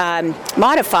my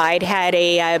modified had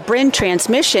a Bryn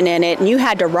transmission in it, and you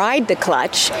had to ride the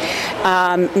clutch.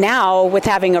 Now, with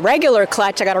having a regular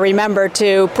clutch, I got to remember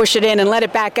to push it in and let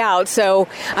it back out. So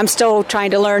I'm still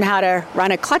trying to learn how to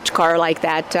run a clutch car like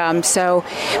that.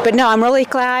 But no, I'm really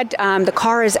glad. The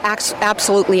car is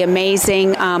absolutely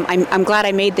amazing. I'm glad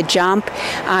I made the jump.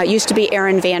 It used to be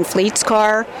Aaron Van Fleet's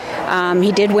car.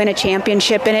 He did win a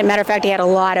championship in it. Matter of fact, he had a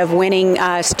lot of winning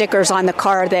stickers on the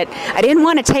car that I didn't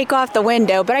want to take off the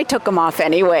window, but I took them off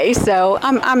anyway. So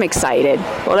I'm excited.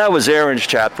 Well, that was Aaron's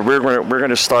chapter. We're going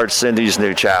to start Cindy's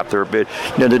new chapter. But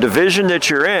the division that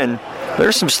you're in,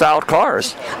 there's some stout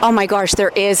cars. Oh my gosh, there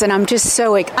is, and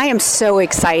I am so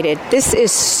excited. This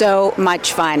is so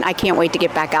much fun. I can't wait to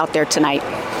get back out there tonight.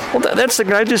 Well,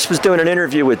 I just was doing an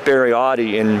interview with Barry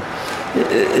Audi, and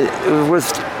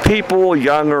with people,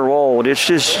 young or old, it's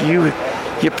just you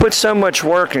put so much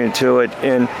work into it,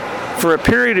 and for a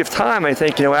period of time, I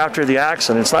think, after the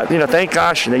accident, it's not, thank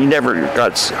gosh, you never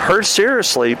got hurt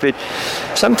seriously, but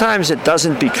sometimes it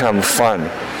doesn't become fun.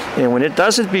 And when it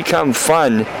doesn't become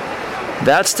fun,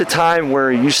 that's the time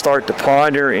where you start to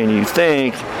ponder and you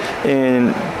think,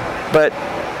 but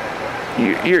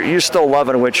you're still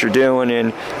loving what you're doing,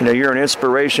 and you're an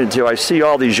inspiration too. I see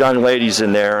all these young ladies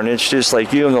in there, and it's just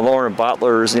like you and the Lauren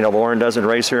Butlers. Lauren doesn't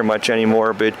race here much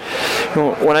anymore, but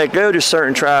when I go to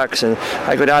certain tracks, and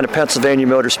I go down to Pennsylvania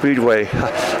Motor Speedway,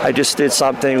 I just did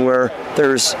something where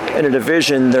in a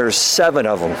division there's 7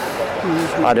 of them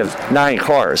out of 9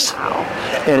 cars,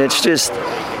 and it's just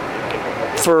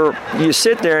you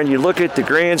sit there and you look at the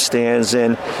grandstands,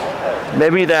 and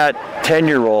maybe that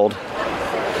 10-year-old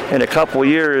in a couple of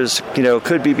years,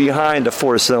 could be behind a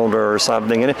 4-cylinder or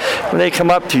something. And when they come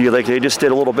up to you like they just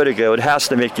did a little bit ago, it has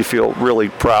to make you feel really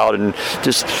proud and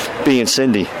just being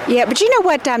Cindy. Yeah, but you know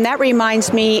what? That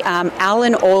reminds me,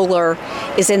 Alan Oler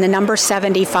is in the number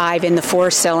 75 in the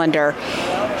 4-cylinder.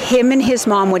 Him and his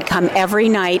mom would come every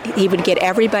night. He would get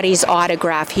everybody's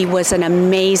autograph. He was an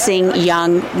amazing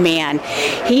young man.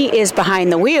 He is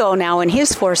behind the wheel now in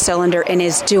his 4-cylinder and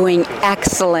is doing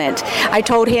excellent. I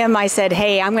told him, I said,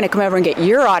 hey, I'm going to come over and get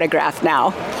your autograph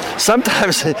now.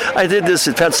 Sometimes I did this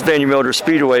at Pennsylvania Motor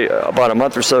Speedway about a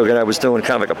month or so ago. I was doing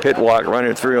kind of like a pit walk,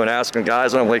 running through and asking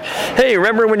guys, and I'm like, hey,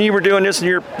 remember when you were doing this and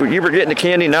you were getting the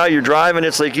candy, now you're driving?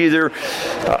 It's like either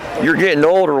you're getting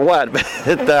old or what.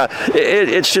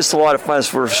 It's just a lot of fun.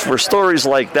 For stories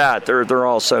like that, they're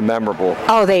all so memorable.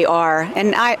 Oh, they are.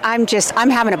 And I'm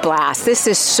having a blast. This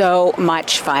is so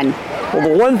much fun. Well,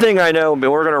 the one thing I know,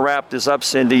 but we're going to wrap this up,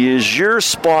 Cindy, is your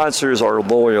sponsors are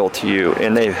loyal to you,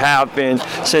 and they have been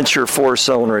since your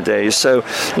 4-cylinder days. So,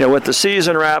 with the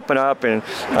season wrapping up, and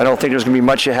I don't think there's going to be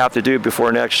much you have to do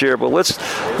before next year, but let's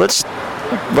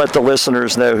let the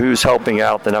listeners know who's helping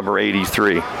out the number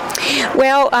 83.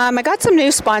 Well, I got some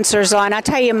new sponsors on. I'll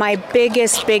tell you, my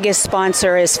biggest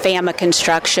sponsor is Fama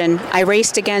Construction. I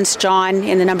raced against John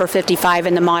in the number 55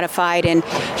 in the modified, and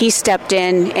he stepped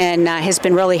in and has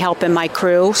been really helping my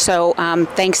crew. So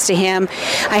thanks to him.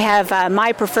 I have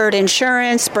My Preferred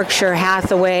Insurance, Berkshire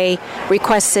Hathaway,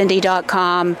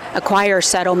 RequestCindy.com, Acquire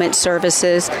Settlement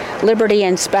Services, Liberty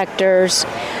Inspectors,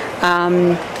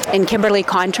 and Kimberly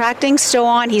Contracting still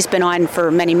on. He's been on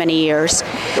for many, many years.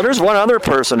 Well, there's one other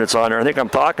person that's on there. I think I'm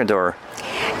talking to her.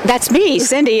 That's me,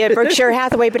 Cindy at Berkshire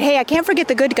Hathaway. But hey, I can't forget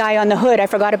the good guy on the hood. I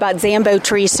forgot about Zambo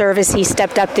Tree Service. He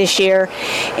stepped up this year,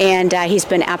 and he's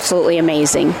been absolutely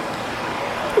amazing.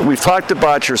 We've talked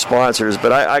about your sponsors,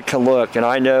 but I can look, and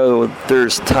I know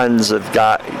there's tons of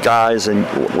guys and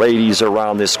ladies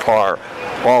around this car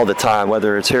all the time,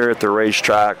 whether it's here at the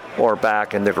racetrack or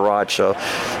back in the garage. So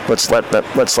let's let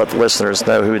the listeners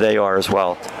know who they are as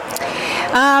well.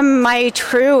 My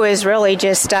crew is really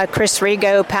just Chris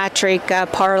Rigo, Patrick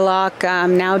Parlock,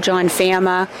 now John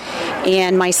Fama,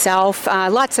 and myself.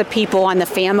 Lots of people on the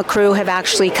Fama crew have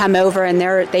actually come over, and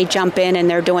they jump in and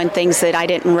they're doing things that I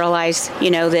didn't realize,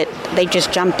 that they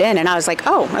just jumped in, and I was like,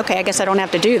 oh, okay, I guess I don't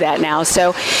have to do that now.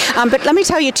 So, but let me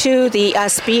tell you too, the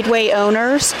Speedway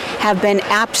owners have been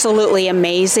absolutely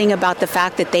amazing about the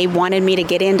fact that they wanted me to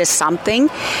get into something.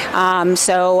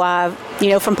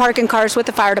 From parking cars with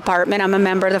the fire department, I'm a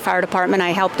member of the fire department. I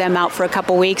helped them out for a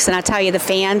couple weeks, and I tell you, the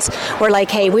fans were like,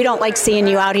 hey, we don't like seeing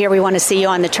you out here. We want to see you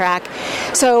on the track.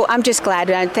 So I'm just glad.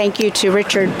 Thank you to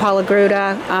Richard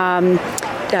Palagruda,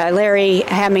 Larry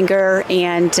Heminger,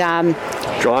 and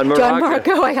John Morocco. John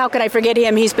Morocco, how could I forget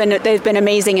him? They've been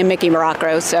amazing, in Mickey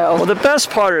Morocco. So. Well, the best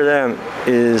part of them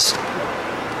is,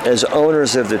 as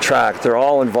owners of the track, they're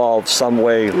all involved some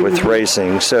way with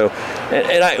racing. So,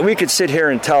 we could sit here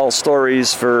and tell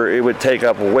stories it would take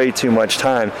up way too much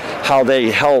time, how they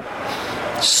help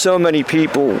so many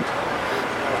people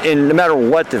in no matter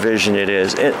what division it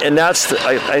is. And that's,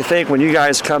 I think, when you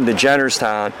guys come to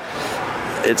Jennerstown,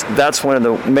 that's one of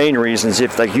the main reasons,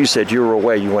 if, like you said, you were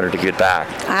away, you wanted to get back.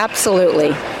 Absolutely.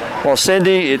 Well,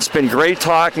 Cindy, it's been great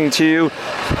talking to you.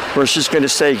 We're just going to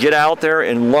say get out there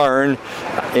and learn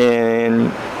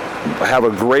and have a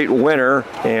great winter,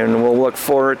 and we'll look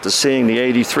forward to seeing the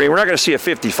 83. We're not going to see a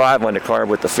 55 on the car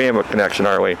with the family connection,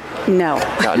 are we? No.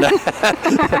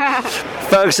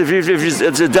 Folks,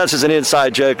 that's just an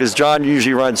inside joke, because John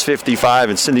usually runs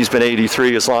 55 and Cindy's been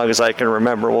 83 as long as I can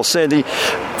remember. Well, Cindy,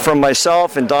 from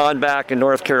myself and Don back in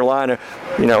North Carolina,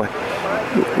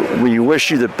 we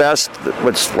wish you the best,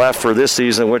 what's left for this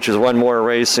season, which is one more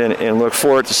race, and look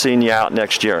forward to seeing you out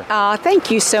next year.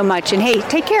 Thank you so much, and hey,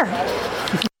 take care.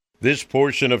 This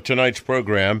portion of tonight's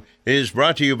program is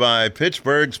brought to you by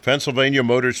Pittsburgh's Pennsylvania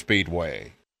Motor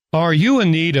Speedway. Are you in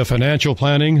need of financial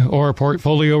planning or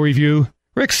portfolio review?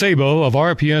 Rick Sabo of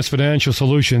RPS Financial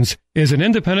Solutions is an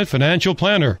independent financial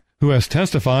planner who has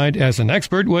testified as an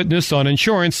expert witness on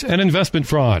insurance and investment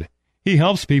fraud. He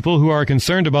helps people who are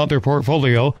concerned about their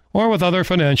portfolio or with other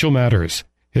financial matters.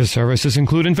 His services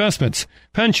include investments,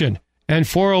 pension, and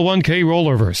 401k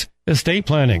rollovers, estate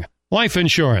planning, life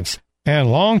insurance,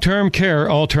 and long-term care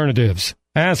alternatives.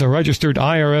 As a registered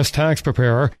IRS tax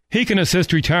preparer, he can assist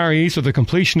retirees with the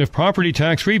completion of property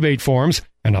tax rebate forms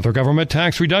and other government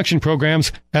tax reduction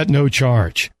programs at no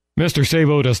charge. Mr.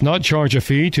 Sabo does not charge a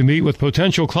fee to meet with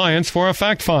potential clients for a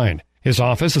fact find. His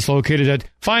office is located at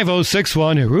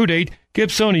 5061 Route 8,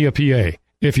 Gibsonia, PA.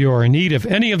 If you are in need of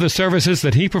any of the services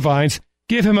that he provides,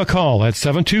 give him a call at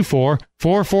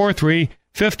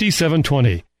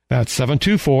 724-443-5720. That's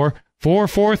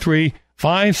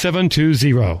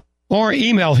 724-443-5720. Or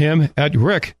email him at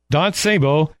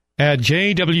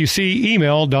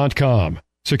rick.sabo@jwcemail.com.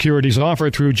 Securities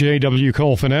offered through J.W.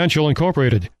 Cole Financial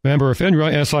Incorporated, member of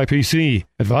FINRA SIPC.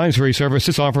 Advisory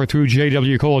services offered through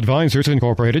J.W. Cole Advisors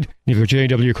Incorporated. Neither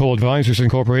J.W. Cole Advisors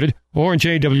Incorporated or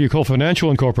J.W. Cole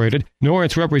Financial Incorporated, nor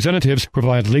its representatives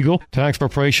provide legal, tax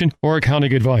preparation, or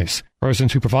accounting advice.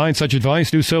 Persons who provide such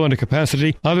advice do so in a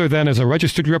capacity other than as a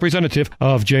registered representative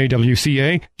of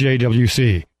JWCA,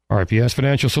 JWC. RPS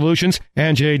Financial Solutions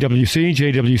and JWC,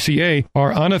 JWCA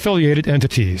are unaffiliated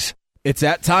entities. It's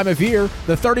that time of year.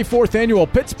 The 34th annual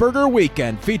Pittsburgher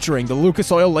Weekend featuring the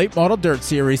Lucas Oil Late Model Dirt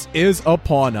Series is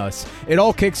upon us. It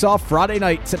all kicks off Friday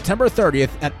night, September 30th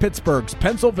at Pittsburgh's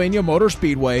Pennsylvania Motor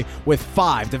Speedway with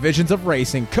 5 divisions of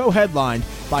racing co-headlined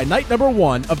by night number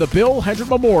 1 of the Bill Hendrick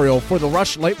Memorial for the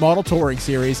Rush Late Model Touring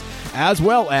Series, as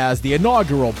well as the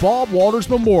inaugural Bob Walters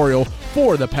Memorial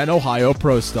for the Penn Ohio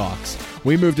Pro Stocks.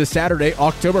 We move to Saturday,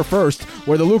 October 1st,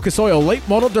 where the Lucas Oil Late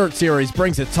Model Dirt Series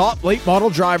brings the top late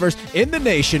model drivers in the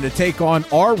nation to take on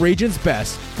our region's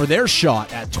best for their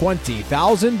shot at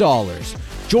 $20,000.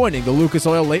 Joining the Lucas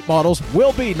Oil Late Models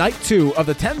will be Night 2 of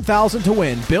the 10,000 to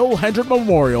win Bill Hendrick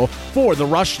Memorial for the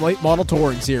Rush Late Model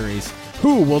Touring Series.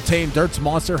 Who will tame Dirt's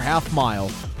monster half mile?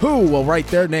 Who will write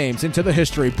their names into the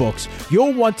history books?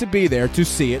 You'll want to be there to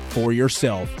see it for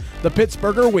yourself. The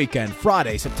Pittsburgher Weekend,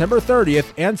 Friday, September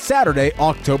 30th, and Saturday,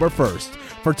 October 1st.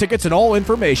 For tickets and all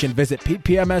information, visit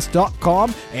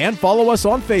ppms.com and follow us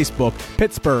on Facebook,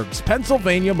 Pittsburgh's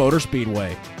Pennsylvania Motor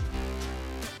Speedway.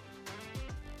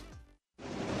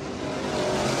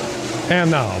 And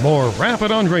now, more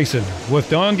Rapid on Racing with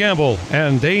Don Gamble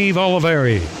and Dave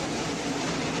Oliveri.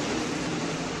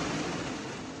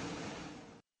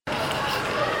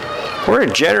 We're at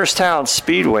Jennerstown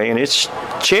Speedway, and it's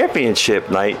championship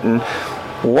night, and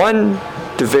one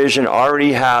division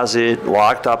already has it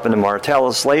locked up in the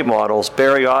Martellus Late Models.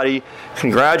 Barry Audi,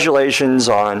 congratulations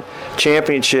on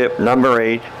championship number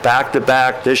 8,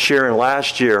 back-to-back this year and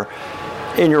last year.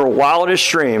 In your wildest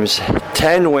dreams,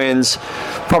 10 wins,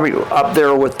 probably up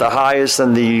there with the highest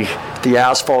in the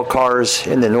asphalt cars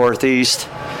in the Northeast.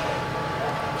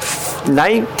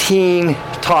 19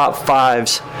 top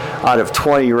 5s out of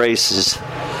 20 races.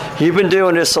 You've been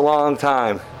doing this a long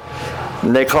time,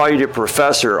 and they call you the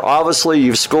professor. Obviously,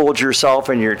 you've schooled yourself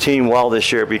and your team well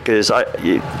this year, because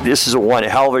this is one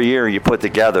hell of a year you put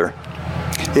together.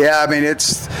 Yeah, I mean,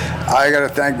 I got to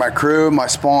thank my crew, my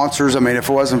sponsors. I mean, if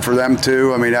it wasn't for them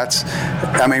too,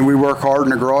 we work hard in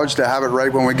the garage to have it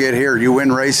right when we get here. You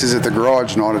win races at the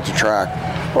garage, not at the track.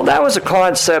 Well, that was a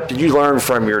concept that you learned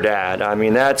from your dad. I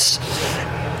mean,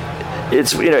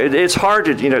 it's hard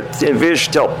to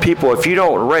envision, tell people if you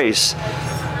don't race.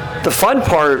 The fun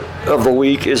part of the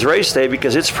week is race day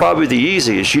because it's probably the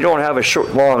easiest. You don't have a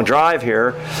long drive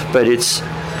here, but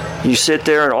you sit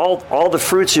there and all the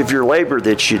fruits of your labor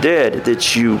that you did,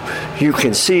 that you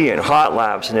can see in hot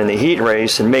laps and in the heat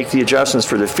race and make the adjustments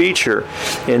for the feature.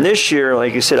 And this year,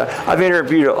 like you said, I've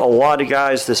interviewed a lot of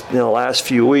guys in the last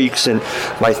few weeks, and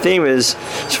my theme is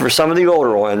for some of the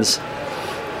older ones,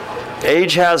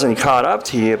 age hasn't caught up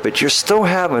to you, but you're still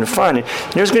having fun. And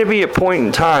there's going to be a point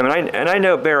in time, and I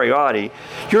know Barry Audi,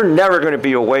 you're never going to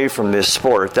be away from this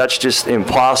sport. That's just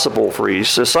impossible for you.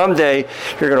 So someday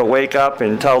you're going to wake up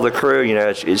and tell the crew,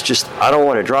 it's just, I don't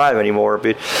want to drive anymore.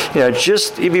 But,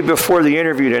 just even before the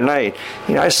interview tonight,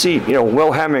 I see,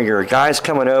 Will Heminger, guys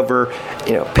coming over,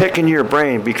 picking your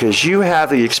brain because you have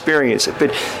the experience.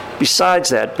 But besides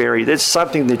that, Barry, that's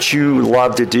something that you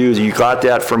love to do. You got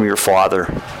that from your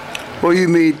father. Well,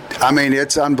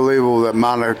 it's unbelievable the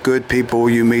amount of good people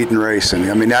you meet in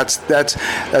racing. I mean,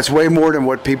 that's way more than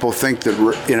what people think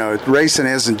that, racing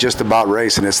isn't just about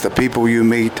racing. It's the people you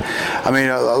meet. I mean,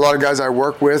 a lot of guys I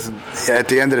work with, at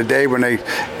the end of the day, when they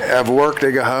have work,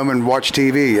 they go home and watch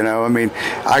TV, I mean,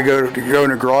 I go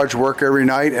in the garage, work every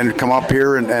night, and come up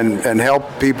here and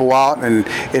help people out, and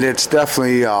it's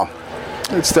definitely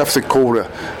cool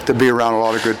to be around a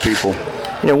lot of good people.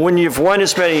 When you've won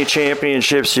as many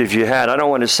championships as you had, I don't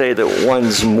want to say that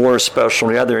one's more special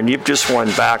than the other, and you've just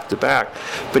won back-to-back.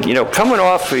 But, coming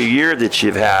off a year that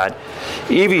you've had,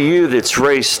 even you that's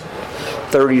raced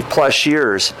 30-plus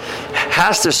years,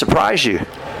 has to surprise you.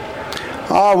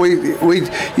 We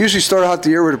usually start out the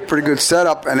year with a pretty good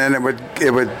setup, and then it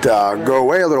would go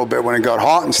away a little bit when it got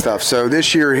hot and stuff. So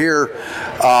this year here,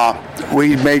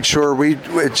 we made sure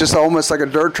it's just almost like a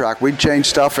dirt track. We'd change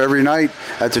stuff every night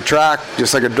at the track,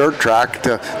 just like a dirt track,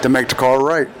 to make the car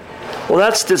right. Well,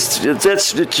 that's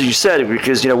what you said,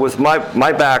 because with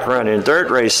my background in dirt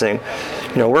racing,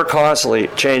 we're constantly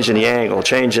changing the angle,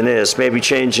 changing this, maybe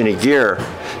changing a gear,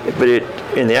 but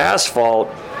in the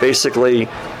asphalt, basically,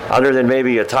 other than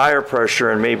maybe a tire pressure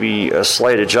and maybe a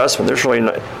slight adjustment, there's really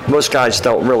most guys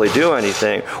don't really do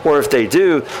anything. Or if they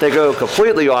do, they go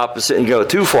completely opposite and go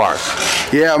too far.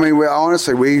 Yeah, I mean,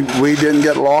 we didn't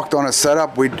get locked on a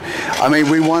setup. We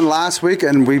won last week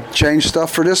and we changed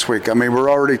stuff for this week. I mean, we're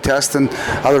already testing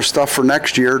other stuff for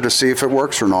next year to see if it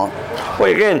works or not.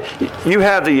 Well, again, you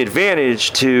have the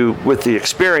advantage with the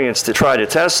experience to try to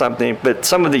test something, but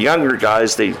some of the younger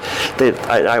guys,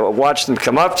 I watch them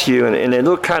come up to you and they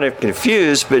look kind of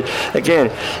confused, but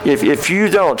again, if you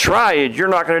don't try it, you're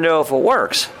not going to know if it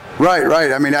works.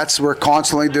 Right. I mean, we're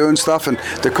constantly doing stuff, and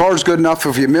the car's good enough.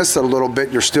 If you miss it a little bit,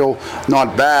 you're still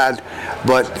not bad.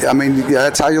 But I mean,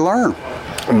 that's how you learn.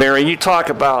 Barry, you talk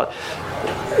about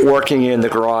working in the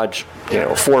garage,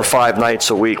 4 or 5 nights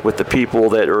a week with the people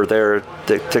that are there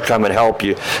to come and help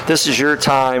you. This is your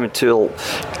time to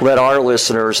let our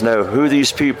listeners know who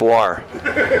these people are.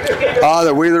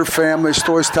 The Wheeler family,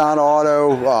 Stoystown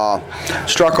Auto,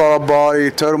 Struck Auto Body,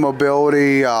 Total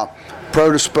Mobility,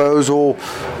 Pro Disposal,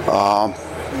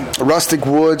 Rustic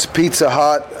Woods, Pizza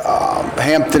Hut,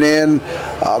 Hampton Inn,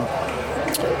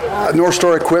 North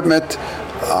Star Equipment.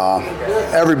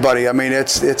 Everybody. I mean,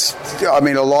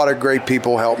 a lot of great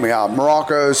people help me out.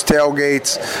 Morocco's,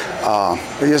 Tailgates,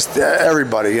 just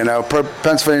everybody,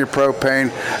 Pennsylvania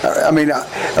Propane. I mean,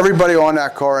 everybody on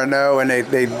that car I know, and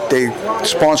they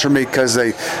sponsor me because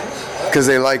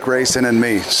they like racing and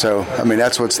me. So, I mean,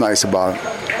 that's what's nice about it.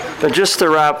 But just to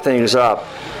wrap things up,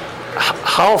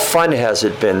 how fun has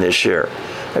it been this year?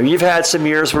 I mean, you've had some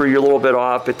years where you're a little bit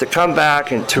off, but to come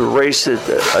back and to race at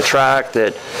a track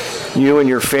that you and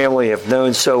your family have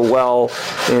known so well,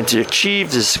 and to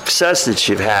achieve the success that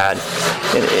you've had,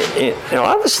 and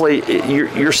obviously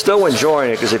you're still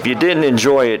enjoying it, because if you didn't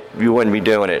enjoy it, you wouldn't be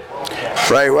doing it.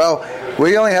 Right. Well,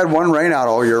 we only had one rain out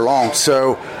all year long,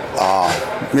 so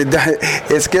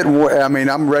it's getting. I mean,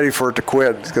 I'm ready for it to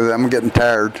quit because I'm getting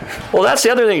tired. Well, that's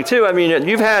the other thing too. I mean,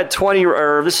 you've had 20,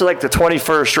 or this is like the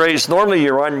 21st race. Normally,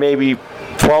 you run maybe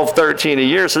 12, 13 a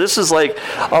year. So this is like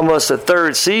almost a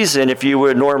third season if you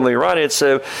would normally run it.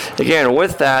 So again,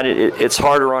 with that, it's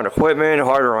harder on equipment,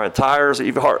 harder on tires,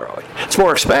 even harder. It's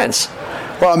more expense.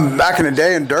 Well, back in the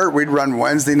day in dirt, we'd run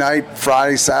Wednesday night,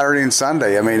 Friday, Saturday, and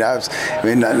Sunday.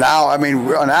 Now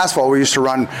on asphalt, we used to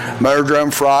run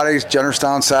Motordrome Fridays,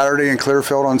 Jennerstown Saturday, and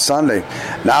Clearfield on Sunday.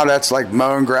 Now that's like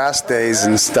mowing grass days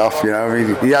and stuff. You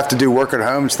have to do work at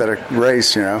home instead of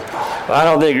race. Well, I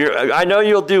don't think I know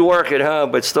you'll do work at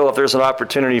home, but still, if there's an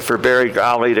opportunity for Barry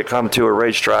Golly to come to a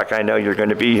racetrack, I know you're going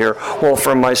to be here. Well,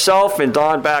 from myself and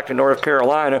Don back in North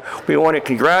Carolina, we want to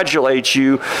congratulate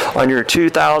you on your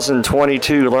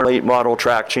 2022 Late Model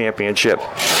Track Championship.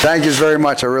 Thank you very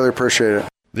much. I really appreciate it.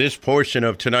 This portion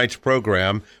of tonight's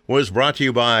program was brought to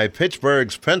you by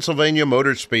Pittsburgh's Pennsylvania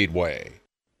Motor Speedway.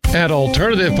 At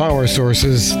Alternative Power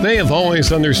Sources, they have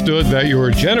always understood that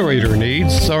your generator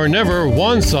needs are never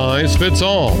one size fits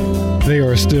all. They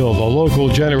are still the local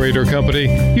generator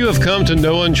company you have come to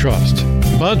know and trust,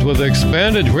 but with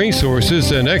expanded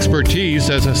resources and expertise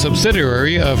as a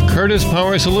subsidiary of Curtis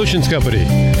Power Solutions Company,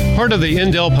 part of the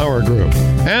Indel Power Group.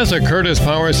 As a Curtis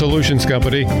Power Solutions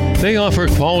Company, they offer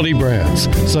quality brands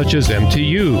such as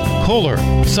MTU, Kohler,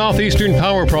 Southeastern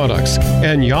Power Products,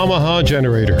 and Yamaha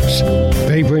generators.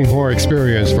 They bring more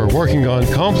experience for working on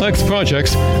complex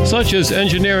projects such as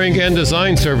engineering and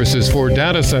design services for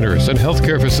data centers and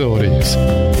healthcare facilities.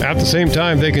 At the same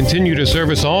time, they continue to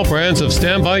service all brands of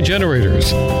standby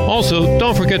generators. Also,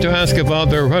 don't forget to ask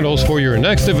about their rentals for your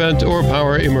next event or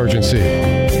power emergency.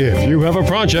 If you have a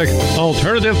project,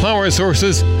 Alternative Power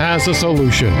Sources has a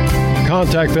solution.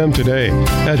 Contact them today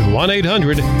at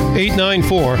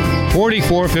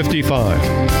 1-800-894-4455.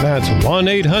 That's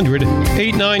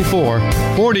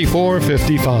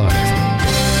 1-800-894-4455.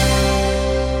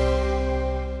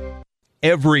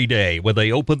 Every day when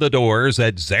they open the doors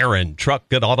at Zarin Truck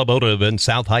and Automotive in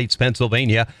South Heights,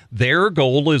 Pennsylvania, their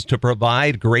goal is to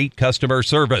provide great customer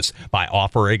service by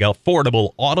offering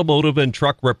affordable automotive and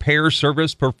truck repair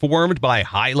service performed by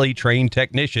highly trained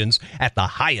technicians at the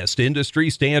highest industry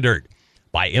standard.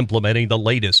 By implementing the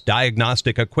latest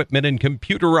diagnostic equipment and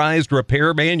computerized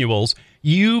repair manuals,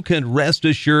 you can rest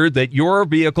assured that your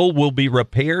vehicle will be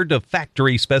repaired to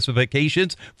factory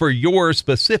specifications for your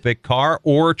specific car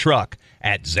or truck.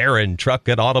 At Zarin Truck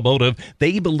and Automotive,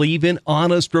 they believe in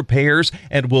honest repairs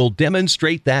and will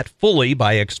demonstrate that fully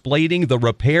by explaining the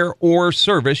repair or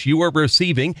service you are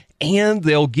receiving, and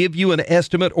they'll give you an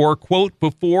estimate or quote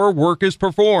before work is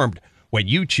performed. When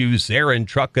you choose Zarin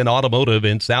Truck and Automotive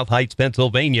in South Heights,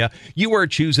 Pennsylvania, you are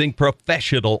choosing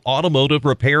professional automotive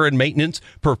repair and maintenance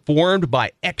performed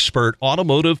by expert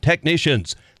automotive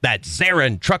technicians. That's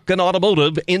Zarin Truck and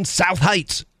Automotive in South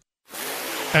Heights.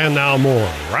 And now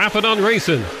more Rapid on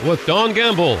Racing with Don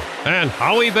Gamble and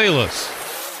Howie Bayless.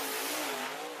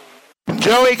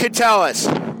 Joey Catellus,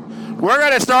 we're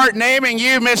going to start naming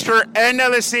you Mr. End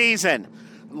of the Season.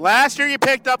 Last year you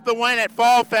picked up the win at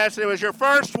Fall Fest. It was your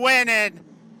first win in,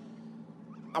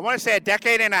 I want to say, a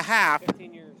decade and a half.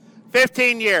 15 years.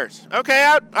 15 years.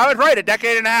 Okay, I was right, a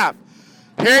decade and a half.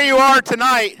 Here you are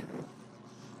tonight,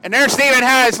 and there's Steven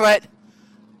Hazlitt.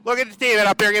 Look at Steven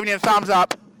up here giving you a thumbs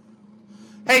up.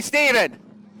 Hey, Steven.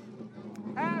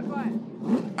 Hazlitt.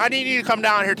 I need you to come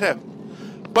down here, too.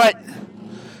 But,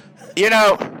 you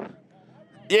know,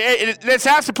 this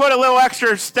has to put a little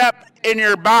extra step in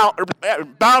your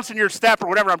bounce in your step, or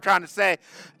whatever I'm trying to say.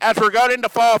 As we're going into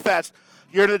Fall Fest,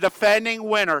 you're the defending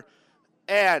winner,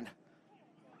 and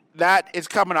that is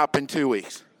coming up in 2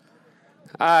 weeks.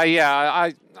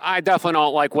 Yeah, I definitely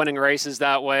don't like winning races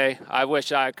that way. I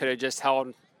wish I could have just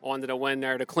held on to the win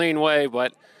there the clean way,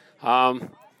 but I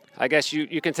guess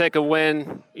you can take a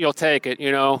win, you'll take it,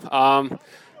 you know.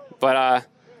 But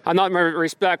I'm not my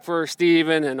respect for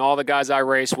Steven and all the guys I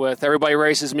race with. Everybody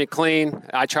races me clean.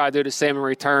 I try to do the same in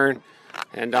return.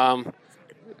 And, oh,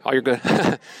 you're good.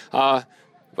 But,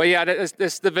 yeah,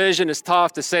 this division is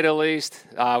tough, to say the least.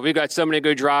 We've got so many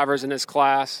good drivers in this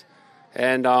class.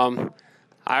 And I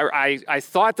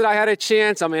thought that I had a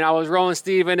chance. I mean, I was rolling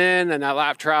Steven in, and that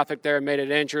lap traffic there made it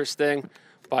interesting.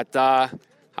 But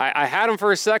I had him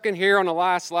for a second here on the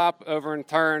last lap over in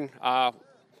turn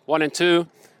 1 and 2.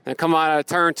 And come out of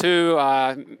turn 2,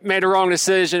 made a wrong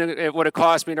decision. It would have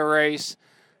cost me the race.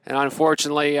 And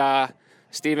unfortunately,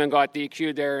 Steven got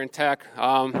DQ'd there in tech.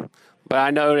 But I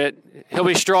know that he'll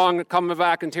be strong coming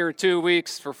back in here 2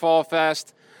 weeks for Fall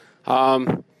Fest.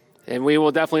 And we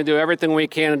will definitely do everything we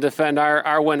can to defend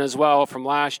our win as well from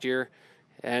last year.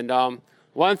 And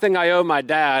one thing I owe my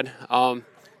dad,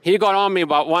 he got on me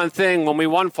about one thing when we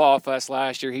won Fall Fest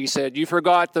last year. He said, "You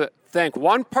forgot to thank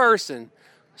one person."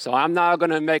 So I'm now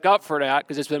going to make up for that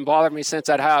because it's been bothering me since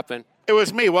that happened. It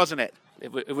was me, wasn't it?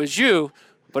 It was you,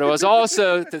 but it was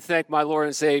also to thank my Lord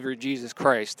and Savior, Jesus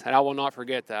Christ. And I will not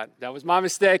forget that. That was my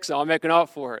mistake, so I'm making up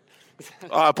for it.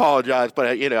 I apologize,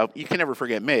 but, you know, you can never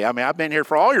forget me. I mean, I've been here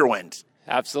for all your wins.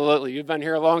 Absolutely. You've been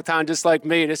here a long time just like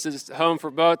me. This is home for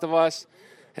both of us.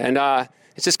 And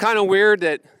it's just kind of weird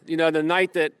that, you know, the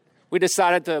night that we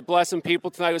decided to bless some people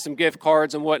tonight with some gift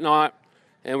cards and whatnot,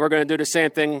 and we're going to do the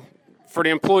same thing for the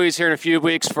employees here in a few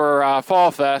weeks for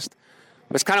Fall Fest.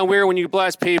 It's kind of weird when you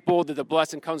bless people that the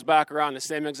blessing comes back around the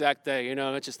same exact day.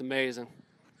 It's just amazing.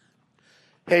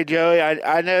 Hey, Joey,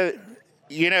 I know,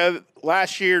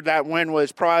 last year that win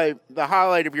was probably the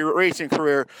highlight of your racing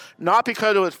career, not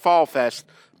because it was Fall Fest,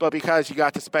 but because you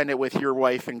got to spend it with your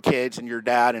wife and kids and your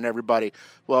dad and everybody.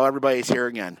 Well, everybody's here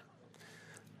again.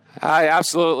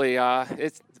 Absolutely.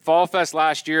 It's Fall Fest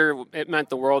last year. It meant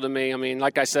the world to me. I mean,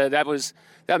 like I said,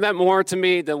 that meant more to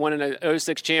me than winning an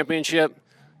 06 championship.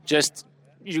 Just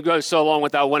you go so long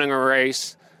without winning a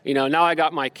race. Now I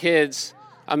got my kids.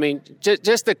 I mean,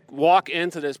 just to walk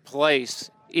into this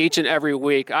place each and every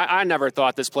week, I never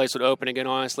thought this place would open again,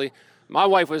 honestly. My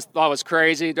wife thought it was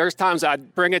crazy. There's times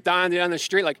I'd bring it down the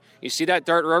street, like, you see that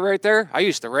dirt road right there? I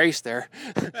used to race there.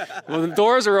 Well, the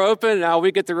doors are open. Now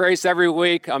we get to race every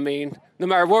week. I mean, no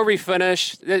matter where we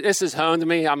finish, this is home to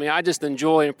me. I mean, I just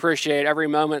enjoy and appreciate every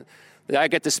moment that I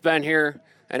get to spend here.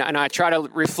 And I try to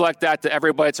reflect that to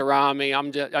everybody that's around me.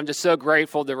 I'm just so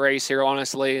grateful to race here,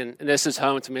 honestly, and this is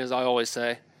home to me, as I always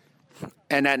say.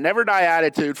 And that never die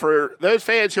attitude, for those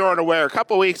fans who aren't aware, a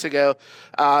couple weeks ago,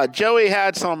 Joey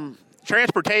had some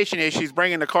transportation issues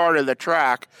bringing the car to the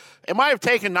track. It might have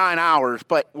taken 9 hours,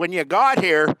 but when you got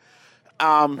here,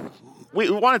 we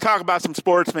want to talk about some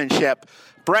sportsmanship.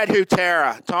 Brett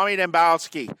Hutera, Tommy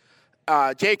Dembowski,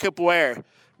 Jacob Ware,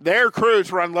 their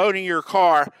crews were unloading your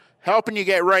car, helping you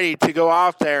get ready to go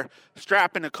out there,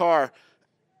 strapping the car.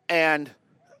 And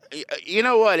you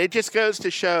know what? It just goes to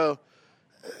show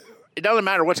it doesn't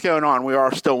matter what's going on. We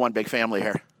are still one big family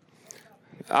here.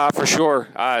 For sure.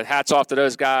 Hats off to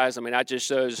those guys. I mean, that just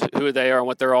shows who they are and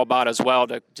what they're all about as well,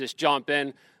 to just jump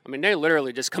in. I mean, they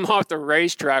literally just come off the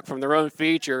racetrack from their own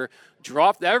feature,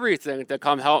 dropped everything to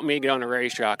come help me get on the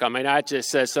racetrack. I mean, that just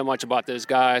says so much about those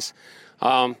guys.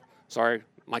 Sorry,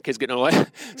 my kid's getting away.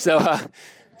 So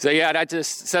yeah, that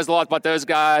just says a lot about those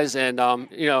guys. And,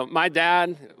 my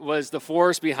dad was the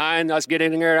force behind us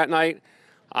getting there that night.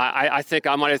 I think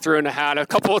I might have thrown the hat a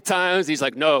couple of times. He's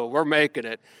like, no, we're making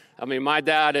it. I mean, my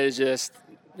dad is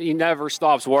he never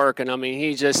stops working. I mean,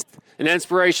 he's just an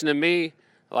inspiration to me.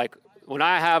 Like, when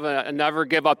I have a never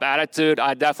give up attitude,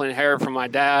 I definitely inherit from my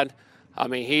dad. I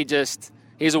mean, he's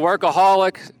a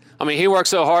workaholic. I mean, he works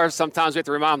so hard, sometimes we have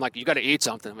to remind him, like, you got to eat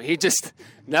something. I mean, he just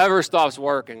never stops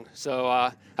working.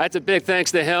 So that's a big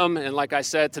thanks to him. And like I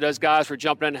said, to those guys for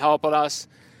jumping in and helping us.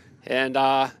 And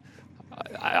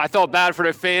I felt bad for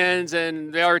the fans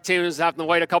and the other teams having to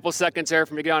wait a couple seconds there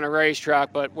for me to get on a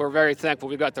racetrack, but we're very thankful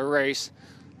we got the race.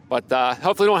 But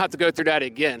hopefully we don't have to go through that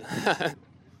again.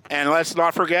 And let's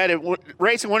not forget,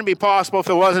 racing wouldn't be possible if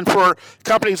it wasn't for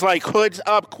companies like Hoods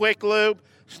Up Quick Lube,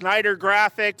 Schneider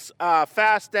Graphics,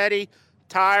 Fast Eddie,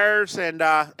 Tires, and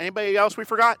anybody else we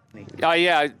forgot?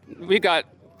 Yeah, we got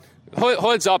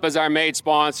Hoods Up as our main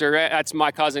sponsor. That's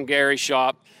my cousin Gary's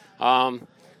shop.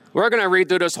 We're going to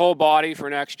redo this whole body for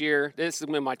next year. This is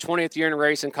going to be my 20th year in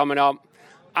racing coming up.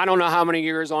 I don't know how many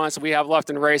years, honestly, we have left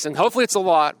in racing. Hopefully it's a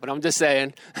lot, but I'm just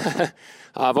saying.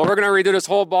 But we're going to redo this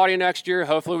whole body next year.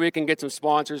 Hopefully we can get some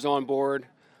sponsors on board.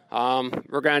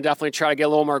 We're going to definitely try to get a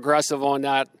little more aggressive on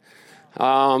that.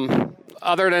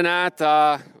 Other than that,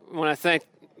 I want to thank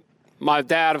my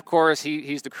dad, of course.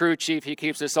 He's the crew chief. He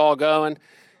keeps this all going.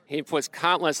 He puts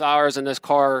countless hours in this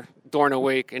car during the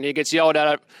week, and he gets yelled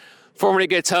at for when he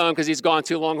gets home because he's gone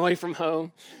too long away from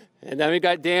home. And then we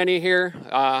got Danny here.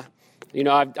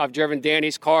 I've driven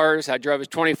Danny's cars. I drove his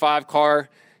 25 car.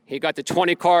 He got the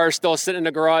 20 car still sitting in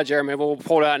the garage there. Maybe we'll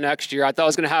pull it out next year. I thought it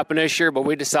was going to happen this year, but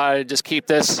we decided to just keep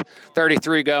this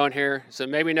 33 going here. So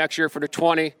maybe next year for the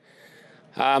 20.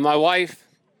 My wife,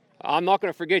 I'm not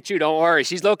going to forget you. Don't worry.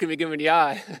 She's looking at me, giving me the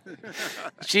eye.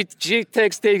 She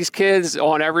takes these kids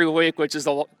on every week, which is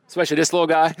especially this little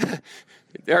guy.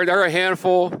 They're a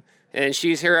handful, and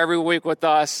she's here every week with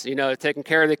us, taking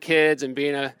care of the kids and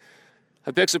being a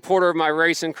big supporter of my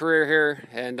racing career here.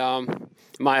 And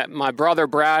my brother,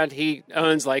 Brad, he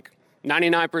owns like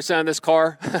 99% of this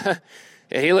car.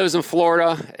 He lives in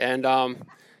Florida, and,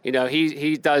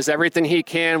 he does everything he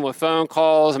can with phone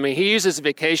calls. I mean, he uses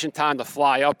vacation time to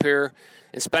fly up here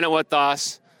and spend it with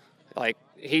us. Like,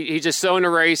 he's just so into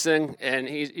racing, and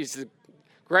he's the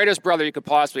greatest brother you could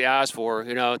possibly ask for,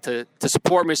 to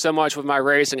support me so much with my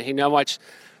racing. He knows much.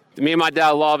 Me and my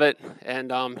dad love it,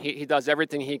 and he does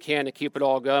everything he can to keep it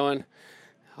all going.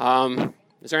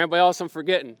 Is there anybody else I'm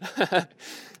forgetting?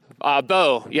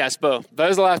 Bo. Yes, Bo.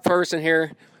 Bo's the last person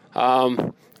here.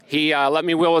 He let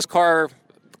me wheel his car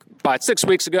about 6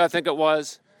 weeks ago, I think it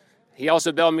was. He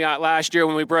also bailed me out last year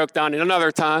when we broke down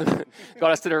another time,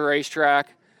 got us to the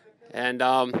racetrack. And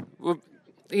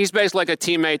he's basically like a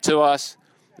teammate to us.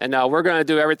 And we're going to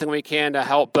do everything we can to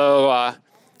help Bo.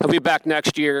 He'll be back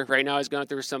next year. Right now he's going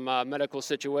through some medical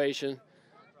situation.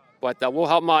 But we'll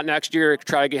help him out next year,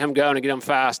 try to get him going and get him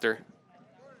faster.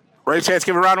 Race fans,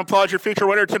 give a round of applause. Your feature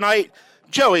winner tonight,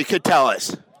 Joey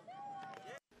Catellus.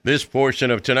 This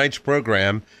portion of tonight's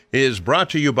program is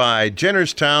brought to you by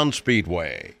Jennerstown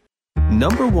Speedway.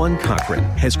 Number One Cochrane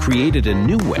has created a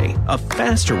new way, a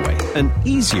faster way, an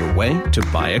easier way to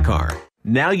buy a car.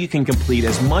 Now you can complete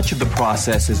as much of the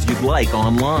process as you'd like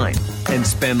online and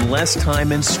spend less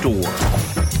time in store.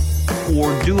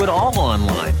 Or do it all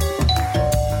online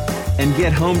and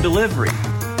get home delivery.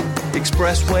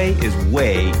 Expressway is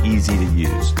way easy to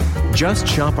use. Just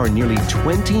shop our nearly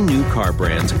 20 new car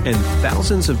brands and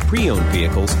thousands of pre-owned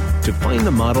vehicles to find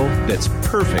the model that's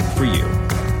perfect for you.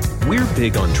 We're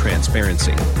big on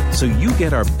transparency, so you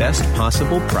get our best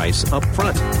possible price up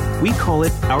front. We call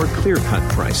it our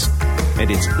clear-cut price,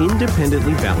 and it's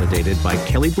independently validated by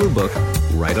Kelley Blue Book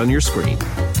right on your screen.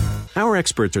 Our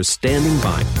experts are standing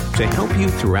by to help you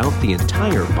throughout the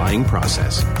entire buying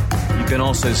process. You can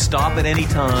also stop at any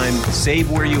time,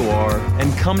 save where you are,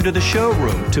 and come to the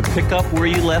showroom to pick up where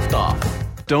you left off.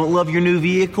 Don't love your new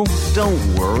vehicle?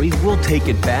 Don't worry, we'll take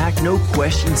it back, no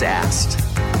questions asked.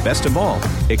 Best of all,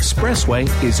 Expressway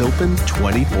is open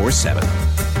 24/7.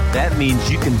 That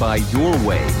means you can buy your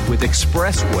way with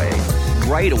Expressway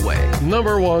right away.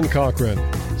 Number One Cochrane.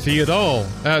 See it all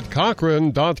at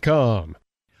Cochrane.com.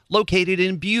 Located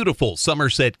in beautiful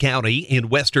Somerset County in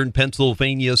western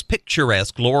Pennsylvania's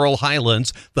picturesque Laurel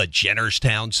Highlands, the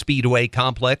Jennerstown Speedway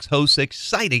Complex hosts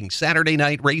exciting Saturday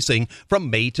night racing from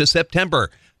May to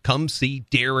September. Come see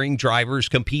daring drivers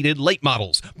compete in late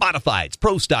models, modifieds,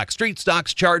 pro stock, street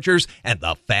stocks, chargers, and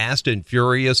the Fast and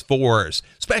Furious 4s.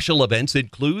 Special events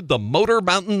include the Motor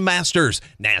Mountain Masters,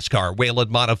 NASCAR Whelen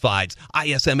Modifieds,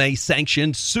 ISMA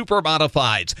sanctioned Super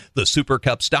Modifieds, the Super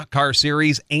Cup Stock Car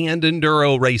Series, and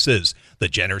Enduro races. The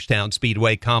Jennerstown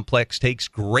Speedway Complex takes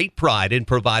great pride in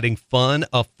providing fun,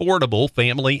 affordable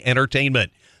family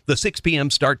entertainment. The 6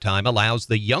 p.m. start time allows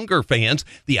the younger fans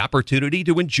the opportunity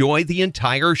to enjoy the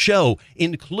entire show,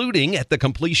 including at the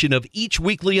completion of each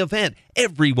weekly event.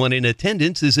 Everyone in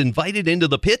attendance is invited into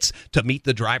the pits to meet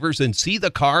the drivers and see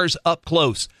the cars up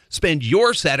close. Spend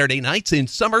your Saturday nights in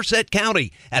Somerset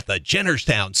County at the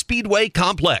Jennerstown Speedway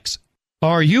Complex.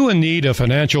 Are you in need of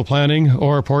financial planning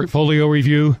or portfolio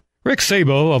review? Rick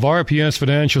Sabo of RPS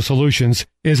Financial Solutions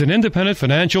is an independent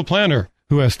financial planner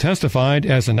who has testified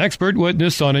as an expert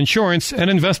witness on insurance and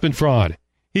investment fraud.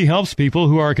 He helps people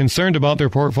who are concerned about their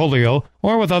portfolio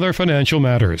or with other financial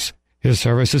matters. His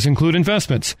services include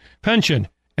investments, pension,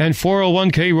 and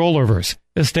 401k rollovers,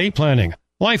 estate planning,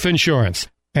 life insurance,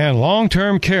 and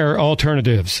long-term care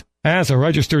alternatives. As a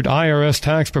registered IRS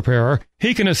tax preparer,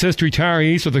 he can assist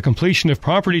retirees with the completion of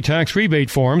property tax rebate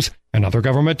forms and other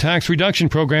government tax reduction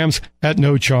programs at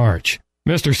no charge.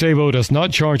 Mr. Sabo does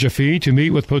not charge a fee to meet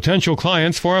with potential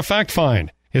clients for a fact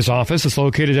find. His office is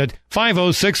located at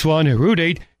 5061 Route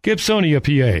 8, Gibsonia,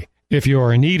 PA. If you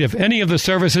are in need of any of the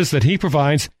services that he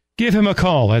provides, give him a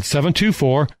call at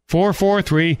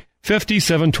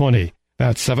 724-443-5720.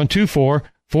 That's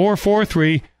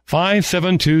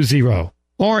 724-443-5720.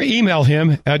 Or email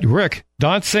him at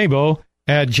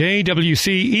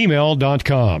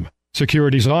rick.sabo@jwcemail.com.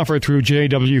 Securities offered through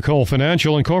J.W. Cole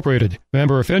Financial Incorporated,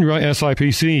 member of FINRA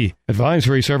SIPC.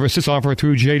 Advisory services offered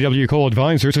through J.W. Cole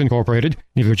Advisors Incorporated.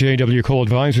 Neither J.W. Cole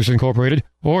Advisors Incorporated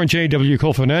or J.W.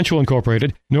 Cole Financial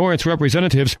Incorporated, nor its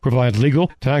representatives provide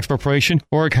legal, tax preparation,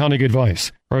 or accounting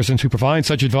advice. Persons who provide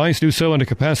such advice do so in a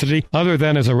capacity other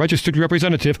than as a registered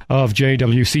representative of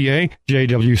JWCA,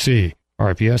 JWC.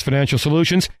 RPS Financial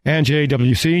Solutions and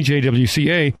JWC,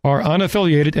 JWCA are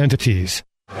unaffiliated entities.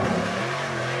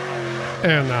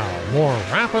 And now, more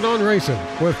Rapid on Racing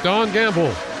with Don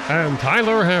Gamble and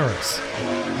Tyler Harris.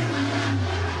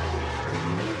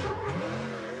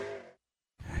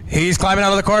 He's climbing out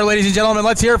of the car, ladies and gentlemen.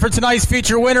 Let's hear it for tonight's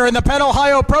feature winner in the Penn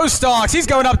Ohio Pro Stocks. He's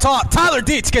going up top. Tyler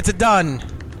Dietz gets it done.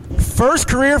 First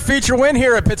career feature win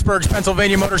here at Pittsburgh's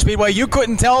Pennsylvania Motor Speedway. You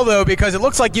couldn't tell, though, because it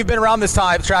looks like you've been around this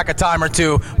track a time or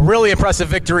two. Really impressive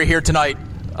victory here tonight.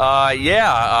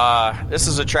 This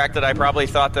is a track that I probably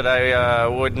thought that I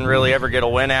wouldn't really ever get a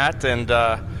win at, and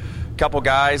a couple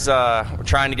guys were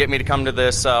trying to get me to come to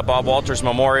this Bob Walters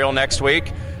Memorial next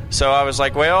week. So I was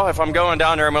like, well, if I'm going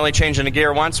down there, I'm only changing the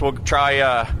gear once. We'll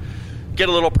try get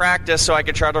a little practice so I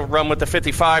could try to run with the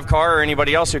 55 car or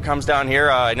anybody else who comes down here.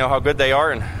 I know how good they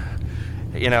are, and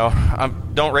I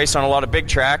don't race on a lot of big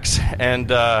tracks,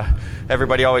 and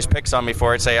everybody always picks on me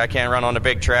for it, say I can't run on the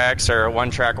big tracks or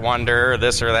one track wonder or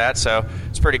this or that. So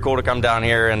it's pretty cool to come down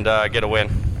here and get a win.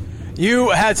 You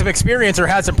had some experience, or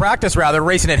had some practice rather,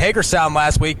 racing at Hagerstown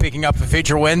last week, picking up a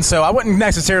feature win, so I wouldn't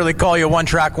necessarily call you a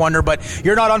one-track wonder, but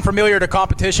you're not unfamiliar to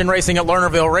competition racing at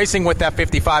Lernerville, racing with that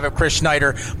 55 of Chris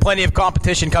Schneider. Plenty of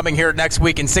competition coming here next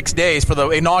week in 6 days for the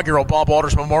inaugural Bob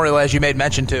Walters Memorial, as you made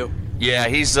mention to. Yeah,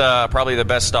 he's probably the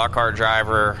best stock car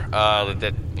driver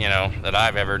that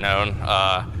I've ever known.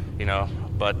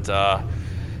 But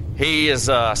he is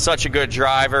such a good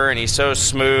driver, and he's so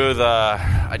smooth.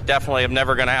 I definitely am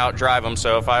never going to outdrive him.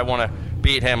 So if I want to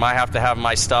beat him, I have to have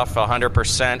my stuff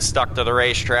 100% stuck to the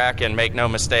racetrack and make no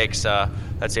mistakes.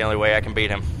 That's the only way I can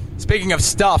beat him. Speaking of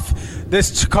stuff,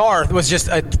 this car was just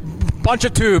a bunch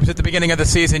of tubes at the beginning of the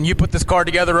season. You put this car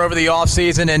together over the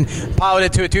offseason and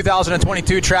piloted to a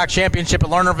 2022 track championship at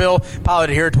Lernerville,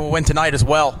 piloted here to a win tonight as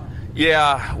well.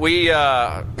 Yeah, we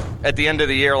at the end of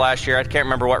the year last year, I can't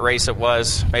remember what race it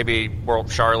was, maybe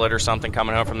World Charlotte or something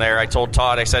coming home from there. I told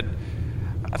Todd, I said,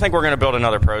 I think we're going to build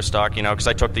another Pro Stock, because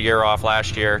I took the year off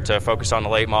last year to focus on the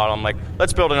late model. I'm like,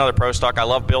 let's build another Pro Stock. I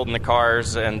love building the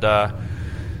cars, and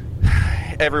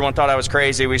everyone thought I was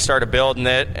crazy. We started building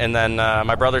it, and then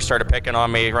my brother started picking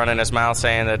on me, running his mouth,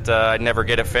 saying that I'd never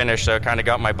get it finished, so I kind of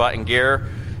got my butt in gear,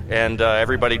 and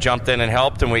everybody jumped in and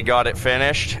helped, and we got it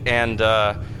finished. And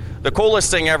the coolest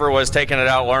thing ever was taking it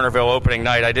out Lernerville opening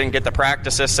night. I didn't get to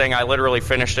practice this thing. I literally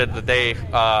finished it the day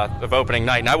of opening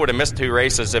night, and I would have missed 2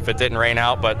 races if it didn't rain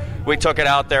out, but we took it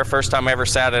out there. First time I ever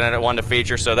sat in it, it won the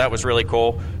feature, so that was really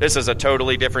cool. This is a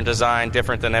totally different design,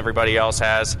 different than everybody else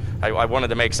has. I wanted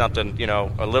to make something,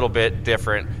 a little bit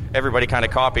different. Everybody kind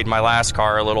of copied my last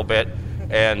car a little bit,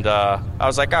 and I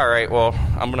was like, all right, well,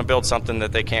 I'm going to build something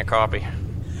that they can't copy.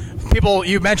 People,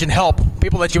 you mentioned help,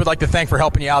 people that you would like to thank for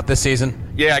helping you out this season.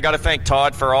 Yeah, I got to thank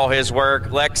Todd for all his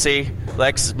work. Lex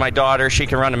is my daughter. She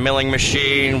can run a milling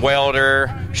machine,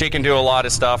 welder. She can do a lot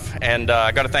of stuff. And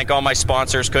I got to thank all my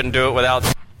sponsors. Couldn't do it without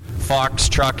Fox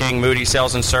Trucking, Moody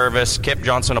Sales and Service, Kip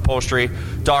Johnson Upholstery,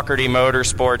 Doherty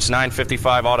Motorsports,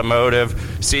 955 Automotive,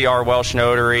 CR Welsh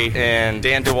Notary, and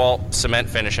Dan DeWalt Cement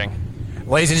Finishing.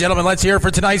 Ladies and gentlemen, let's hear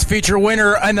for tonight's feature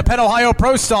winner in the Penn Ohio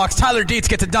Pro Stocks. Tyler Dietz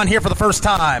gets it done here for the first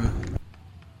time.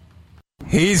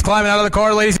 He's climbing out of the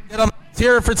car, ladies and gentlemen. Let's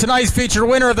hear for tonight's feature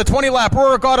winner of the 20-lap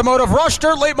Rourke Automotive Rush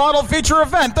Dirt Late Model Feature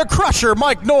Event, the Crusher,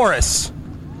 Mike Norris.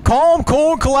 Calm,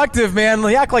 cool, and collective, man.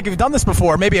 You act like you've done this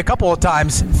before, maybe a couple of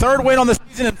times. 3rd win on the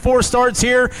season and 4 starts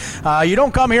here. You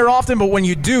don't come here often, but when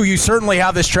you do, you certainly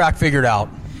have this track figured out.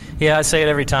 Yeah, I say it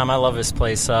every time. I love this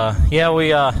place.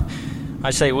 I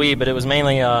say we, but it was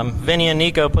mainly Vinny and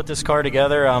Nico put this car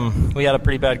together. We had a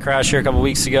pretty bad crash here a couple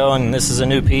weeks ago, and this is a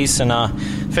new piece, and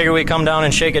figure we'd come down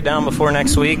and shake it down before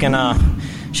next week. And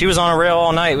she was on a rail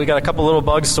all night. We got a couple little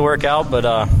bugs to work out,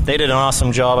 but they did an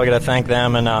awesome job. I got to thank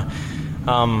them. And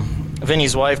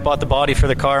Vinny's wife bought the body for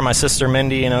the car, my sister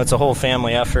Mindy. It's a whole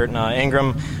family effort. And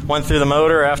Ingram went through the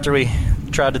motor after we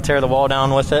tried to tear the wall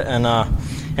down with it, and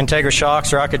Integra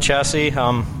Shocks, Rocket Chassis.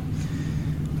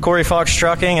 Corey Fox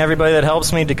Trucking, everybody that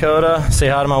helps me, Dakota, say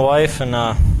hi to my wife, and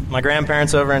my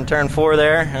grandparents over in Turn 4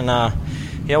 there, and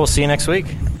we'll see you next week.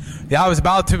 Yeah, I was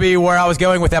about to be where I was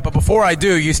going with that, but before I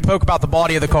do, you spoke about the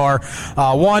body of the car,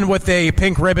 one with a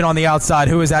pink ribbon on the outside.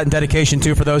 Who is that in dedication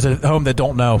to, for those at home that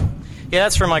don't know? Yeah,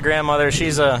 that's for my grandmother.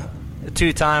 She's a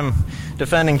 2-time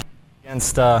defending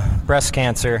against breast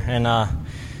cancer, and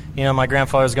my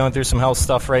grandfather's going through some health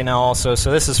stuff right now also, so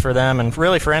this is for them and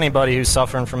really for anybody who's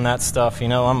suffering from that stuff.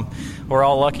 We're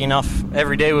all lucky enough.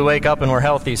 Every day we wake up and we're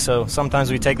healthy, so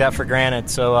sometimes we take that for granted.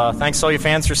 So thanks to all you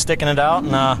fans for sticking it out,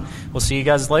 and we'll see you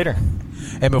guys later.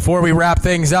 And before we wrap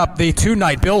things up, the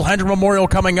 2-night Bill Hendren Memorial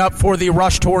coming up for the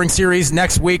Rush Touring Series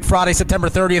next week, Friday, September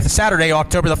 30th, Saturday,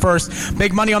 October the 1st.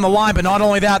 Big money on the line, but not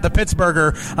only that, the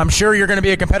Pittsburgher. I'm sure you're going to be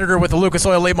a competitor with the Lucas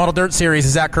Oil Late Model Dirt Series.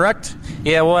 Is that correct?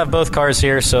 Yeah, we'll have both cars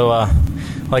here, so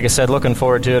like I said, looking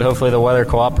forward to it. Hopefully the weather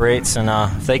cooperates, and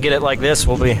if they get it like this,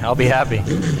 I'll be happy.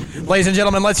 Ladies and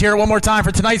gentlemen, let's hear it one more time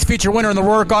for tonight's feature winner in the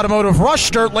Rourke Automotive Rush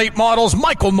Dirt Late Models,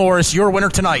 Michael Norris, your winner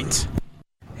tonight.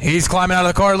 He's climbing out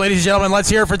of the car, ladies and gentlemen. Let's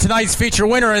hear it for tonight's feature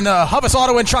winner in the Hubbs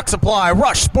Auto and Truck Supply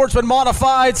Rush Sportsman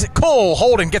Modifieds. Cole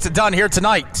Holden gets it done here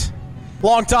tonight.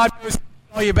 Long time to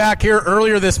saw you back here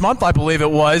earlier this month, I believe it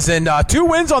was, and 2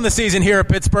 wins on the season here at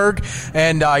Pittsburgh,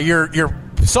 and you're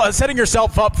setting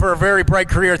yourself up for a very bright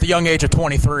career at the young age of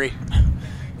 23.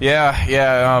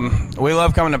 Yeah. We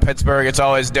love coming to Pittsburgh. It's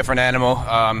always a different animal.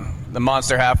 The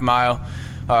Monster Half Mile.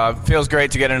 Feels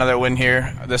great to get another win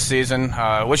here this season.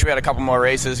 Wish we had a couple more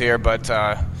races here, but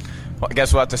I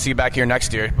guess we'll have to see you back here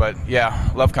next year. But,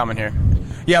 yeah, love coming here.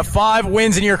 You have 5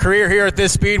 wins in your career here at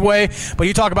this speedway, but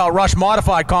you talk about Rush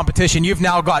Modified competition. You've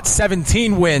now got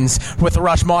 17 wins with the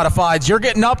Rush Modifieds. You're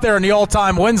getting up there in the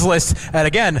all-time wins list at,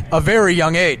 again, a very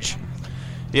young age.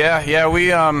 Yeah,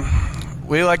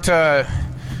 we like to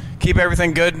keep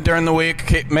everything good during the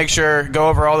week, go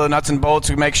over all the nuts and bolts,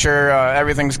 we make sure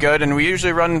everything's good, and we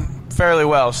usually run fairly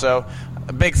well. So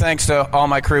a big thanks to all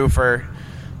my crew for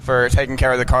taking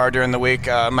care of the car during the week.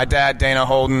 My dad, Dana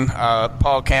Holden,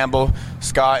 Paul Campbell,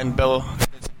 Scott, and Bill.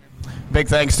 Big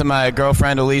thanks to my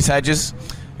girlfriend, Elise Hedges.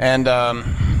 And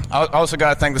I also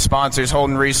got to thank the sponsors,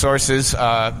 Holden Resources,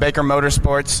 Baker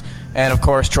Motorsports, and, of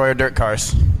course, Troyer Dirt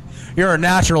Cars. You're a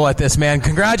natural at this, man.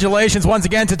 Congratulations once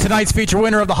again to tonight's feature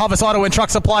winner of the Hovis Auto and Truck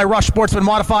Supply Rush Sportsman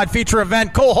Modified feature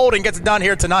event. Cole Holding gets it done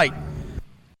here tonight.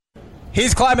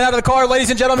 He's climbing out of the car, ladies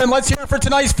and gentlemen. Let's hear it for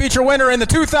tonight's feature winner and the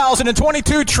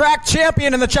 2022 track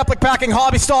champion in the Cheplick Packing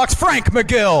Hobby Stocks, Frank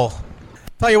McGill.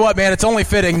 Tell you what, man, it's only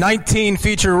fitting. 19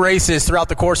 feature races throughout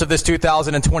the course of this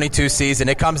 2022 season.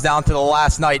 It comes down to the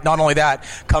last night. Not only that,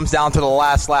 comes down to the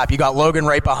last lap. You got Logan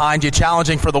right behind you,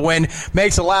 challenging for the win.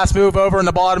 Makes the last move over in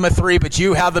the bottom of 3, but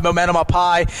you have the momentum up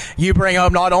high. You bring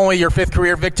home not only your 5th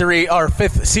career victory, or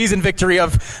 5th season victory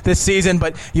of this season,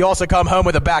 but you also come home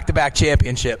with a back-to-back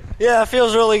championship. Yeah, it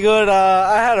feels really good.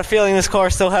 I had a feeling this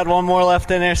car still had one more left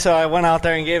in there, so I went out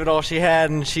there and gave it all she had,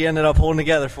 and she ended up holding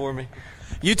together for me.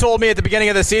 You told me at the beginning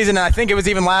of the season, and I think it was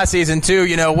even last season too,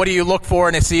 what do you look for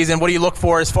in a season? What do you look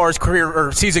for as far as career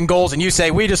or season goals? And you say,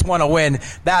 we just want to win.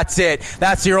 That's it.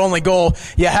 That's your only goal.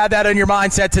 You had that in your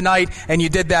mindset tonight, and you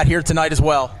did that here tonight as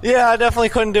well. Yeah, I definitely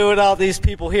couldn't do it without these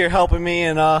people here helping me,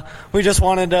 and we just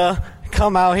wanted to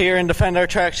come out here and defend our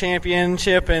track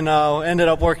championship, and ended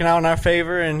up working out in our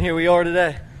favor, and here we are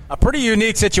today. A pretty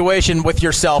unique situation with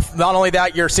yourself. Not only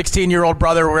that, your 16-year-old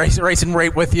brother racing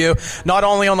right with you, not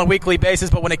only on a weekly basis,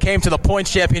 but when it came to the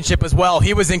points championship as well,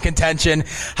 he was in contention.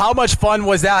 How much fun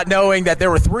was that, knowing that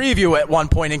there were 3 of you at one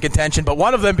point in contention, but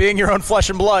one of them being your own flesh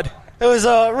and blood? It was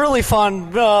a really fun,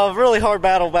 really hard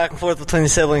battle back and forth between the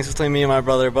siblings, between me and my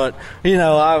brother. But,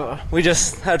 we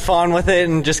just had fun with it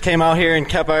and just came out here and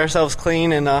kept ourselves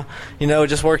clean and,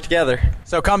 just worked together.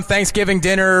 So come Thanksgiving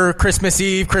dinner, Christmas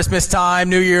Eve, Christmas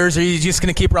time, New Year's, are you just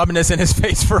going to keep rubbing this in his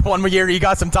face for one more year? You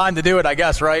got some time to do it, I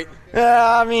guess, right?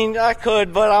 Yeah, I mean, I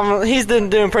could, but he's been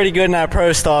doing pretty good in that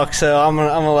pro stock, so I'm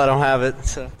gonna let him have it.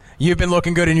 So. You've been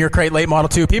looking good in your crate late model,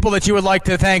 too. People that you would like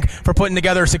to thank for putting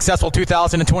together a successful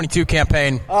 2022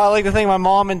 campaign. I'd like to thank my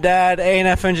mom and dad,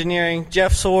 A&F Engineering,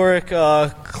 Jeff Sorick,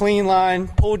 Clean Line,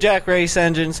 Pull Jack Race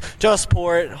Engines,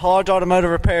 Justport, Hodge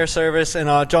Automotive Repair Service, and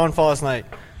John Fosnight.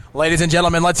 Ladies and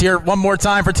gentlemen, let's hear it one more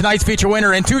time for tonight's feature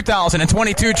winner and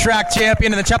 2022 track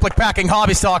champion in the Cheplick Packing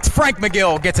Hobby Stocks, Frank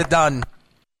McGill gets it done.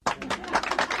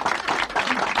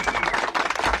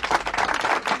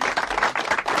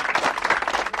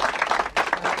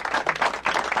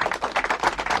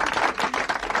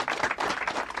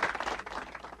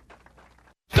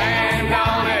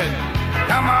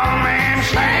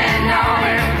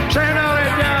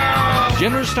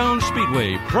 Jennerstown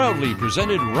Speedway proudly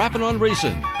presented Rappin' on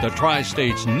Racing, the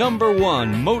Tri-State's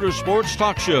 #1 motorsports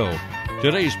talk show.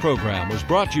 Today's program was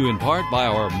brought to you in part by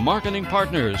our marketing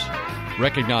partners,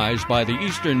 recognized by the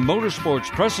Eastern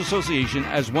Motorsports Press Association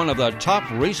as one of the top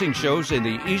racing shows in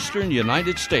the Eastern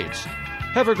United States.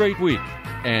 Have a great week,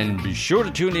 and be sure to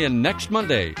tune in next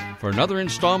Monday for another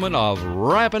installment of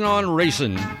Rappin' on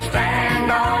Racing.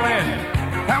 Stand on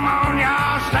it, come on, y'all.